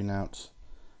are going out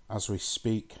as we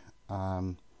speak,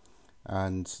 and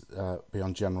be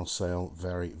on general sale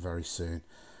very, very soon.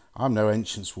 I'm no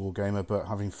Ancients Wargamer, but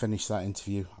having finished that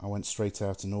interview, I went straight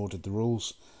out and ordered the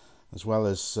rules, as well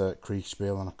as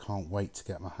Kriegspiel, and I can't wait to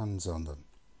get my hands on them.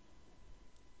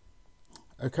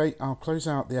 Okay, I'll close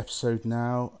out the episode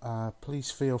now.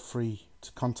 Please feel free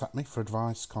to contact me for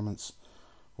advice, comments,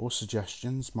 or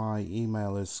suggestions. My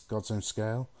email is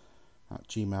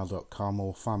godzonescale@gmail.com,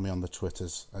 or find me on the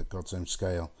Twitters at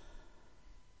godzonescale.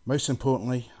 Most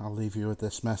importantly, I'll leave you with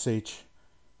this message: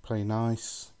 play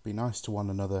nice, be nice to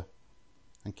one another,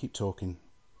 and keep talking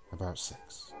about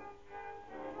sex.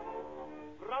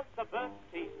 Brother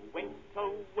Bertie went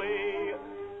away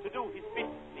to do his bit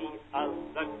the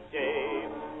other day,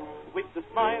 with a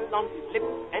smile on his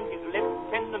lips and his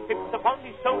left hand and pips upon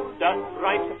his shoulder,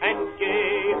 bright and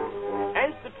gay.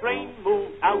 As the train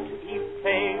moved out, he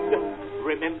said,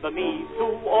 "Remember me to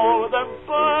all the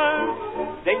birds."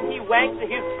 Then he wagged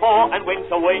his paw and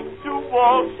went away to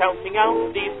war, shouting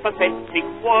out these pathetic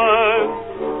words: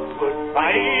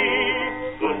 "Goodbye,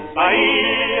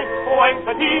 goodbye, oh, I'm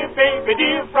so dear, baby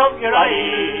dear, from your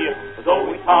eye.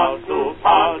 Though it's hard to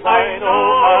part, I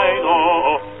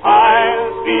know,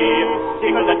 I'll be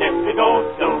tickled to death to go.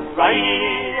 Don't cry,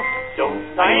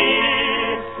 don't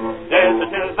sigh, there's a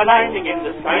silver lining in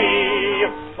the sky.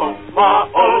 Bonsoir,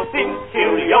 all things,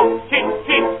 cheerio, chin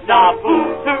chin, na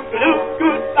boo, toodaloo,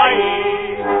 goodbye."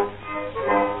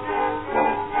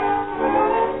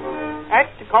 At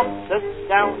the concert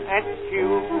down at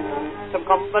Kew, some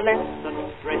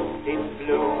convalescents dressed in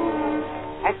blue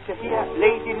had to hear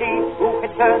Lady Lee, who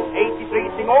had turned 83,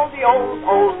 sing all the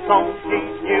old songs she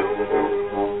knew.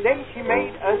 Then she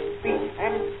made a speech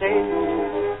and said,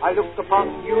 "I look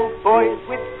upon you boys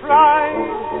with pride,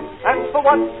 and for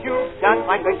what you've done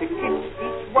I'm going to kiss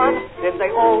each one." Then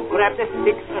they all grabbed their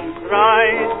sticks and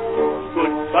cried,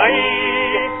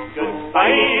 "Goodbye,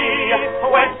 goodbye,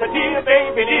 oh, and so dear,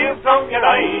 baby dear, from your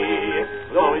eye.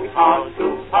 Though it's hard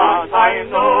to part, I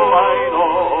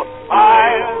know,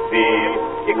 I'll be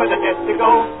tickled to death to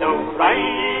go. Don't cry,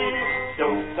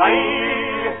 don't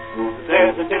sigh,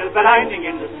 there's a silver lining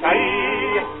in the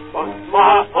sky.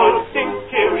 Bonsoir, all things,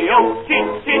 cheerio,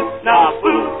 chin chin, na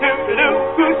boo,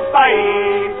 toodaloo,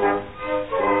 goodbye."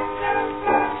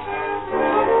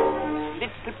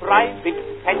 Little Private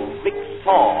Patrick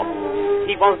Shaw,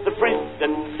 he was the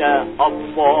prisoner of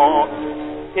war,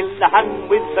 till the Hun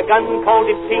with the gun called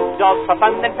him pig dog for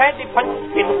fun, and Paddy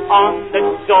punched him on the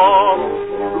jaw.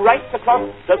 Right across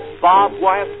the barbed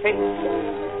wire fence,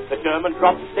 the German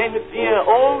dropped, then dear,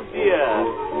 oh dear,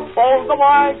 all the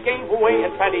while gave way,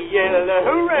 and Paddy yelled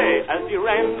hooray as he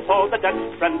ran for the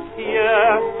Dutch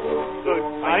frontier.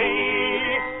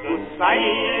 Goodbye,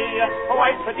 goodbye, oh,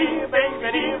 I'm so dear,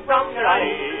 baby dear, from your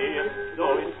eye.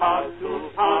 Though it's hard to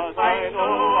part, I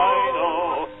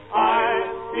know,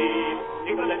 I'll be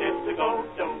tickled to death to go.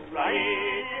 Don't cry,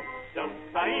 don't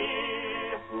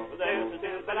sigh, there's a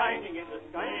silver lining in the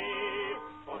sky.